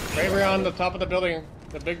 Right, we're on the top of the building.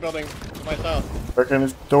 The big building. To my south. Breaking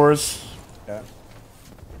his doors. Yeah.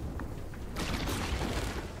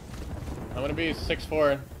 I'm gonna be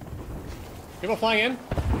 6'4". People flying in.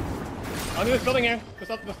 Under this building here.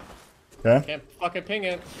 Just up this. Okay. Can't fucking ping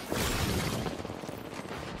it.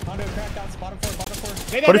 Conduit cracked out. Bottom floor.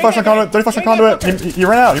 They dead, 30 they flash on dead, conduit. 30 flash on they dead. conduit. He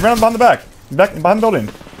ran out. He ran out behind the back. Back behind the building.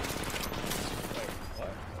 What?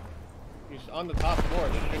 He's on the top floor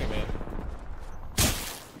just shooting me.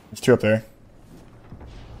 There's two up there.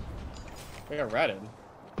 We got ratted.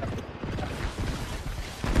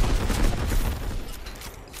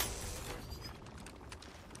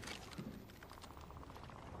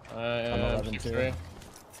 I am 11-2. 6'3".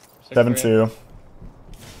 7-2.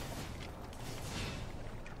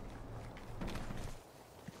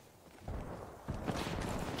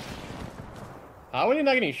 How are you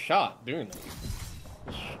not getting shot doing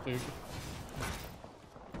that? Dude.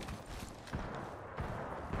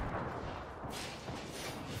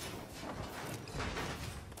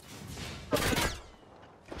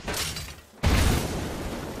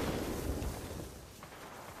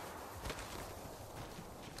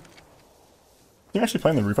 You actually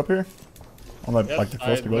playing the roof up here? On the Yes, like the I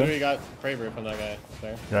first literally got Kraber from that guy up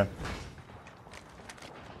there. Okay.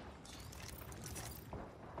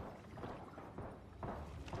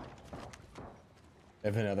 I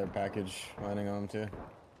have another package landing on them too.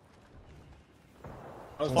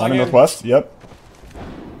 I was On flying the in. northwest. Yep.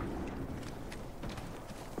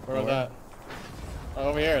 Where was that? Oh,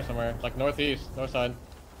 over here somewhere, like northeast, north side.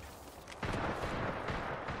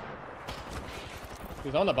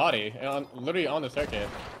 He's on the body, literally on the staircase.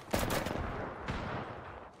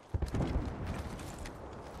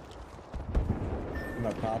 I'm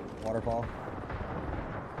up top, waterfall.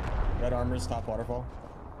 Red armor's top waterfall.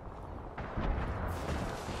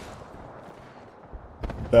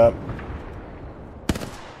 Yep.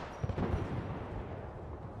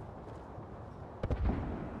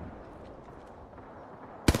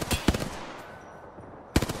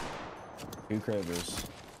 Two Krabers.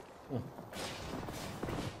 Huh.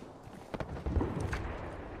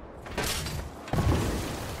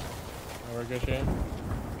 Oh, we're good shape.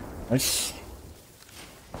 Nice.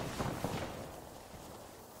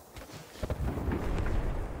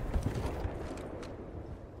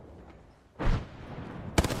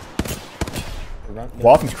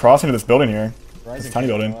 Watson's crossing to this building here. This tiny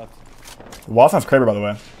building. Watson's Kraber, by the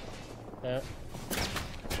way. Yeah.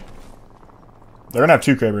 They're gonna have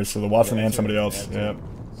two Krabers, so the Watson and somebody else. Yeah.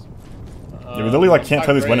 Yeah, we literally like can't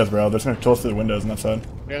play these windows, bro. They're just gonna kill us through the windows on that side.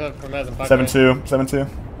 We have from 7-2, 7-2.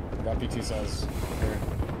 Got P2 cells. Here.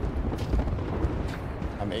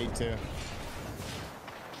 I'm 8-2.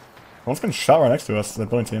 One's getting shot right next to us, the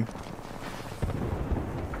building team.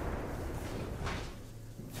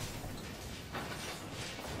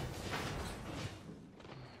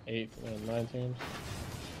 Eight and 9 teams.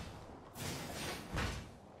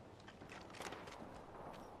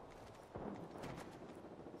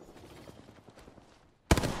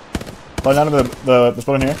 Bloodhound to this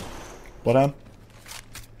building here. Bloodhound.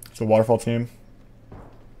 It's a waterfall team.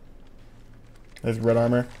 There's red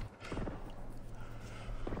armor.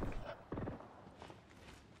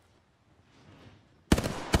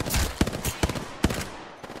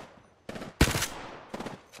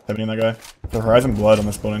 That guy. The horizon blood on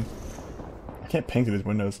this building. I can't ping through these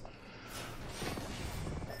windows.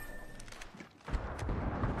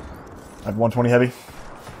 I have 120 heavy.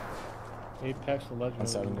 Apex the legend.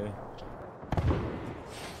 170.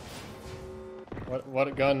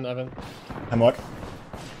 What gun, Evan? Hemlock.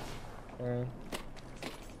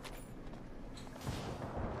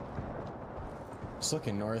 Just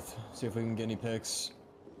looking north, see if we can get any picks.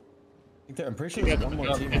 I'm pretty sure there's one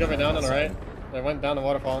more team. They're coming down on the right. They went down the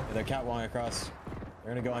waterfall. Yeah, they're catwalking across.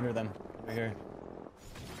 They're gonna go under them. Over here.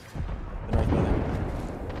 The north building.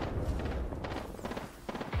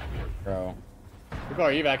 Bro. People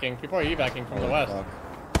are evacing. People are evacing from the west.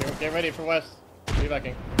 Get ready for west.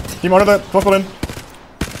 Evacing. Team under the close building.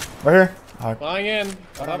 Right here. Flying in.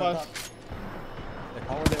 Above us. They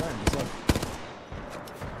call where they land. Just look.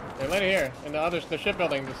 They're landing here. In the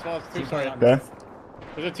shipbuilding. The smallest two-story. Okay.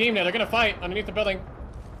 There's a team there. They're gonna fight underneath the building.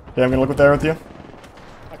 Okay, I'm gonna look with there with you.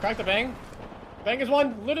 I cracked the bang. Bang is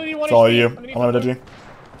one. Literally one. It's all HP you. underneath I'm gonna the you.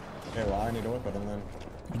 Okay, well, I need to work with them then.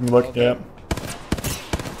 You can look, Okay. yeah.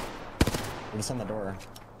 We're just on the door.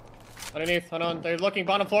 Underneath. Hold on. They're looking.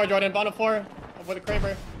 Bottom floor, Jordan. Bottom floor. With a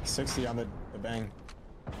Kraber. 60 on the bang.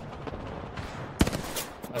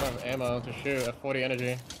 I don't have ammo to shoot at 40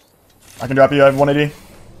 energy. I can drop you, I have 180.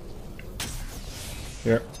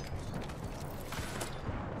 Here.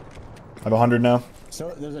 I have 100 now. So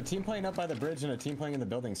there's a team playing up by the bridge and a team playing in the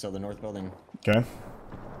building, so the north building. Okay.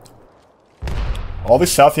 All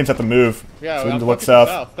these south teams have to move. Yeah, so we I'm need to look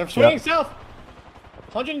focusing south. They're swinging Yep. south.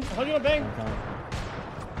 100 on bang. Okay.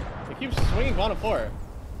 They keep swinging bottom floor.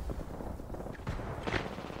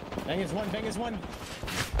 Bang is one, bang is one.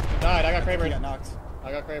 Died. I got He got Kraber. knocked.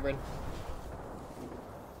 I got Kraber.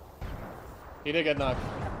 He did get knocked.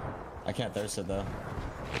 I can't thirst it though.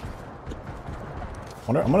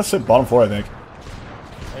 I'm gonna sit bottom floor, I think.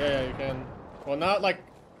 Yeah, you can. Well, not like.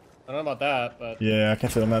 I don't know about that, but. Yeah, I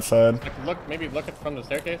can't sit on that side. Maybe look at from the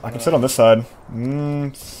staircase. I can sit on this side.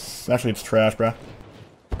 Actually, it's trash, bruh.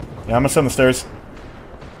 Yeah, I'm gonna sit on the stairs.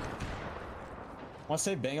 Want to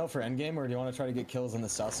save bang out for endgame, or do you want to try to get kills on the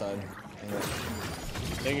south side? I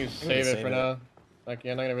think you save it for now. Like,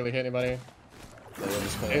 you're not gonna really hit anybody. Yeah, we'll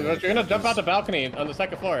just play Hey, you're gonna jump out the balcony on the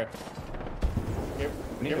second floor.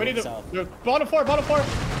 We need Get to ready move to. south. Bottom 4, bottom 4.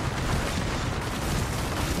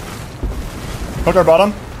 Hook our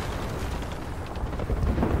bottom.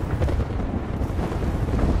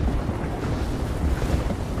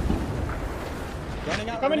 Running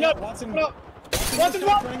out. Coming running up. out. Watson. Coming up. Watson's Watson's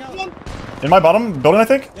running out. running. In my bottom building, I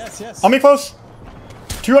think. Yes, yes. On me close.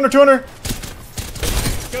 200, 200.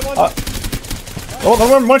 Good one. Oh,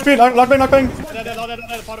 another one. 1 HP. Knock bang, knock bang.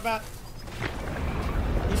 Dead, bottom bat.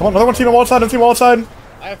 Someone, another one team on wall side. Another team wall side.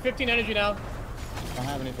 I have 15 energy now. I don't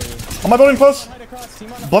have any for you. On my building close. Hide across.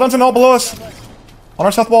 Team on. Bloodhounds in all below us. On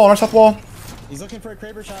our south wall. On our south wall. He's looking for a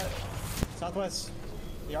Kraber shot. Southwest.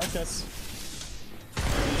 The ALGS. They're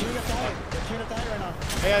queuing up the height. They're queuing up the height right now.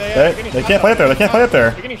 Yeah. They can't play it there. They can't play it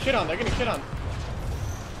there. They're getting shit on. They're getting shit on.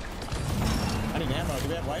 I need ammo. Do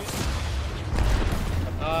we have white?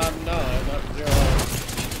 No, not zero.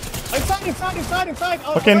 Inside.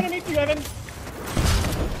 Oh, Looking. I'm underneath you, Evan.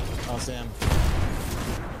 Oh, Sam.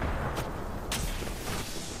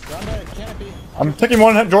 Ground bed, canopy. I'm taking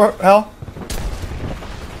one hit, Hal.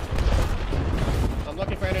 I'm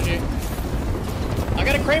looking for energy. I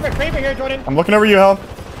got a Kraber here, Jordan. I'm looking over you, Hal.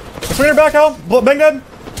 Swing your back, Hal. Bang dead.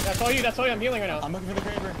 That's all you. I'm healing right now. I'm looking for the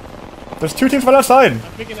Kraber. There's 2 teams right outside. I'm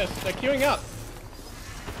picking this. They're queuing up.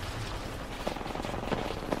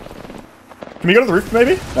 Can we go to the roof,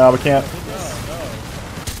 maybe? No, we can't.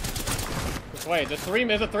 Wait, there's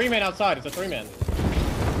a 3-man outside. It's a 3-man.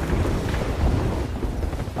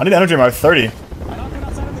 I need energy. I'm at 30.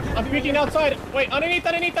 I'm peeking outside. Wait, underneath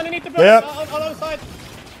the building. Yeah. On the other side.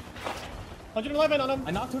 111 on him.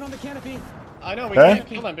 I knocked one on the canopy. I know, we Okay. can't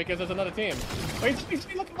kill him because there's another team. Wait,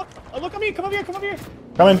 look at me. Come over here.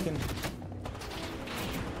 Coming.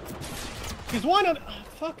 He's one on. Oh,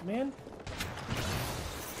 fuck, man.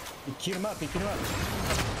 He queued him up.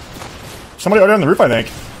 Somebody already on the roof, I think.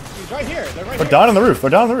 He's right here. They're right They're here. down on the roof. They're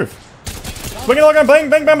down on the roof. Swinging log on. Bang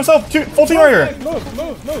by myself. Full team right here. Move,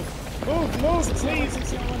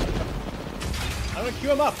 please. I'm gonna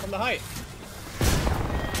queue him up from the height.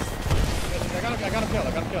 I got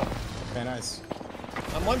him killed. Okay, nice.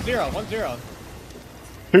 I'm 1-0.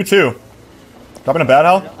 2-2. Dropping a bad,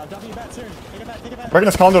 Hal. I'll drop you back soon. Take it back. Breaking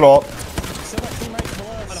this conduit ult. Still got team right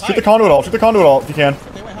below us. Shoot the conduit ult. If you can.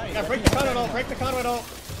 They went height. Yeah, break the conduit ult.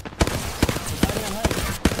 Hiding on height.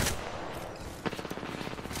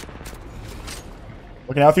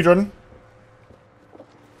 Looking out for you, Jordan.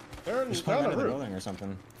 They're Just on climb the under the roof. building or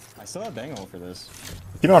something. I still have bangle for this.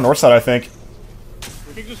 Team on north side, I think.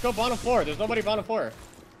 We can just go bottom 4. There's nobody bottom 4.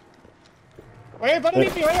 Right here,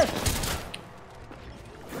 underneath me, right here.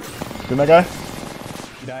 Doing that guy.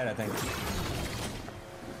 He died, I think.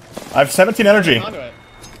 I have 17 energy. Conduit.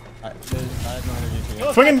 I have no energy for you. Kill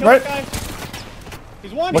this Swinging, guy, right. kill this guy.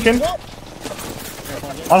 He's one. Looking. He's one.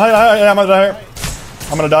 On height, yeah, I'm gonna die here.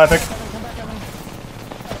 I'm gonna die, I think. Come back, Evan.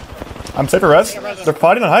 I'm safe for res. They're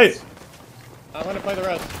fighting on height. I'm gonna play the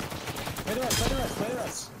rest. Play the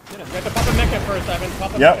rest. Get him. You have to pop a mech in first, Evan.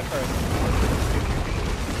 Pop a Yep. mech in first.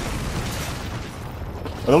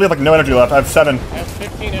 I literally have like no energy left. I have 7. I have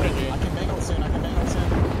 15 energy. I can bangle soon.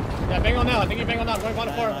 Yeah, bang on now. I think you bang on now. I'm going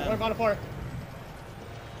bottom 4. I'm going bottom 4.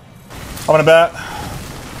 I'm gonna bat.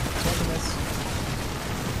 Smoking this.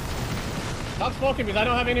 Stop smoking because I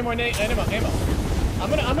don't have any more ammo. I'm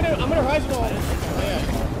gonna rise roll. Oh,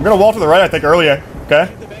 yeah. I'm gonna wall to the right, I think, earlier. Okay?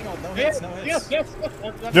 Shoot the bangle. No hits. Yes.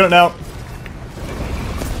 Doing it now.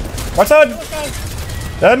 Right side.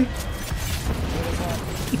 Dead.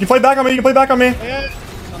 You can play back on me. Yeah,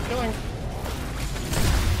 I'm killing.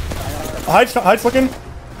 Height's looking.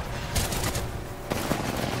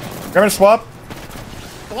 Grabbing a swap.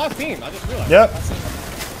 The last team. I just realized. Yep.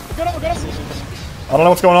 Get up. I don't know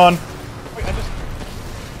what's going on. Wait, I just.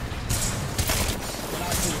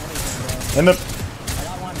 In the.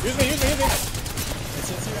 Use me. It's you, Evan.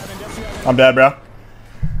 Just you, Evan. I'm dead, bro.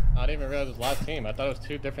 I didn't even realize it was last team. I thought it was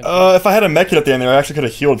 2 different. If I had a mech kit at the end there, I actually could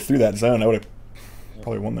have healed through that zone. I would have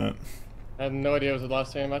probably won that. I had no idea it was the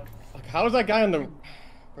last team. Like, how was that guy on the?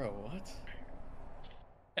 Bro, what?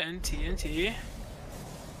 NT. If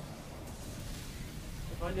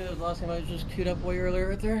I knew it was the last time, I just queued up way earlier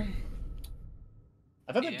right there.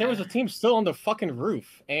 I thought that there was a team still on the fucking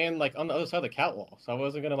roof and like on the other side of the catwall, so I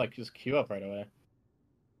wasn't gonna like just queue up right away.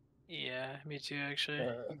 Yeah, me too, actually.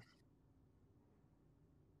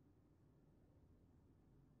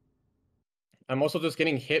 I'm also just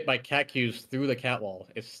getting hit by cat cues through the catwall.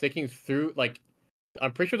 It's sticking through, like,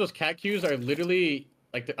 I'm pretty sure those cat cues are literally,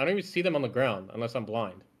 like, I don't even see them on the ground unless I'm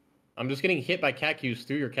blind. I'm just getting hit by cat cues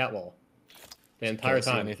through your catwall the entire Can't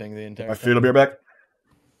see time. anything the entire My time. feet will be right back.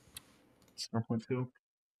 0.2.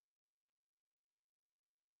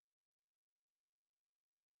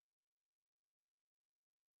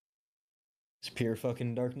 It's pure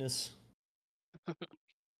fucking darkness.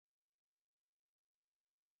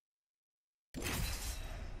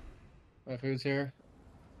 My food's here.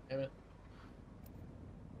 Damn it.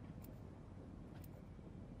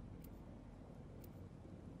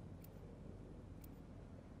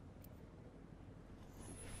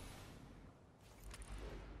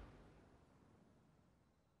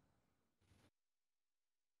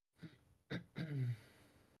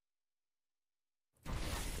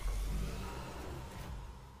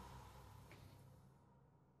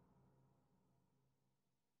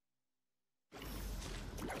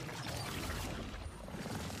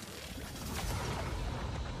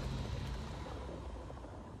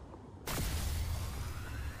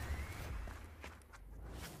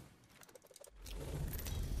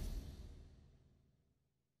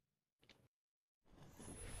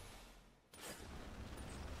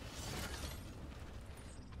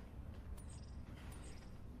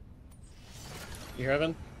 You hear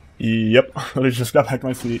Evan? Yep. I just got back to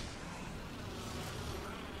my seat.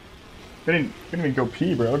 Couldn't even go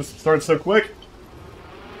pee, bro. It just started so quick.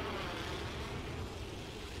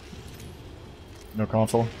 No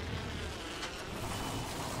console.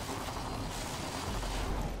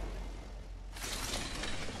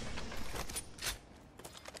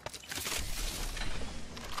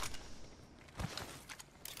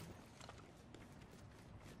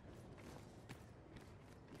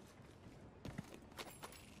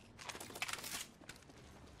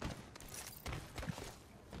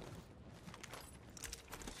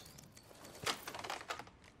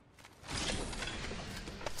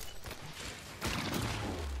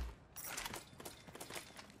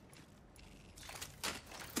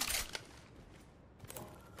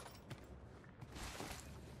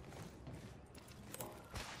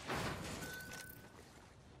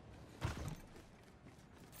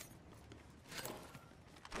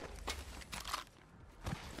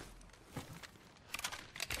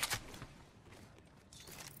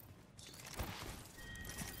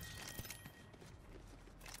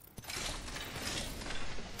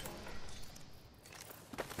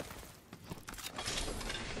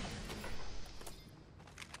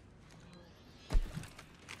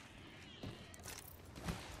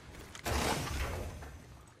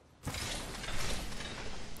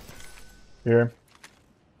 Here.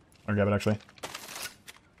 I'll grab it actually.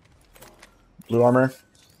 Blue armor.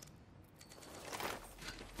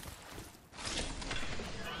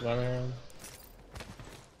 Lemon.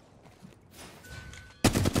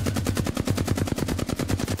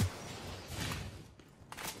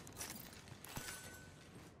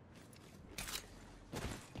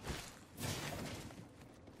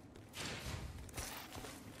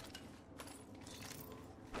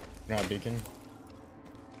 Not beacon.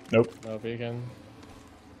 Nope. No beacon.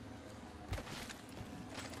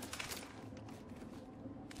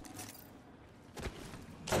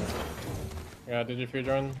 Yeah, did you feed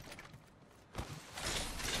run?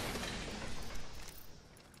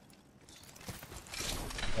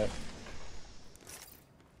 Yep.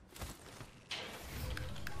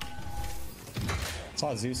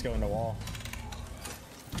 Saw Zeus go in the wall.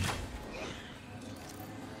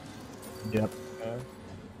 Yep. Yeah.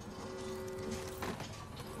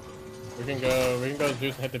 We can go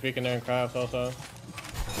Zeus and hit the beacon there and craft also.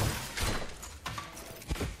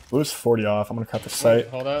 Blue's 40 off. I'm gonna cut the Wait, site.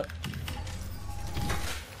 hold that.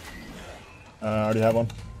 I already have one.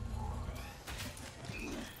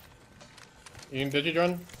 Did you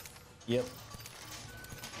run? Yep.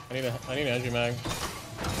 I need an energy mag.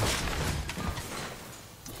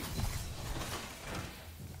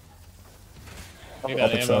 I need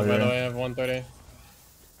that ammo, by the way. I have 130.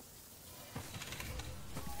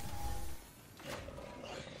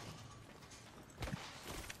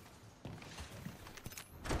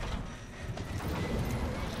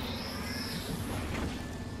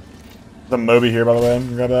 There's a Moby here, by the way.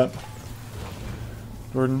 Grab that.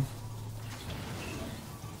 Jordan.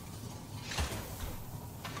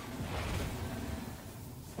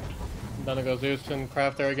 I'm gonna go Zeus and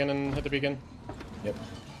craft there again and hit the beacon. Yep.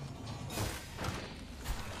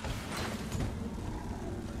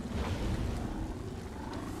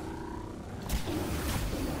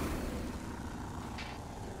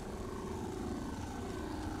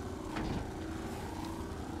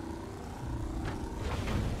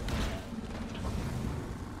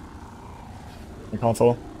 The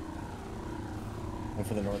console. One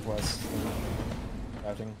for the northwest.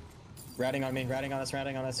 Routing. Ratting on me, ratting on us,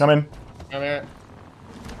 ratting on us. Come in. Come here.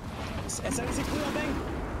 S76 blue on Bang!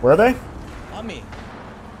 Where are they? On me.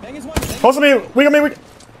 Bang is one. Close to me. Weak on me. Weak.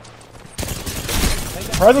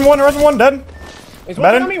 Horizon 1, dead. He's I'm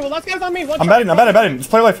one betting. on me. Well, last guy's on me. One I'm shot. betting. I'm betting. Just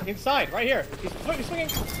play life. Inside, right here. He's swinging.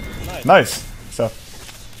 Nice. Nice. So.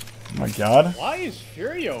 Oh my god. Why is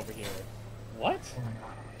Fury over here? What?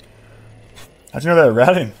 How'd you know they were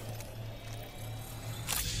ratting?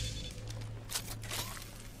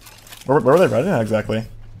 Where were they ratting at exactly?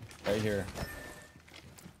 Right here.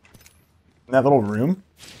 In that little room?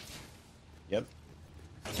 Yep.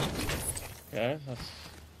 Okay, that's...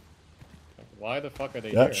 Why the fuck are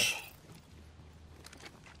they Yep. here?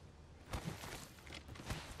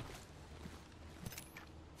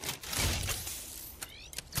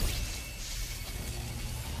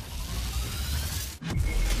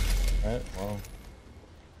 Alright, well,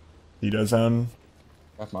 Vito zone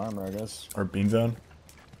got my armor, I guess. or bean zone.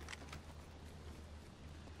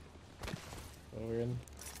 So weird.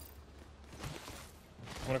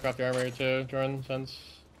 I'm gonna craft the armor here too, Jordan, since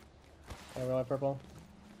I really like purple.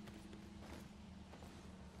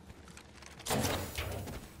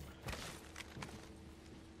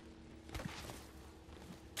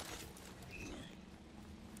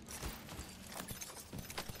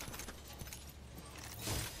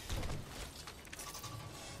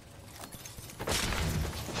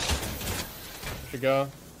 Should go.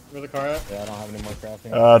 Where's the car at? Yeah, I don't have any more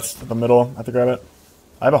crafting. It's at the middle. I have to grab it.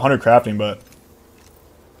 I have 100 crafting, but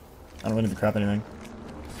I don't really need to craft anything.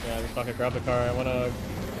 Yeah, just fucking grab the car. I wanna...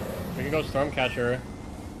 We can go Stormcatcher.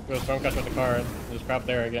 Go Stormcatcher with the car and just craft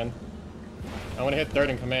there again. I wanna hit third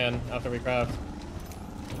in command after we craft.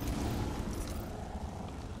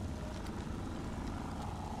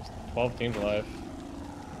 There's 12 teams alive.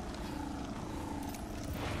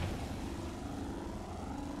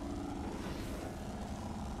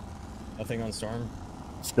 Nothing on storm.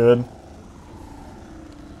 It's good.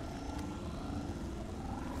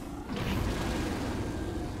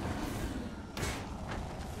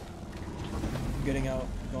 Getting out,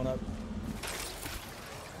 going up.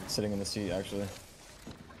 Sitting in the seat, actually.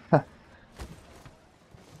 And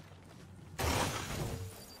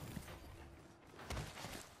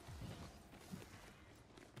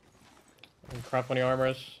craft 20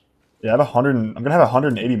 armors. Yeah, I have 100. I'm gonna have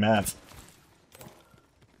 180 mats.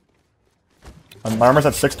 My armor's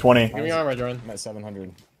at 620. Give me armor, Jordan. I'm at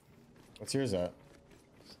 700. What's yours at?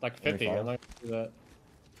 It's like 50. I'm not gonna do that.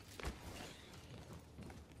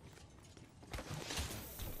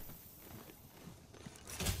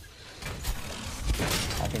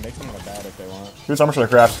 I can make them in a bad if they want. Whose armor should I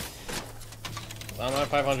craft? I'm at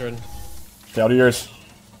 500. Okay, I'll do yours.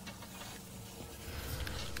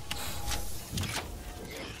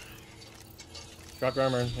 Drop your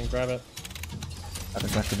armor and grab it. I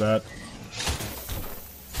think after that.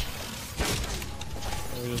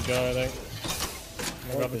 We just go, I think.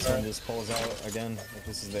 I hope this one just pulls out again, if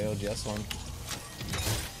this is the ALGS one.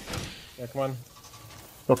 Yeah, come on.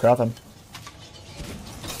 Go craft them.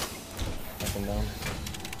 Up and down.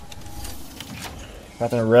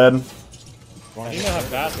 Crafting a red. You know how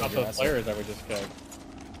fast off those players that we just killed.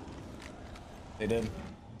 They did.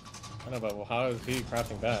 I know, but well, how is he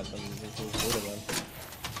crafting that? I mean, he's looted them.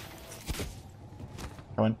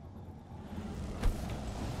 Come in.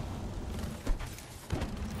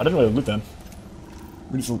 I didn't really loot them.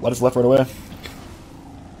 I just left right away.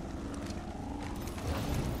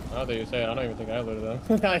 Now that you say it, I don't even think I looted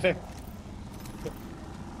them. I think.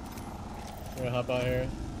 I'm gonna hop out here.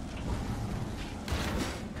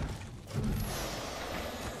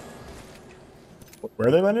 Where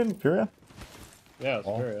are they landed? Imperial? Yeah, it's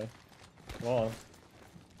Furia. Wall.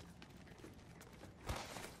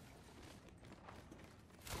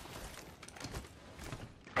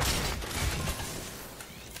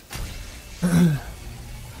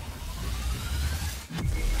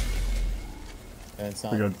 And it's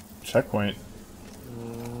We not. go checkpoint.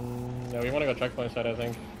 Yeah, we want to go checkpoint side, I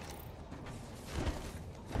think.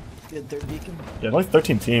 Good third beacon. Yeah, there's only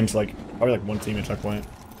 13 teams, like probably like one team at checkpoint.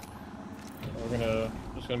 We're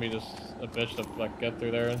gonna be just a bitch to like get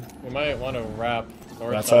through there. We might want to wrap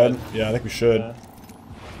north That side? Yeah, I think we should. Yeah.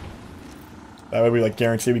 That way we like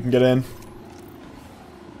guarantee we can get in.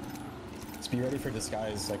 Just be ready for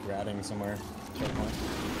disguise, like ratting somewhere. Checkpoint.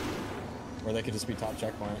 Or they could just be top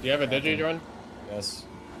checkpoint. Do you have a digi, Jordan? Yes.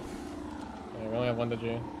 Yeah, we only have one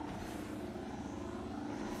digi.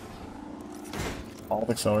 I don't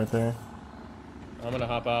think so right there. I'm gonna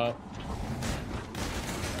hop out.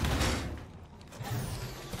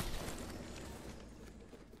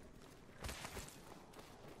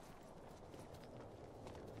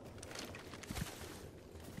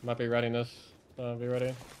 Might be ready this. Be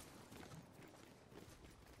ready.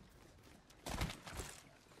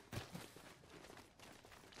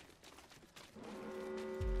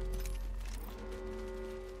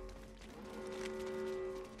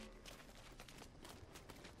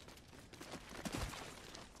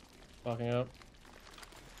 fucking up.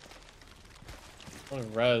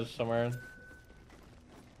 One res somewhere.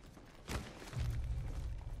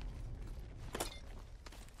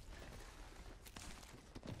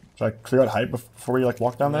 Should I clear out height before we like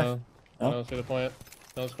walk down there? No, I No? don't see the point.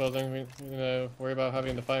 No one's closing. We need to worry about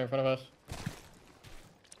having the fight in front of us.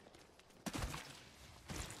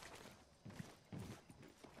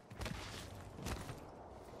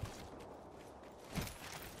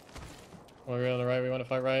 We're on the right. We want to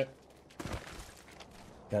fight right.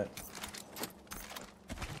 Got it.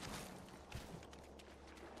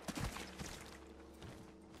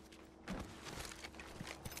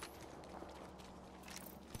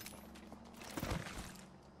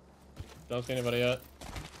 Don't see anybody yet.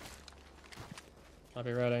 I'll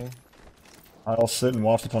be reading. I'll sit and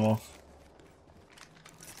watch the tunnel.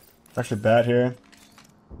 It's actually bad here.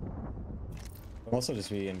 I'm also just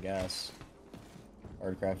be in gas.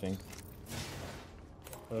 Hard crafting.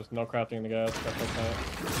 There's no crafting in the gas. That's no point.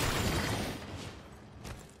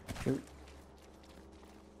 Shoot.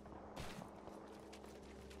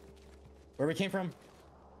 Where we came from?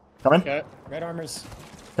 Coming? Okay. Red armors.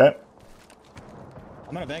 Okay.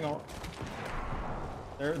 I'm gonna bang all.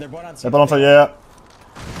 They're both on. They built onto, yeah.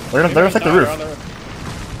 They're gonna take the roof.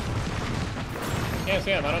 Can't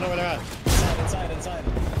see them. I don't know where they're at. Inside.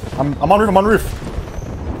 I'm on roof. I'm on roof.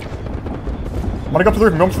 I'm gonna go up to the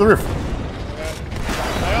roof. I'm going to the roof.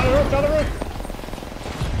 Okay. On the roof. On the roof.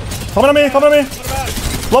 Coming at me. Coming at me. What about?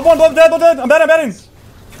 Blood one. Blood dead. Blood dead. I'm batting. I'm batting.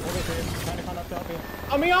 Trying to come up to help you.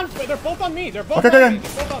 On me on. They're both on me. They're both Okay, on okay. me.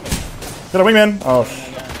 They're both on me. Get a wingman. Oh.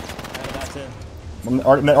 That's it. I'm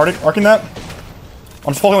arcing that.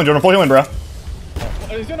 I'm just full healing, Jordan. I'm full healing, bro.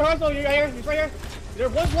 He's doing the horizontal. You right here. He's right here.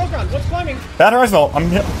 There's one's low ground. One's climbing. Bad horizontal. I'm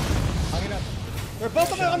hit. Hanging up. They're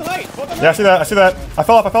both on the height. Both on the Yeah, I see that. I see that. I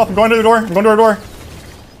fell off. I'm going to the door. I'm going to the door.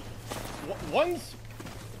 One's.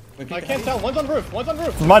 I can't tell. One's on the roof. One's on the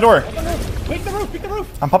roof. This is my door. One's on the roof. Peek the roof. Peek the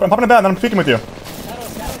roof. I'm popping a bat and then I'm peeking with you.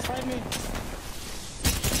 Shadows, find me.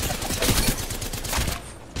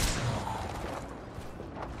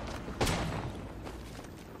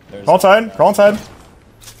 Crawl inside. Crawl inside.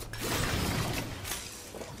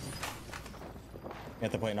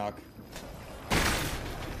 Get the plate knock.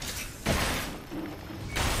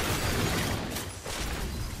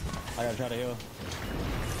 I gotta try to heal.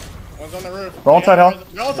 One's on the roof. Crawl inside, Hal.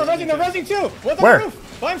 They're also resing. They're resing too. One's on Where? the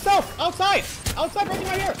roof. By himself. Outside. Outside resing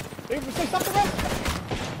right here. They stop the rest.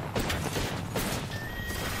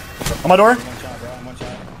 On my door. One shot, bro. One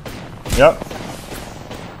shot. Yep.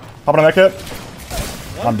 Popping a mech hit.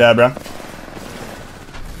 I'm dead, bro.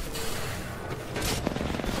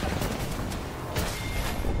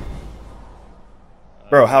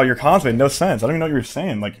 Bro, how your cons made no sense. I don't even know what you were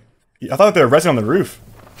saying. Like, I thought they were resting on the roof.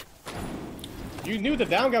 You knew the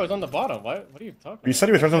down guy was on the bottom. What are you talking about? You said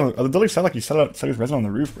he was resting on the. The literally sounded like you said he was resting on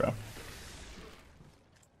the roof, bro.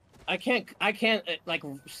 I can't like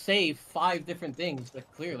say 5 different things, but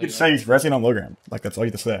clearly. You could say he's resting on low ground. Like that's all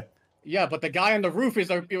you have to say. Yeah, but the guy on the roof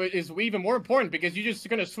is even more important because you're just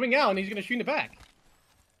gonna swing out and he's gonna shoot in the back.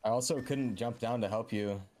 I also couldn't jump down to help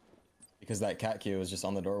you because that cat queue was just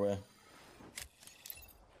on the doorway.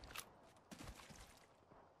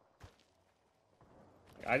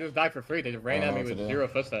 I just died for free. They just ran at me with 0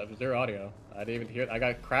 footsteps, 0 audio. I didn't even hear it. I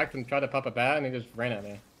got cracked and tried to pop a bat and they just ran at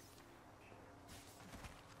me.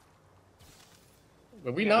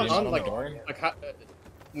 But we not on like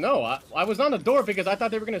no, I was on the door because I thought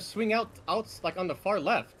they were gonna swing out like on the far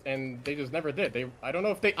left, and they just never did. I don't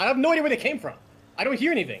know if I have no idea where they came from. I don't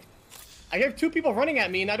hear anything. I have 2 people running at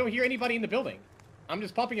me, and I don't hear anybody in the building. I'm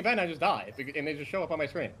just popping a bat and I just die, and they just show up on my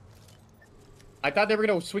screen. I thought they were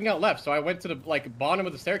gonna swing out left, so I went to the like bottom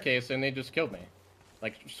of the staircase, and they just killed me,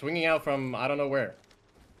 like swinging out from I don't know where.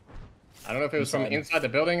 I don't know if it was from inside the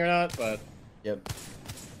building or not, but yep.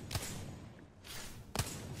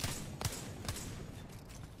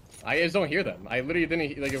 I just don't hear them. I literally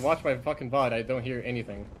didn't like watch my fucking VOD. I don't hear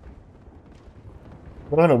anything.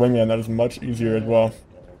 But on a wingman, that is much easier as well.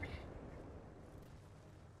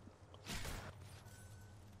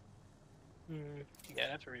 Yeah,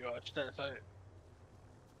 I have to rewatch that fight.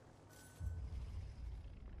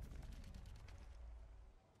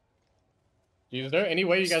 Is there any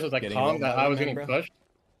way you guys was like calm that I was getting pushed?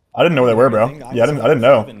 I didn't know where they were, bro. Yeah, I didn't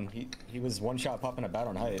know. He was one shot popping a bat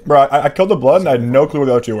on height. Bro, I killed the blood and I had no clue where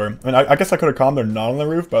the other 2 were. I mean, I guess I could have calmed they're not on the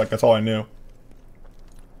roof, but like, that's all I knew.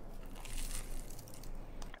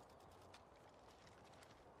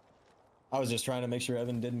 I was just trying to make sure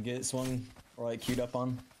Evan didn't get swung or like queued up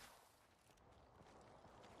on.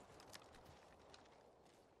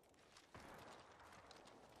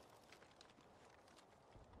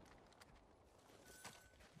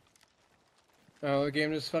 Oh, the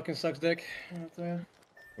game just fucking sucks dick.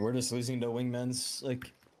 We're just losing to wingmen's.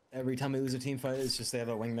 Like, every time we lose a team fight, it's just they have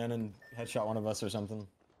a wingman and headshot one of us or something.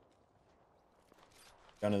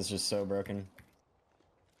 Gun is just so broken.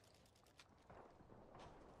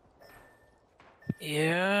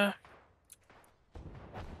 Yeah.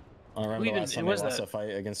 I remember Who the last even time they was lost that? a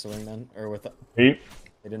fight against a wingman, or with a, Pete.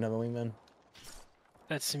 they didn't have a wingman.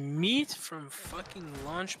 That's meat from fucking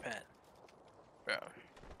Launchpad. Bro.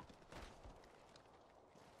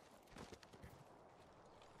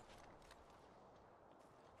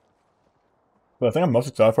 But the thing I'm most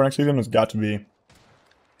excited for next season has got to be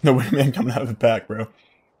the wingman coming out of the pack, bro.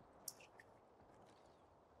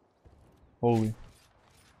 Holy.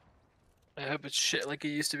 I hope it's shit like it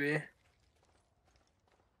used to be. It's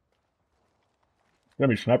gonna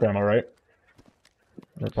be sniper ammo, right?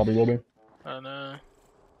 It probably will be. I don't know.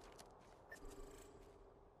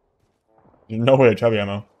 There's no way it's heavy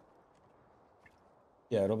ammo.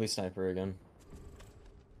 Yeah, it'll be sniper again.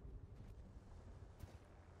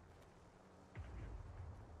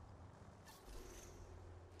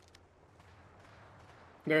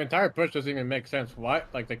 Their entire push doesn't even make sense. Why?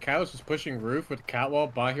 Like, the Catalyst is pushing roof with Catwall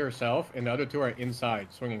by herself, and the other two are inside,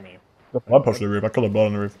 swinging me. I pushed the roof. I killed a blood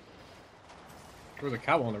on the roof. There was a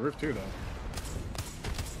Catwall on the roof, too, though.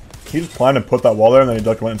 He just planned to put that wall there, and then he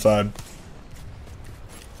ducked and went inside.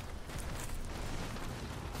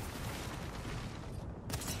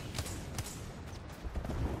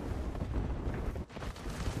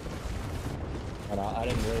 And I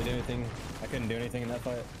didn't really do anything. I couldn't do anything in that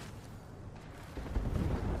fight.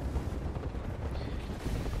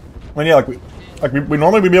 I mean, yeah, we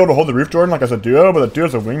normally would be able to hold the roof, Jordan, like as a duo, but the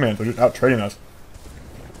duo's a wingman, so they're just out trading us.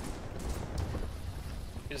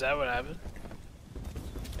 Is that what happened?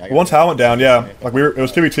 Yeah, Once Hal went down, yeah, like it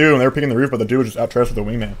was 2v2 and they were picking the roof, but the dude was just out trading with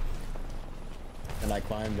the wingman. And I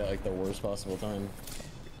climbed at like the worst possible time.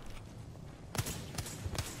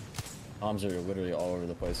 Bombs are literally all over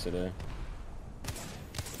the place today.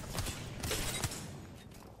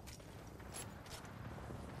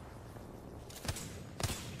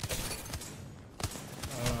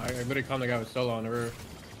 I literally caught the guy with solo on the roof.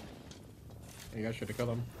 You guys should have killed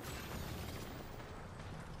him.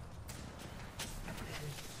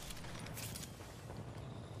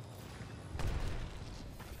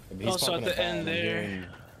 He's Also popping at a the bomb, end there.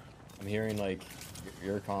 I'm hearing like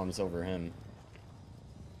your comms over him.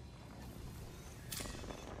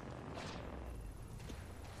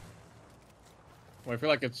 Well, I feel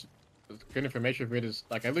like it's good information for me to,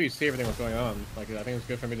 like, I literally see everything that's going on. Like, I think it's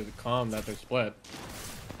good for me to calm that they're split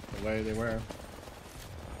the way they were.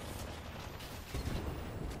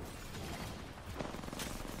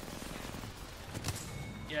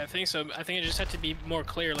 Yeah, I think so. I think it just had to be more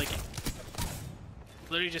clear. Like,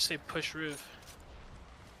 literally just say push roof.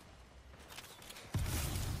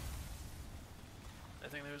 I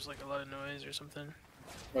think there was like a lot of noise or something.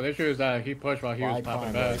 Well, the issue is that he pushed while he was I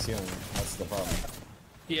popping climbed over back. the ceiling. That's the problem.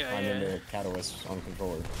 Yeah, I'm yeah. into Catalyst on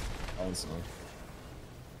controller. Instantly.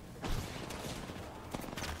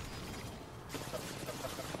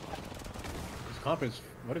 This comp is,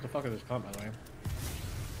 what is the fuck is this comp, by the way?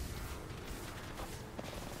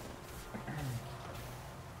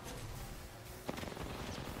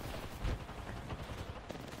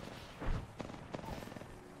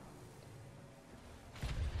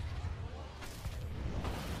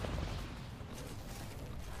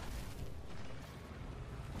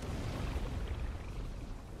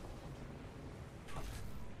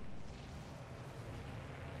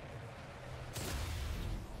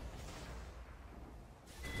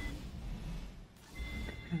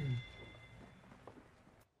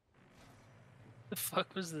 The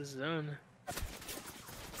fuck was the zone?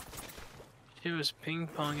 It was ping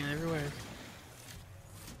ponging everywhere.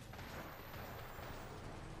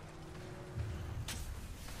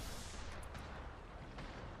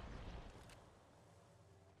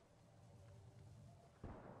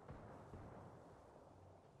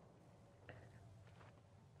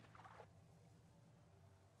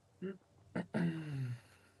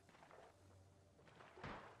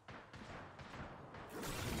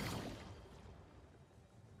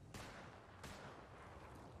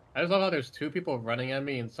 I just love how there's two people running at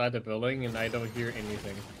me inside the building and I don't hear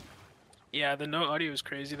anything. Yeah, the no audio was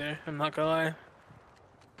crazy there. I'm not gonna lie.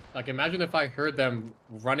 Like, imagine if I heard them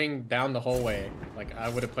running down the hallway. Like, I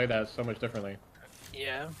would have played that so much differently.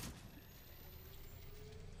 Yeah.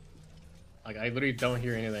 Like, I literally don't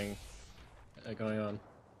hear anything going on.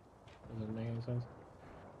 Doesn't make any sense.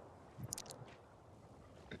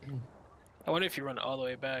 I wonder if you run all the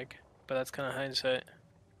way back, but that's kind of hindsight.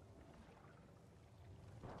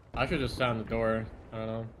 I should just sound the door. I don't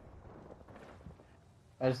know.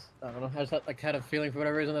 I don't know. I just had, like, had a feeling for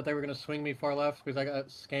whatever reason that they were gonna swing me far left because I got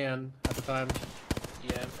scanned at the time.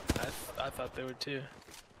 Yeah, I thought they would too.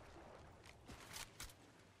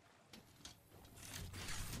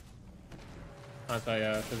 I thought,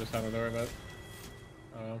 yeah, I should just sound the door, but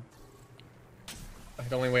I don't know. Like,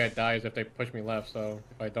 the only way I die is if they push me left. So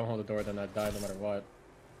if I don't hold the door, then I die no matter what.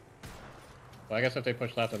 But I guess if they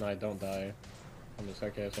push left, then I don't die from the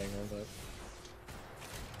staircase angle. But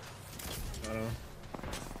I don't know.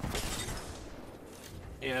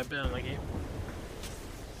 Yeah, I've been unlucky.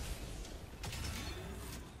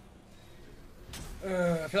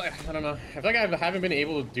 I feel like, I don't know. I feel like I haven't been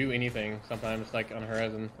able to do anything sometimes, like on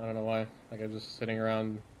Horizon. I don't know why. Like I'm just sitting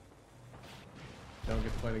around, don't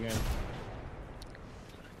get to play the game.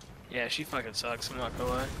 Yeah, she fucking sucks, I'm not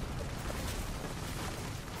gonna lie.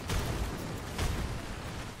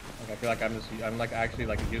 Like I feel like I'm like actually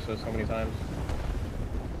like useless so many times.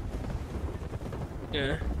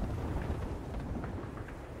 Yeah.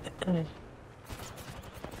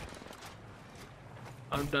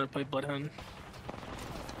 I'm done to play Bloodhound.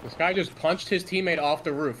 This guy just punched his teammate off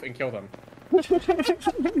the roof and killed him.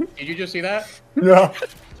 Did you just see that? Yeah.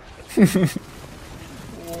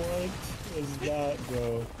 What is that,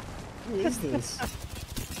 bro? Who is this?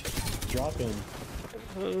 Drop him.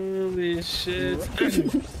 Holy shit.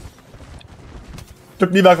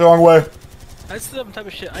 Took me back the wrong way. That's the type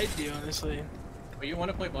of shit I do, honestly. But you want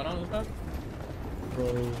to play Bloodhound and stuff? Bro.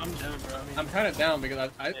 I'm down, bro. I mean, I'm kind of down because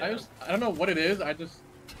I don't know what it is. I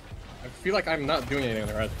feel like I'm not doing anything on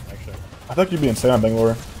the res actually. I think you'd be insane on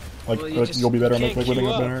Bangalore. Like, well, you'll be better on can't the winning queue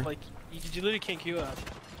a up. banner. Like, you literally can't queue up.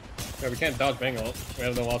 Yeah, we can't dodge Bengal. We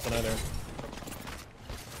have no Watson either.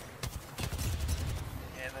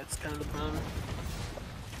 Yeah, that's kind of the problem.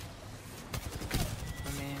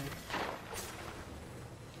 I mean,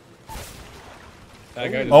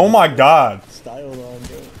 That guy just, Oh my god. Styled on,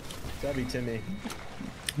 bro. Gotta be Timmy.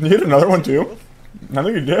 You hit another one too? I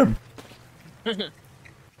think you did.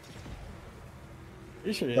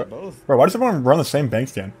 You should hit both. Bro, why does everyone run the same bank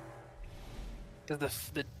stand? because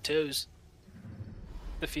the toes,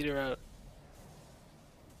 the feet are out.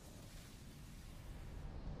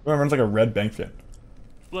 Everyone runs like a red bank stand.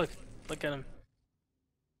 Look at him.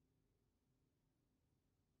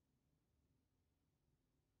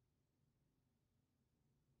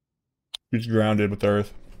 He's grounded with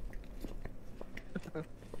earth.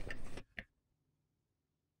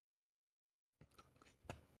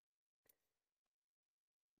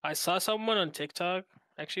 I saw someone on TikTok.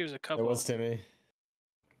 Actually, it was a It couple. was Timmy.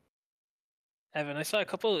 Evan, I saw a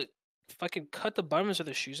couple fucking cut the bottoms of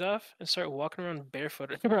their shoes off and start walking around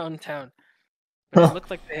barefoot around town. But it looked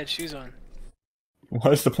like they had shoes on.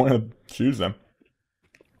 What is the point of shoes then?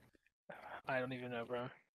 I don't even know, bro.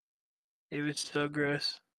 It was so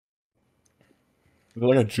gross. Was it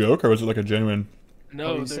like a joke or was it like a genuine?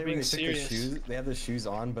 No, you they're say when being they took the serious. shoes, they have the shoes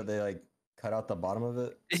on, but they like cut out the bottom of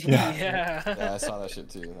it. Yeah. Yeah. Yeah, I saw that shit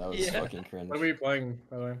too. That was Yeah. fucking cringe. what are we playing,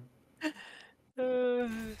 by the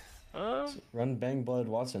way? Run Bang Blood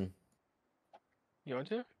Watson. You want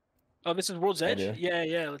to? Oh, this is World's I Edge? do.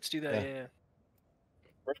 Yeah, let's do that. Yeah. Yeah.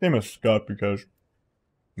 First name is Scott because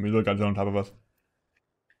we look guys on top of us.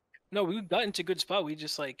 No, we got into a good spot. We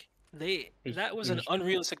just like that was an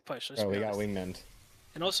unrealistic push. Let's Oh, be we got honest. wingmen.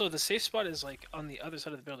 And also the safe spot is like on the other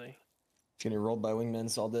side of the building. Getting rolled by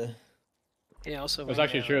wingmen all day. Yeah, also It's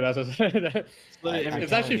actually true. That's literally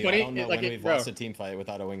it's actually funny. I don't know Like, when we've bro, lost a team fight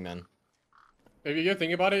without a wingman. if you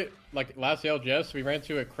think about it, like last ALGS, we ran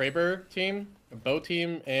to a Kraber team, a bow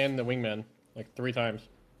team, and the wingman like 3 times,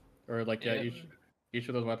 or like Yeah. each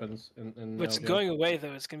of those weapons. In What's ALGS. going away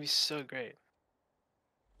though, it's gonna be so great.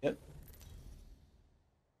 Yep.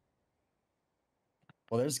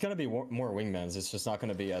 Well, there's gonna be more wingmans. It's just not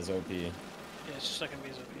gonna be as OP. Yeah, it's just not gonna be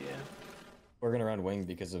as OP, yeah. We're gonna run wing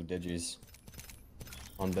because of Digis.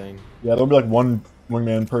 On Bang. Yeah, there'll be like one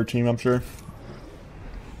wingman per team, I'm sure.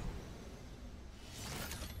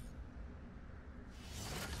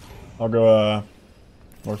 I'll go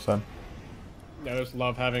north side. Yeah, I just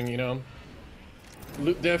love having, you know,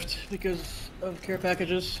 loot dift because of care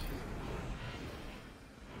packages.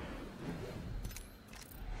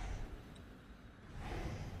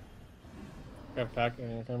 Care pack,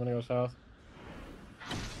 I'm gonna go south.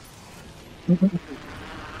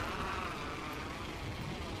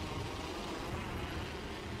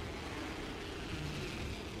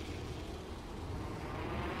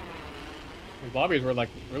 These lobbies were like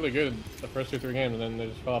really good the first 2-3 games, and then they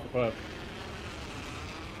just fell off the cliff.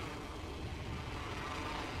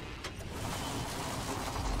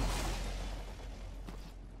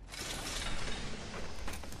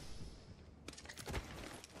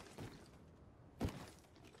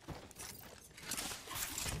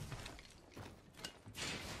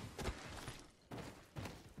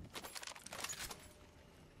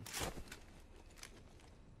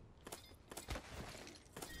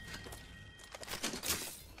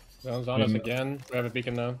 Zone's on us again. We have a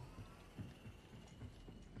beacon though.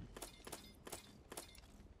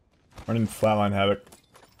 Running flatline havoc.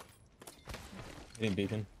 Hitting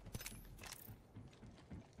beacon.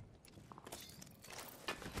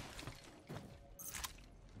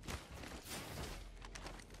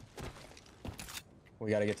 We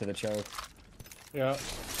gotta get to the choke. Yeah.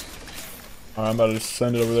 I'm about to just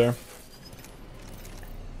send it over there.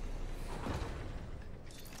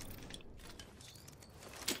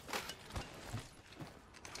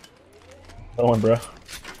 Going, bro. Okay.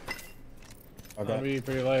 That'll be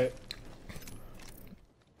pretty late.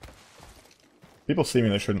 People see me,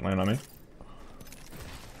 they shouldn't land on me.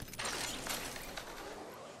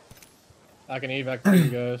 I can evac for you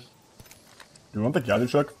guys. Do you want the geyser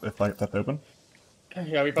truck if like that's open?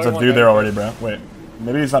 Yeah, we There's probably a want dude that there first. already, bro. Wait,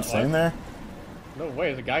 maybe he's not staying there. No way,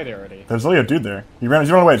 there's a guy there already. There's literally a dude there. He's running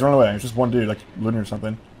away. He's running away. It's just one dude, like looting or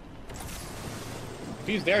something. If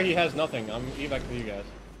he's there, he has nothing. I'm evac for you guys.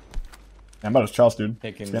 Yeah, I'm about to Charles, dude.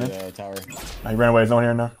 Taking Scanning. the tower. Oh, he ran away. He's no one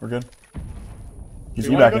here now. We're good. He's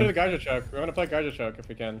We want to go to evacing. the geyser choke. We want to play geyser choke if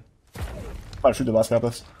we can. About to shoot the last guy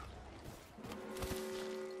with this.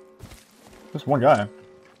 Just one guy.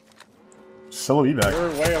 Solo evac.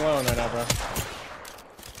 We're way alone right now, bro.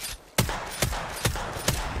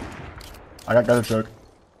 I got geyser choke.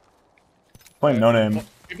 Playing no name.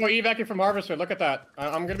 People are evacing from Harvester. Look at that.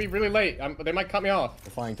 I'm gonna be really late. They might cut me off.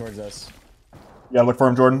 They're flying towards us. Yeah, look for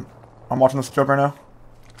him, Jordan. I'm watching this choke right now.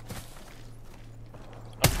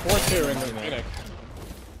 I'm 4-2 in the Phoenix.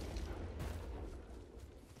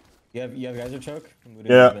 You have geyser choke? I'm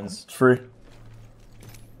looting Yeah, weapons. it's free.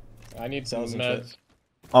 I need some Cells and meds. shit.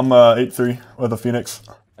 I'm 8-3 with a Phoenix.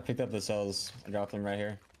 I picked up the cells. I dropped them right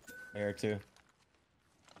here. Here too.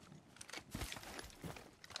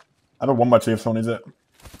 I have a 1x2 if someone needs it.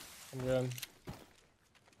 I'm good.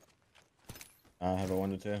 I have a 1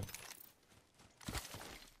 to 2.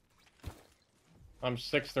 I'm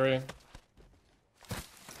 6-3.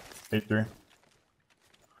 8-3.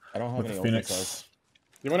 I don't have With any the ultimate Phoenix. cells.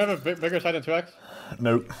 You want to have a bigger side than 2x?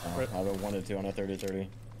 Nope. I have a 1 to 2 on a 30-30.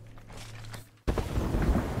 I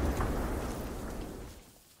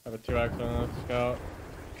have a 2x on a scout.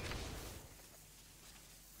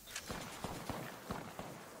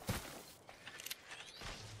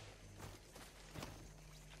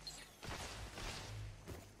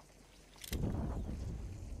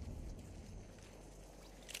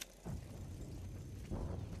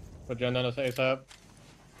 Put Jen on us ASAP.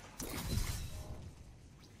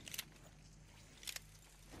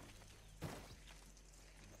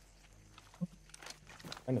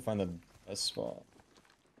 Trying to find the best spot.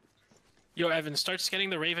 Yo, Evan, start scanning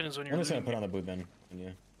the Ravens when you're I'm just gonna looting. put on the boot bin. And yeah.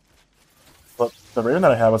 But the Raven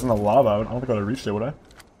that I had was in the lava. I don't think I would have reached it, would I?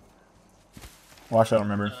 Well, actually, I don't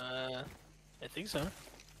remember. I think so.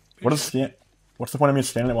 What is scan? What's the point of me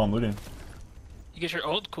scanning it while I'm looting? You get your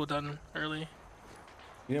ult cooldown early.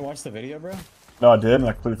 You didn't watch the video, bro? No, I did, and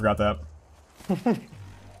I completely forgot that.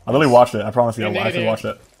 I literally watched it. I promise you, I Hey, actually Nate, watched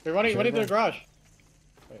it. We're running Sure, to the bro. garage.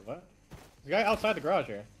 Wait, what? There's a guy outside the garage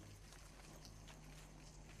here.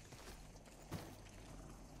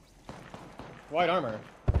 White armor.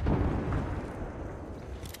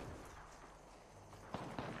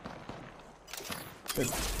 Good.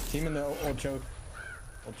 Team in the old choke.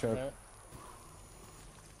 Old choke. Alright.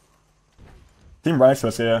 Team right next to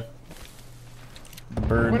us, yeah. The They're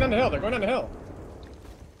going bird. down the hill. They're going down the hill.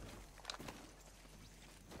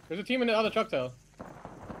 There's a team in the other truck tail.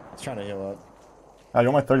 He's trying to heal up. You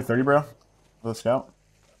want my 30-30, bro? For the scout?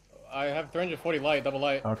 I have 340 light, double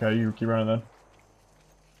light. Okay, you keep running then.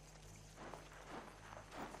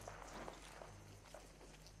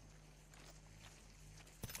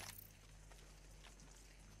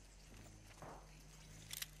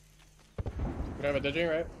 We have a digi,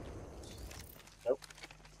 right?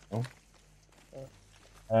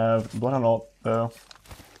 Bloodhound ult, though.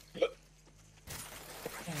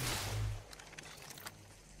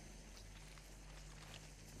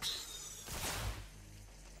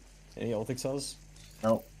 Any ultic cells?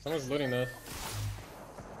 Nope. Someone's looting this.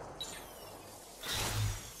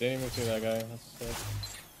 Didn't even see that guy. That's sick.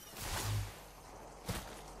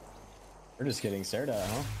 We're just getting stared at,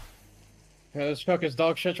 huh? Yeah, this truck is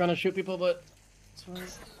dog shit trying to shoot people, but it's fine.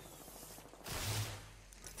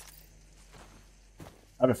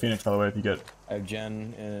 I have a Phoenix, by the way, if you get... I have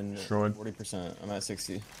Gen and Destroyed. 40%. I'm at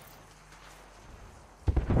 60.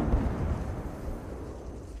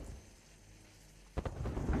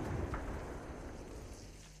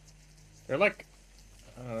 They're like,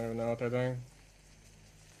 I don't even know what they're doing.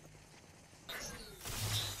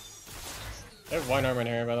 They have wine armor in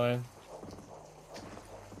here, by the way.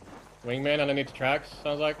 Wingman underneath the tracks,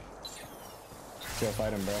 sounds like. Go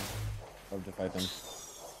fight him, bro. Love to fight them.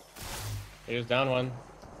 He was down one.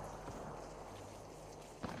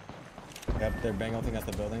 Yep, they're bang ulting at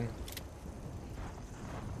the building.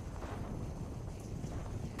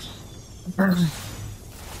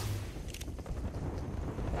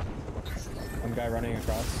 One guy running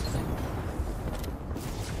across.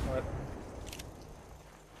 What?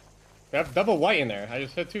 We have double white in there. I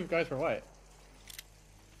just hit 2 guys for white.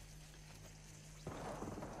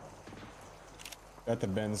 Got the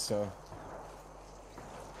bins, so.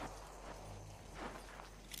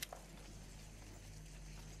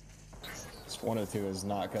 Just 1 or 2 is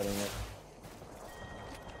not cutting it.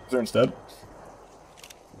 Is there instead?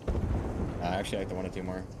 Actually, I like the 1 or 2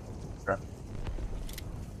 more. Okay.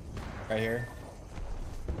 Right here.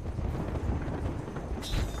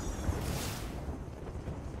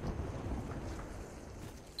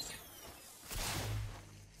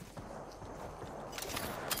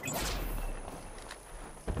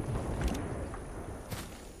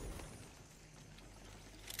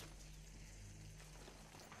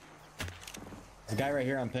 There's a guy right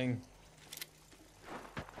here on ping.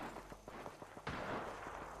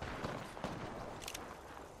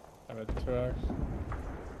 I have a 2x.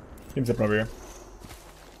 Team's up over here.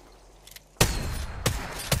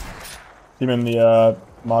 Team in the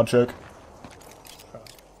mod choke.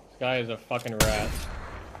 This guy is a fucking rat.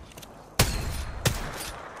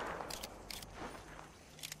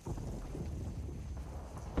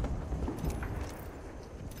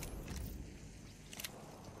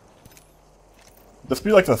 This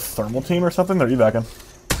be like the thermal team or something? They're evac-ing.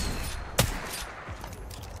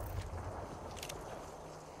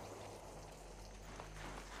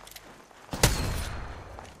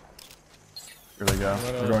 Here they go.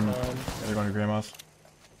 They're going to grandma's.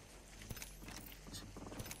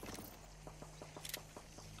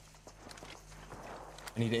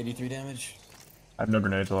 I need 83 damage. I have no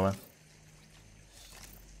grenades, all the way.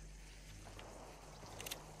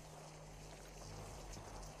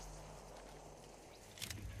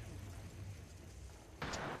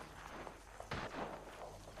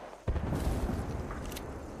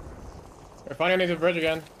 We're finding underneath the bridge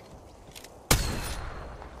again.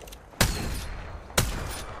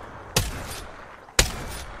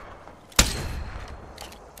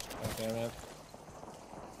 Oh, damn it.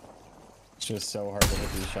 It's just so hard to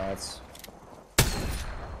hit these shots.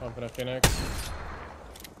 Bumping a Phoenix.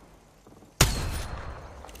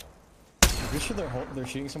 Pretty sure they're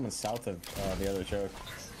shooting someone south of the other choke.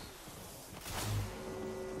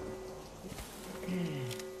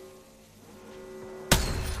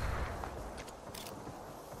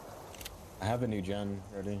 I have a new gen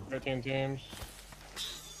ready. 13 teams.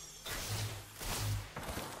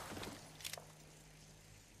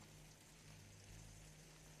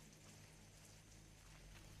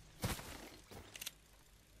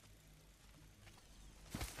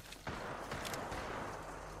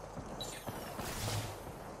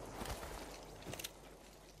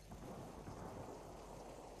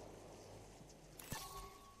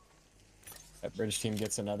 That bridge team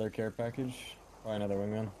gets another care package. Probably another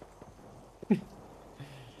wingman. We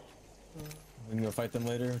can go fight them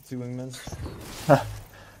later with 2 wingmans.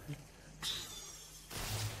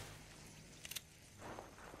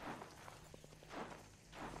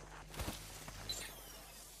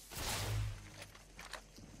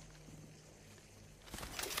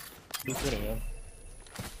 Who's shooting you?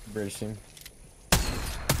 Bridge team.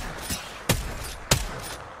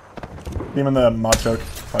 Team in the mod choke,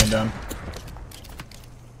 fighting down.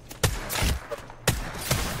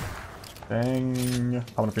 Dang.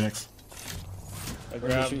 Popping a Phoenix. I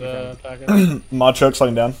grabbed the package. Mod choke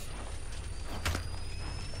sliding down.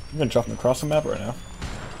 I'm gonna drop him across the map right now.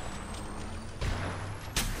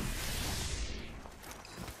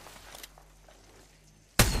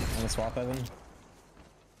 Wanna swap, Evan?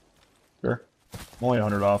 Sure. I'm only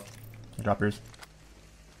 100 off. Drop yours.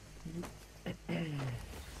 They're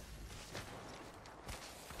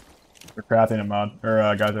crafting a mod.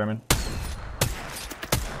 Or guys there, I mean.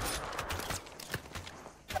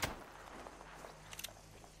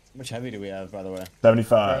 How much heavy do we have, by the way?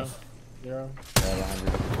 75. 0. I have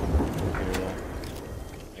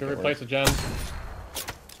 100. Should replace the gen. It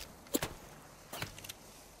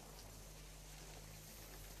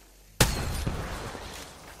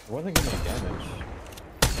wasn't gonna make damage.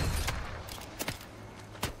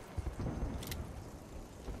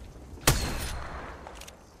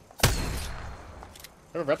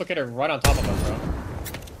 There's a replicator right on top of us, bro.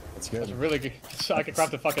 That's good. That's really good. So I could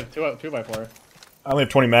craft a fucking 2x4. I only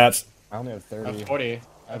have 20 mats. I only have 30. I have 40.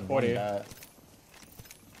 I have 40.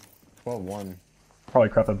 12-1. Probably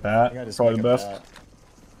craft a bat. I think I just Probably make the a best. bat.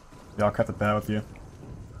 Yeah, I'll cut the bat with you.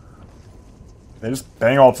 They just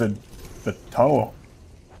bang ulted the tunnel.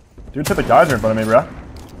 Dude, hit the geyser in front of me, bruh.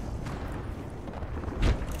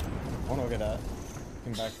 I wanna look at that.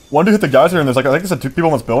 Come back. One dude hit the geyser and there's like, I think there's 2 people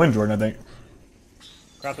in this building, Jordan, I think.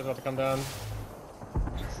 Crap is about to come down.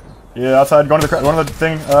 Yeah, outside, going to the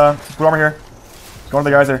thing, blue armor here. Going to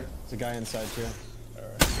the geyser. There's a guy inside too.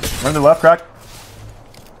 Run to the left, crack.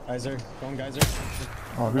 Geyser, going geyser.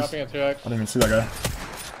 Oh, who's... Dropping a 2x. I didn't even see that guy.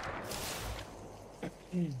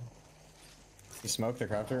 You smoke the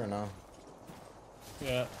crafter or no?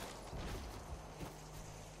 Yeah.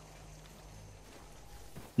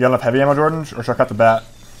 You got enough heavy ammo, Jordan, or should I cut the bat?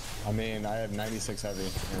 I mean, I have 96 heavy.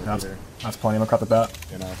 That's plenty. I'm gonna cut the bat.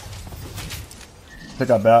 You know. Take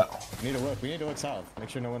that bat. We need to look. We need to look south. Make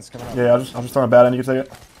sure no one's coming up. Yeah, I'll just throw a bat in. You can take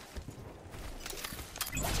it.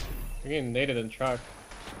 You're getting naded in truck.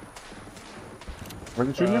 Where's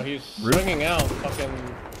he shooting you? He's Roof? swinging out.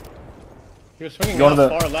 Fucking. He was swinging Go out to the-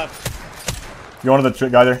 far left. You want the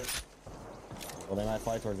guy there? Well, they might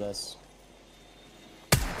fly towards us.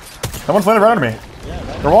 Someone's landed right under me. Yeah,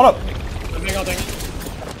 that, They're rolling up. I'm doing all thing.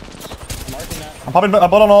 marking that. I'm popping. I'm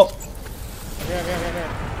butt on ult. Here.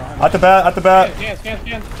 At the bat. At the bat.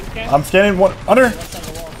 Scan. I'm scanning. One under. Left side of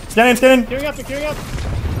the wall. Scanning. Queuing up.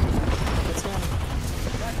 It's going.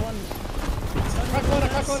 Crack one.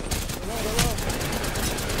 Crack one.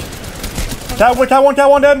 Cat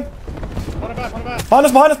one dead. One back.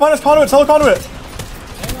 Behind us. Conduit. Sell conduit.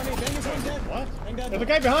 Bang on me. Bang is on dead. What? Bang dead. There's a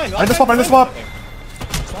guy behind. I need to swap. Swap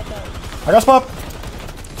that. I got swap.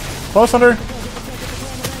 Close under.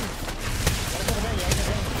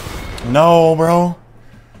 No, bro.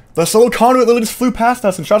 The solo conduit literally just flew past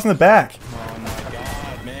us and shot us in the back. Oh my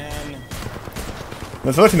god, man.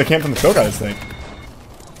 There's another team that came from the choke guys, I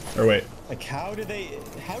think. Or wait. Like, how did they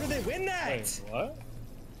win that? Wait, what?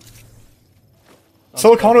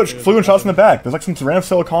 Solo conduit flew and shot us in the back. There's like some random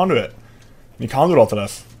solo conduit. And he conduit ulted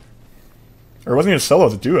us. Or it wasn't even a solo, it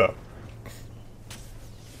was a duo.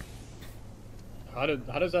 How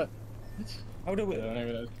does that? How do we?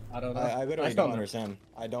 I don't know. I literally still don't understand.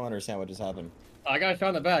 I don't understand what just happened. I got shot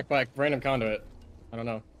in the back by a random conduit. I don't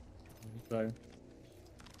know. So,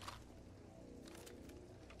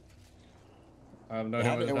 I have no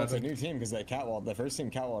idea what It was a happened. new team because they catwalled. The first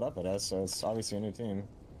team catwalled up at us, so it's obviously a new team.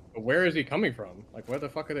 But where is he coming from? Like, where the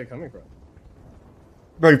fuck are they coming from?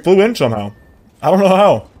 Bro, he flew in somehow. I don't know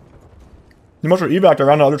how. He must have evac'd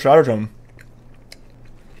around the other side or something.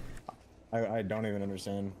 I don't even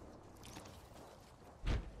understand.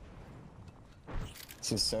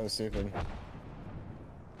 This is so stupid.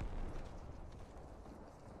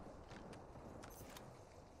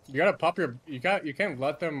 You gotta pop your. You can't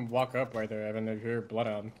let them walk up right there, Evan. If you're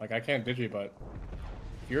bloodhound, like I can't digi, but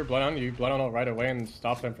if you're bloodhound, you bloodhound it right away and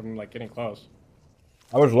stop them from like getting close.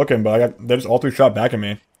 I was looking, but they just all 3 shot back at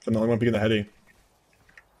me. I'm the only one peeking the heady.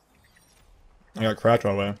 I got cracked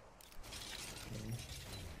all the way.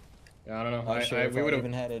 Yeah, I don't know. Not sure if we I would have.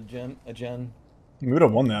 even had a gen. We would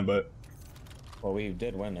have won that, but Well, we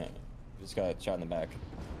did win it. We just got shot in the back.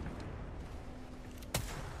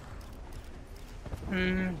 I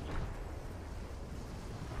mean,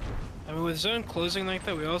 with zone closing like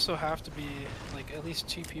that, we also have to be like at least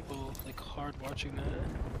 2 people like hard watching that.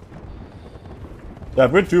 yeah,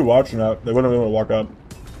 if we had 2 watching that, they wouldn't be able to walk up.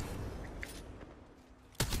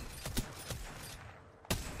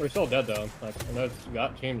 We're still dead though. Like, and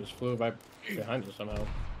that team just flew right behind us somehow.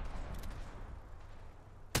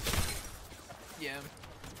 Yeah.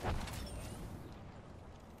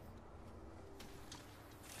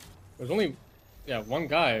 There's only, one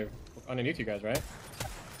guy underneath you guys, right?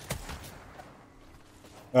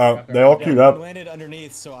 They all queued up. He landed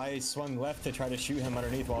underneath, so I swung left to try to shoot him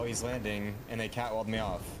underneath while he's landing, and they catwalled me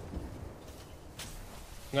off.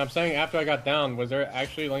 And I'm saying after I got down, was there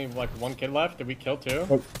actually only like 1 kid left? Did we kill 2?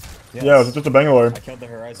 Oh, Yes. yeah, it was just a Bangalore. I killed the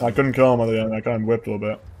Horizon. I couldn't kill him at the end. I kind of whipped a little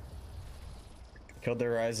bit. Killed the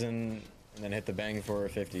Horizon, and then hit the bang for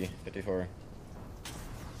 54.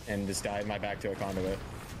 And just died my back to a conduit.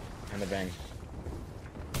 And the bang.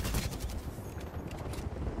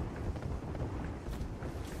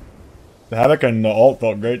 The Havoc and the ult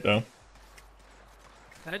felt great though.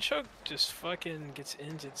 That choke just fucking gets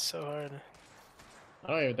injured so hard. I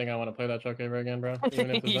don't even think I want to play that choke ever again, bro.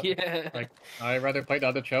 Even if it's Yeah. like, I'd rather play the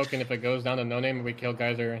other choke, and if it goes down to no name, we kill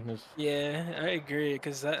Geyser. And just... Yeah, I agree.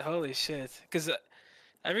 Cause that holy shit. Cause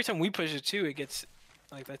every time we push it too, it gets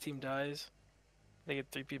like that team dies. They get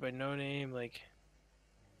 3P by no name. Like,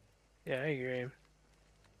 yeah, I agree.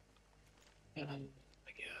 Oh my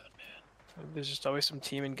god, man. There's just always some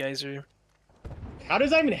team in Geyser. How does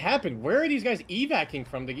that even happen? Where are these guys evacing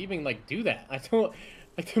from to even like do that? I don't.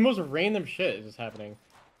 Like the most random shit is just happening.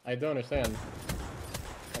 I don't understand.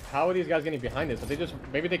 Like how are these guys getting behind this? If they just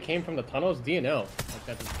maybe they came from the tunnels, DNO.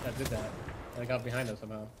 Like that did that. They got behind us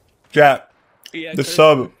somehow. Chat. Yeah, The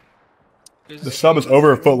sub there's the sub is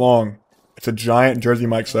over a foot long. It's a giant Jersey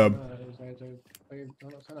Mike sub.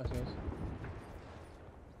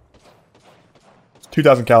 It's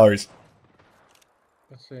 2,000 calories.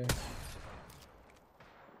 Let's see.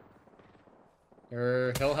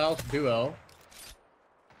 Their Hill House duo.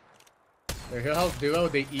 They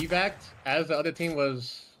evac'd as the other team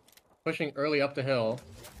was pushing early up the hill.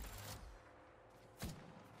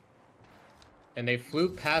 And they flew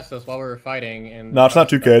past us while we were fighting. And No, it's not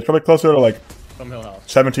 2K. It's probably closer to like from Hill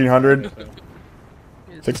House. 1,700,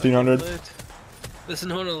 1,600. Listen,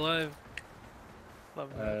 hold alive. Love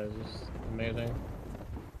that. Just amazing.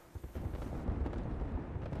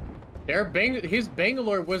 His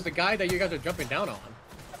Bangalore was the guy that you guys are jumping down on.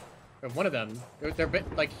 Or one of them.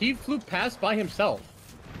 Like he flew past by himself,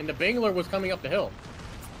 and the Bangalore was coming up the hill.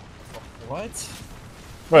 What?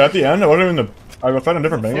 Wait, at the end, it wasn't even the. I was fighting a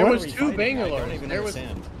different There Bangalore. was two Bangalores.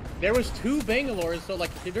 There was two Bangalores. So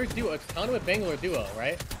like their duo, it's Conduit Bangalore duo,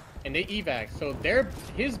 right? And they evac. So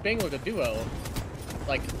his Bangalore, the duo,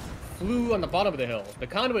 like flew on the bottom of the hill. The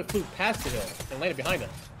Conduit flew past the hill and landed behind us.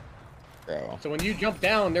 Bro. So when you jumped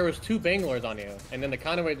down, there was two Bangalores on you, and then the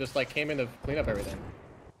Conduit just like came in to clean up everything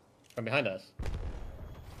from behind us.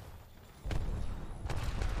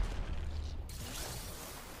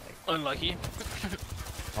 Unlucky.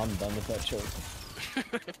 I'm done with that choke.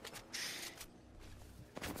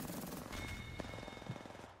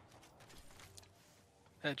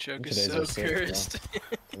 That joke Today's is so our sick, cursed.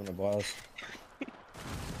 I'm gonna blast.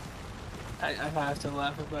 I have to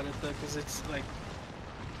laugh about it though, because it's like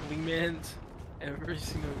wingmans every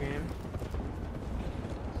single game.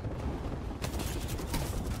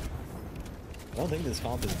 I don't think this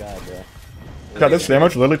comp is bad, bro. God, this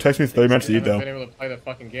sandwich literally takes me 30 minutes to eat I haven't though. been able to play the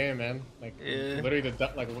fucking game, man. Like, Yeah. literally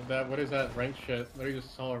what is that ranked shit? Literally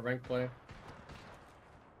just saw a ranked play.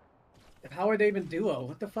 How are they even duo?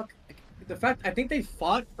 What the fuck? Like, the fact, I think they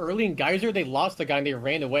fought early in Geyser, they lost the guy and they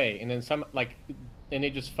ran away, and then and they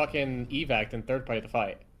just fucking evac'd in third party to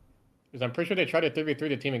fight. Because I'm pretty sure they tried to 3v3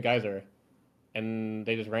 the team in Geyser, and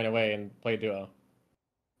they just ran away and played duo.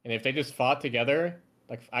 And if they just fought together,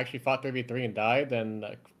 like actually fought 3v3 and died, then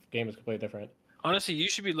the game is completely different. Honestly, you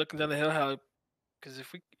should be looking down the hill how, because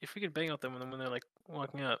if we could bang out them when they're like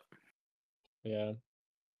walking up. Yeah.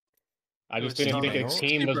 I It just was didn't think not a like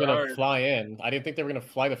team was super gonna hard. fly in. I didn't think they were gonna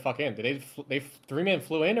fly the fuck in. Did they 3-man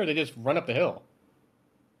flew in, or they just run up the hill?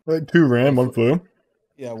 Like 2 ran, 1 flew.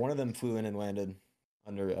 Yeah, one of them flew in and landed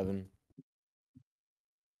under Evan.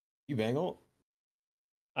 You bangle?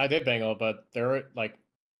 I did bangle, but they're like,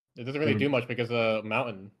 it doesn't really do much because of the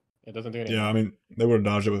mountain. It doesn't do anything. Yeah, I mean, they would have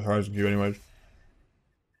dodged it with Horizon Q anyways.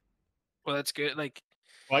 Well, that's good. Like,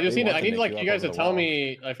 Well, I just They need want to like make you you guys up to over the tell wall.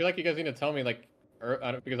 me. I feel like you guys need to tell me like,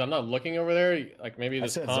 because I'm not looking over there. Like maybe I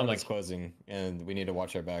just said calm zone like. is closing, and we need to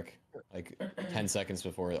watch our back. Like 10 seconds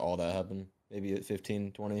before all that happened. Maybe at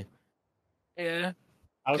 15, 20. yeah.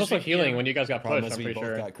 I was 'Cause also we- healing yeah. when you guys The got problem pushed. is I'm we pretty both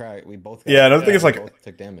sure. got cracked. We both got Yeah, another thing is we like, both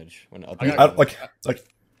took damage when I got- like,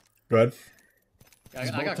 go ahead. I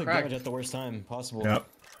we both got took cracked. damage at the worst time possible. Yeah. And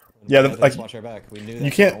Yeah, we had to like, just watch our back. We knew you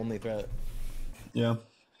that's can't- the only threat. Yeah.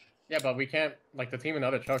 Yeah, but we can't. Like the team in the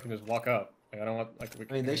other truck can just walk up. Like I don't want. Like we.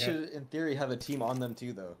 I mean, they we can't- should, in theory, have a team on them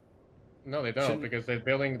too, though. No, they don't Shouldn't- because they're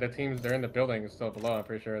building the teams. They're in the building still below. I'm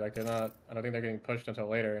pretty sure. Like they're not. I don't think they're getting pushed until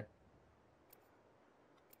later.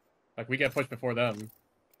 Like we get pushed before them.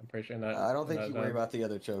 I'm pretty sure. In that, I don't in think that you worry zone. about the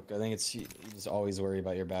other choke. I think it's you just always worry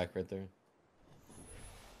about your back right there.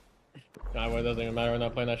 Nah, well, it doesn't even matter. We're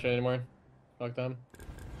not playing that shit anymore. Fuck them.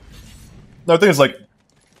 No, the thing is like, you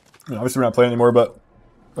know, obviously we're not playing anymore, but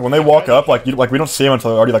when they walk up, like we don't see them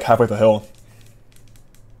until they're already like halfway up the hill.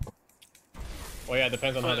 Well, yeah, it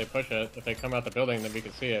depends on how they push it. If they come out the building, then we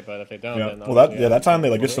can see it. But if they don't, Yeah. then Well, that obviously, that time they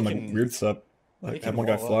like Well, did some they like can- weird stuff, They like can have one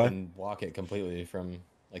guy wall up fly. and walk it completely from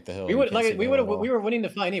like the hill. We You would can't see like we them would at all. we were winning the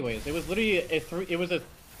fight anyways. It was literally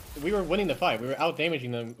we were winning the fight. We were out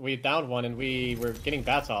damaging them. We downed one and we were getting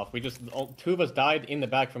bats off. We just 2 of us died in the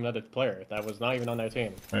back from another player that was not even on their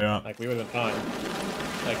team. Yeah. Like we would have been fine.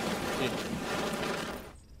 Like it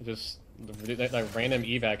just like random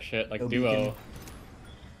evac shit like No duo. beacon.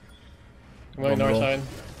 Come on, north roll. side.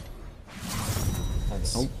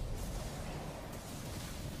 Nice. Oh.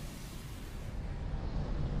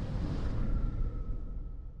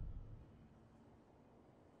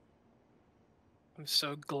 I'm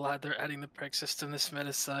so glad they're adding the perk system. This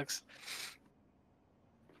meta sucks.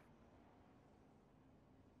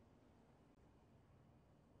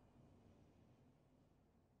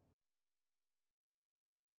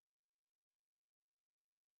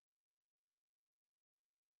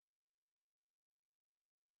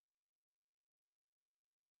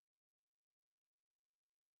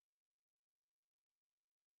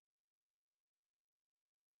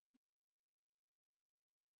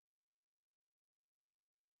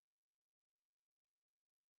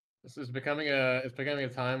 This is becoming a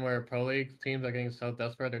time where pro league teams are getting so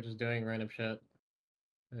desperate they're just doing random shit.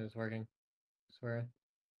 And it's working. I swear.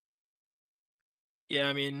 Yeah,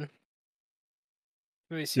 I mean,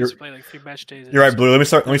 maybe seems You're- to play like 3 match days. You're right, Blue. Let me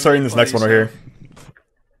start in this next one right so, here.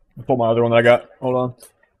 I'll pull my other one that I got. Hold on.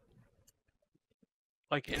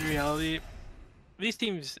 Like in reality, these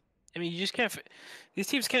teams. I mean, you just can't. These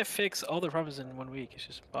teams can't fix all their problems in 1 week. It's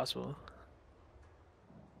just impossible.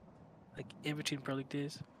 Like in between pro league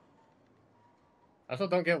days. I also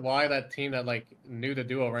don't get why that team that like knew the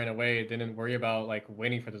duo ran away didn't worry about like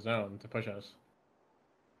waiting for the zone to push us.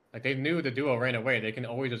 Like they knew the duo ran away, they can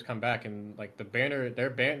always just come back and like the banner,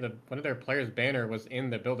 one of their players' banner was in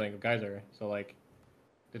the building of Geyser. So like,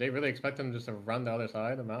 did they really expect them just to run the other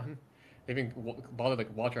side of the mountain? They even bothered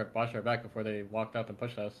like watch our back before they walked up and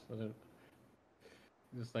pushed us.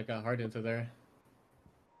 Just like got hard into there.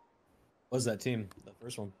 What was that team? The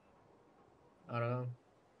first one. I don't know.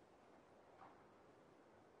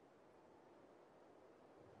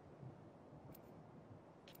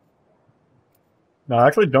 No, I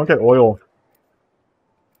actually don't get oil.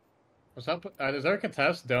 What's up? Is there a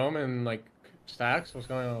contest dome and like stacks? What's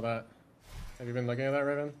going on with that? Have you been looking at that,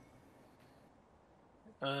 Raven?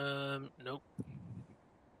 Nope.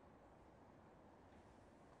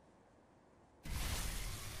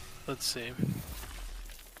 Let's see.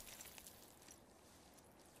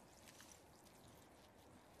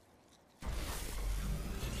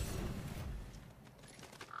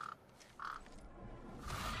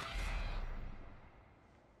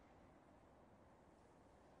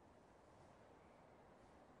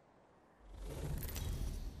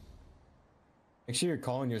 Make sure you're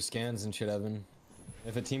calling your scans and shit, Evan.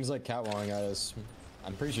 If a team's like catwalking at us,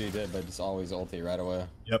 I'm pretty sure you did, but it's always ulti right away.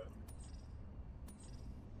 Yep.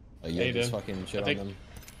 Like, Yeah, you you just did. fucking shit I on think- them.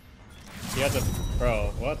 He had to,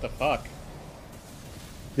 bro. What the fuck?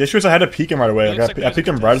 The issue is I had to peek him right away. Like, I peeked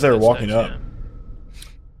him right as they were walking up.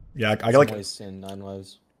 Yeah, I got like Moist and 9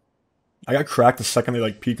 lives. I got cracked the second they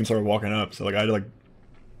like peeked and started walking up. So like I had to like.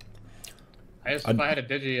 If I had a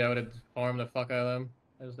digi, I would have farmed the fuck out of them.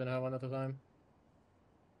 I just didn't have one at the time.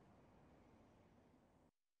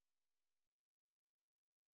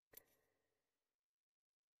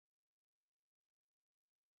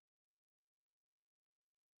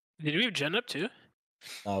 Did we have Gen up too?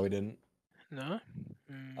 No, we didn't. No.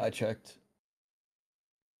 I checked.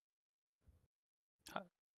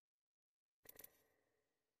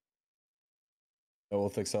 No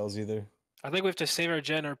wolf excels either. I think we have to save our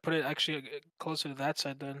Gen or put it actually closer to that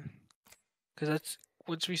side then, because that's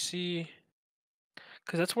once we see.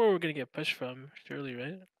 Because that's where we're gonna get pushed from, surely,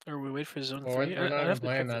 right? Or we wait for zone Well, 3. we're not I'd even have to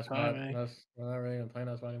playing check the that spot. timing. We're not really even playing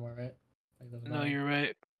that spot anymore, right? Like, it doesn't No, matter. you're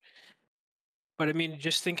right. But I mean,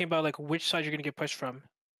 just thinking about like which side you're gonna get pushed from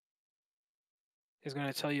is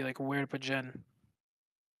gonna tell you like where to put Gen.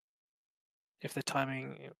 If the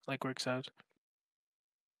timing like works out.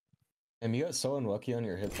 And you got so unlucky on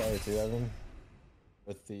your hip fire too, Evan.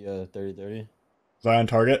 With the 30-30. Zion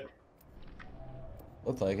target.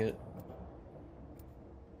 Looked like it.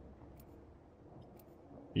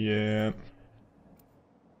 Yeah.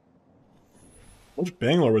 Which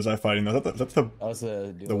Bangalore was I fighting? That's the That was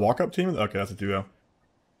the walk-up team? Okay, that's a duo.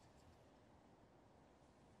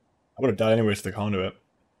 I would have died anyways to the conduit.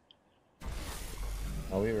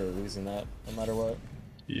 Oh, we were losing that no matter what.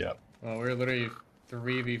 Yep. Well, we're literally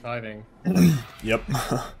 3v5ing. Yep.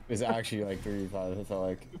 It was actually like 3v5, I felt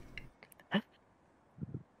like.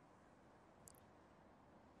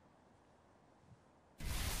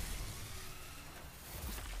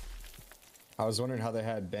 I was wondering how they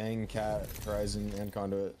had Bang, Cat, Horizon, and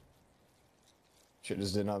Conduit. Shit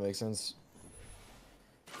just did not make sense.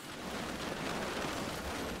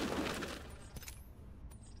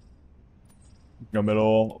 Go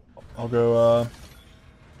middle. I'll go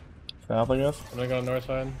south, I guess. I'm gonna go north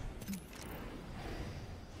side.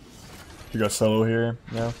 You got solo here.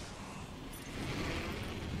 Yeah.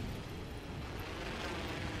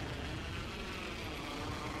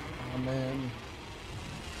 Oh man.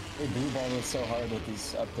 They blue ball was so hard with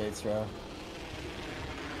these updates, bro.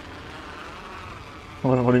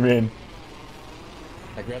 What do you mean?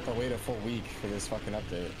 Like we have to wait a full week for this fucking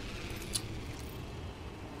update.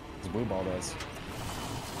 This blue ball does.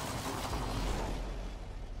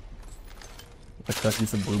 I correct you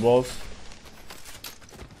some blue balls.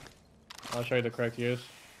 I'll show you the correct use.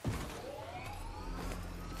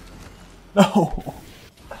 No.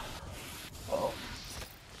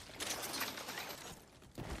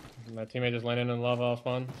 My teammate just landed in lava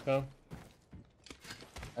spawn. Let's go.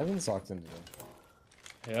 Evan's locked into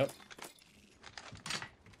it. Yep.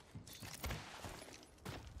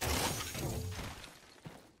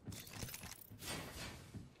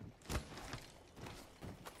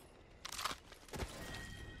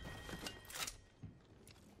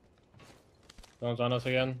 One's on us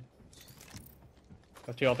again.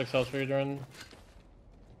 Have 2 Altic cells for you, Jordan.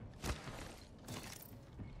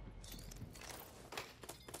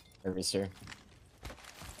 Harvester.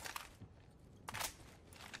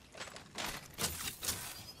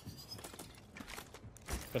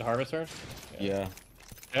 Good harvester? Yeah.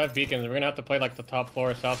 They have beacons. We're gonna have to play like the top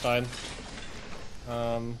floor, south side.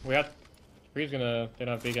 We have. Free's gonna. They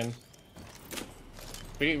don't have beacon.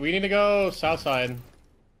 We need to go south side,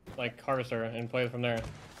 like harvester, and play from there.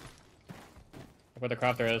 Where the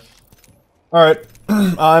crafter is. All right,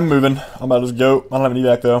 I'm moving. I'm about to just go. I don't have an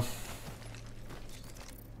evac though.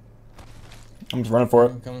 I'm just running for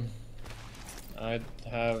it. I'm coming. I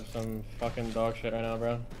have some fucking dog shit right now,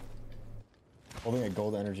 bro. Holding a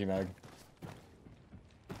gold energy mag.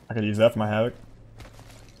 I could use that for my havoc.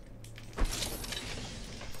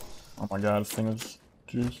 Oh my god, this thing is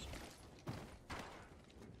juiced.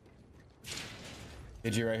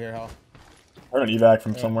 Did you right here, Hal? I heard an evac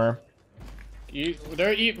from somewhere. We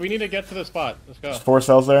need to get to the spot. Let's go. There's 4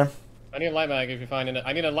 cells there. I need a light mag if you find it.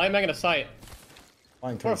 I need a light mag in a sight.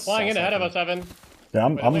 We're towards flying in south ahead of side. us, Evan. Yeah,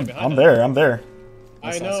 Wait, behind I'm us. there. I'm there. I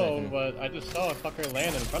That's not know, safe. but I just saw a fucker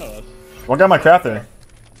land in front of us. One guy on my crafter.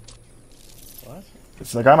 What?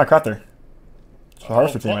 It's the guy on my crafter. It's the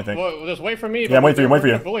harvester team, I think. Well, just wait for me. Yeah, I'm waiting for you, I'm waiting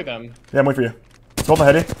for you. Bully them. Yeah, I'm waiting for you. It's holding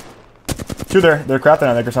the heady. 2 there. They're crafting,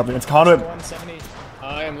 I think, or something. It's conduit. 170.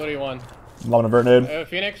 I am literally one. I'm loving a vert nade.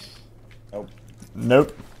 Phoenix. Nope.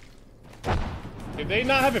 Nope. Did they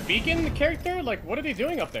not have a beacon character? Like, what are they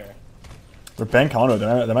doing up there? They're bang conduit.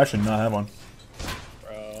 They might actually not have one.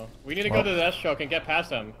 Bro, we need to go to the S-choke and get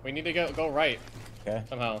past them. We need to go right. Okay.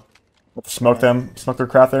 Somehow. Let's smoke them. Smoke their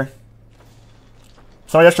crafter.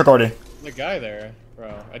 Somebody S-choke already. The guy there,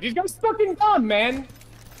 bro. Are these guys fucking dumb, man?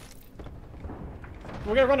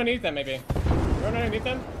 We're gonna run underneath them, maybe. Run underneath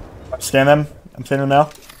them? Scan them. I'm scanning them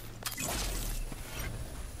now.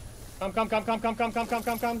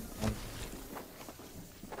 Come.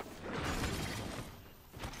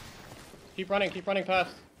 Keep running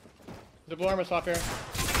past. The blue armor swap here.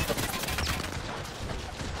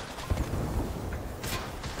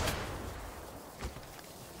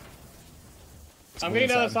 I'm getting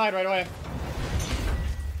to the other side right away.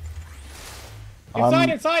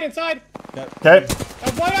 Inside! Okay.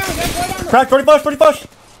 White armor! Crack, 30 flush!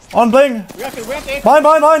 On bling! We have to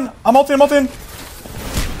Mine! I'm ulting!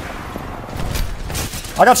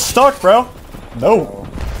 I got stuck, bro! No.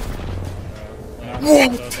 I'm so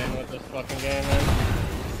done with this fucking game, man.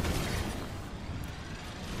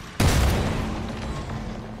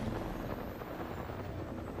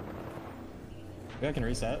 Maybe I can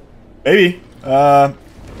reset. Maybe. I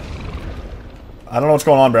don't know what's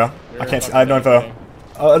going on, bro. I have no info.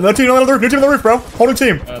 No team on the roof, new team on the roof, bro. Holding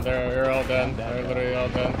team. They're all done. They're literally all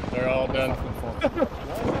done. They're all done. What the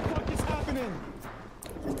fuck is happening?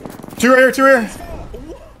 2 right here.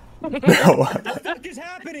 Bro. What the fuck is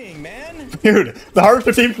happening, man? Dude, the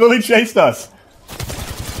harvester team literally chased us.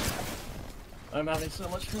 I'm having so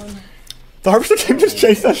much fun. The harvester team just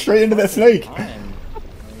chased us straight into that snake. I'm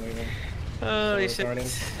leaving. Holy So shit.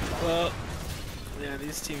 retarded. Well, yeah,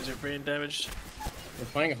 these teams are brain damaged. We're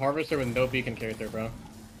playing Harvester with no beacon character, bro.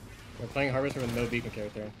 We're playing Harvester with no beacon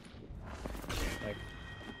character. Like,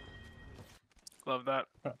 Love that.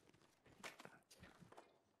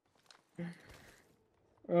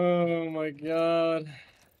 oh my god.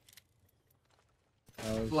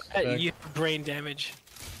 That was sick. You have brain damage.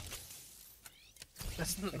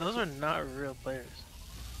 Those are not real players.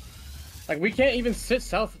 Like, we can't even sit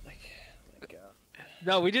south. Like, oh my god.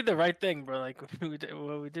 No, we did the right thing, bro. Like,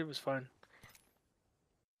 what we did was fun.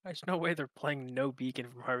 There's no way they're playing no beacon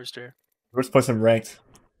from Harvester. Let's play some ranked.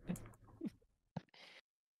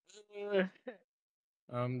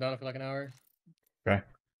 I'm down for like an hour. Okay.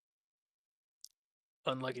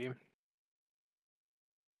 Unlucky.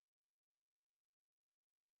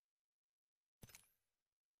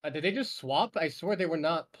 Did they just swap? I swear they were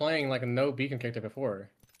not playing like a no beacon character before.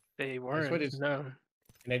 They swear weren't. No. And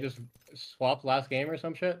they just swapped last game or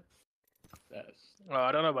some shit? That's... Well,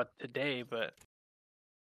 I don't know about today, but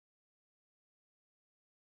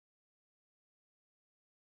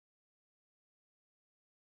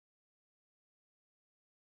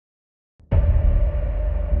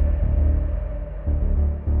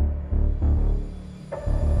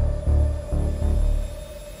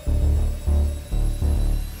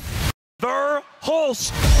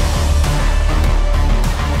Verhulst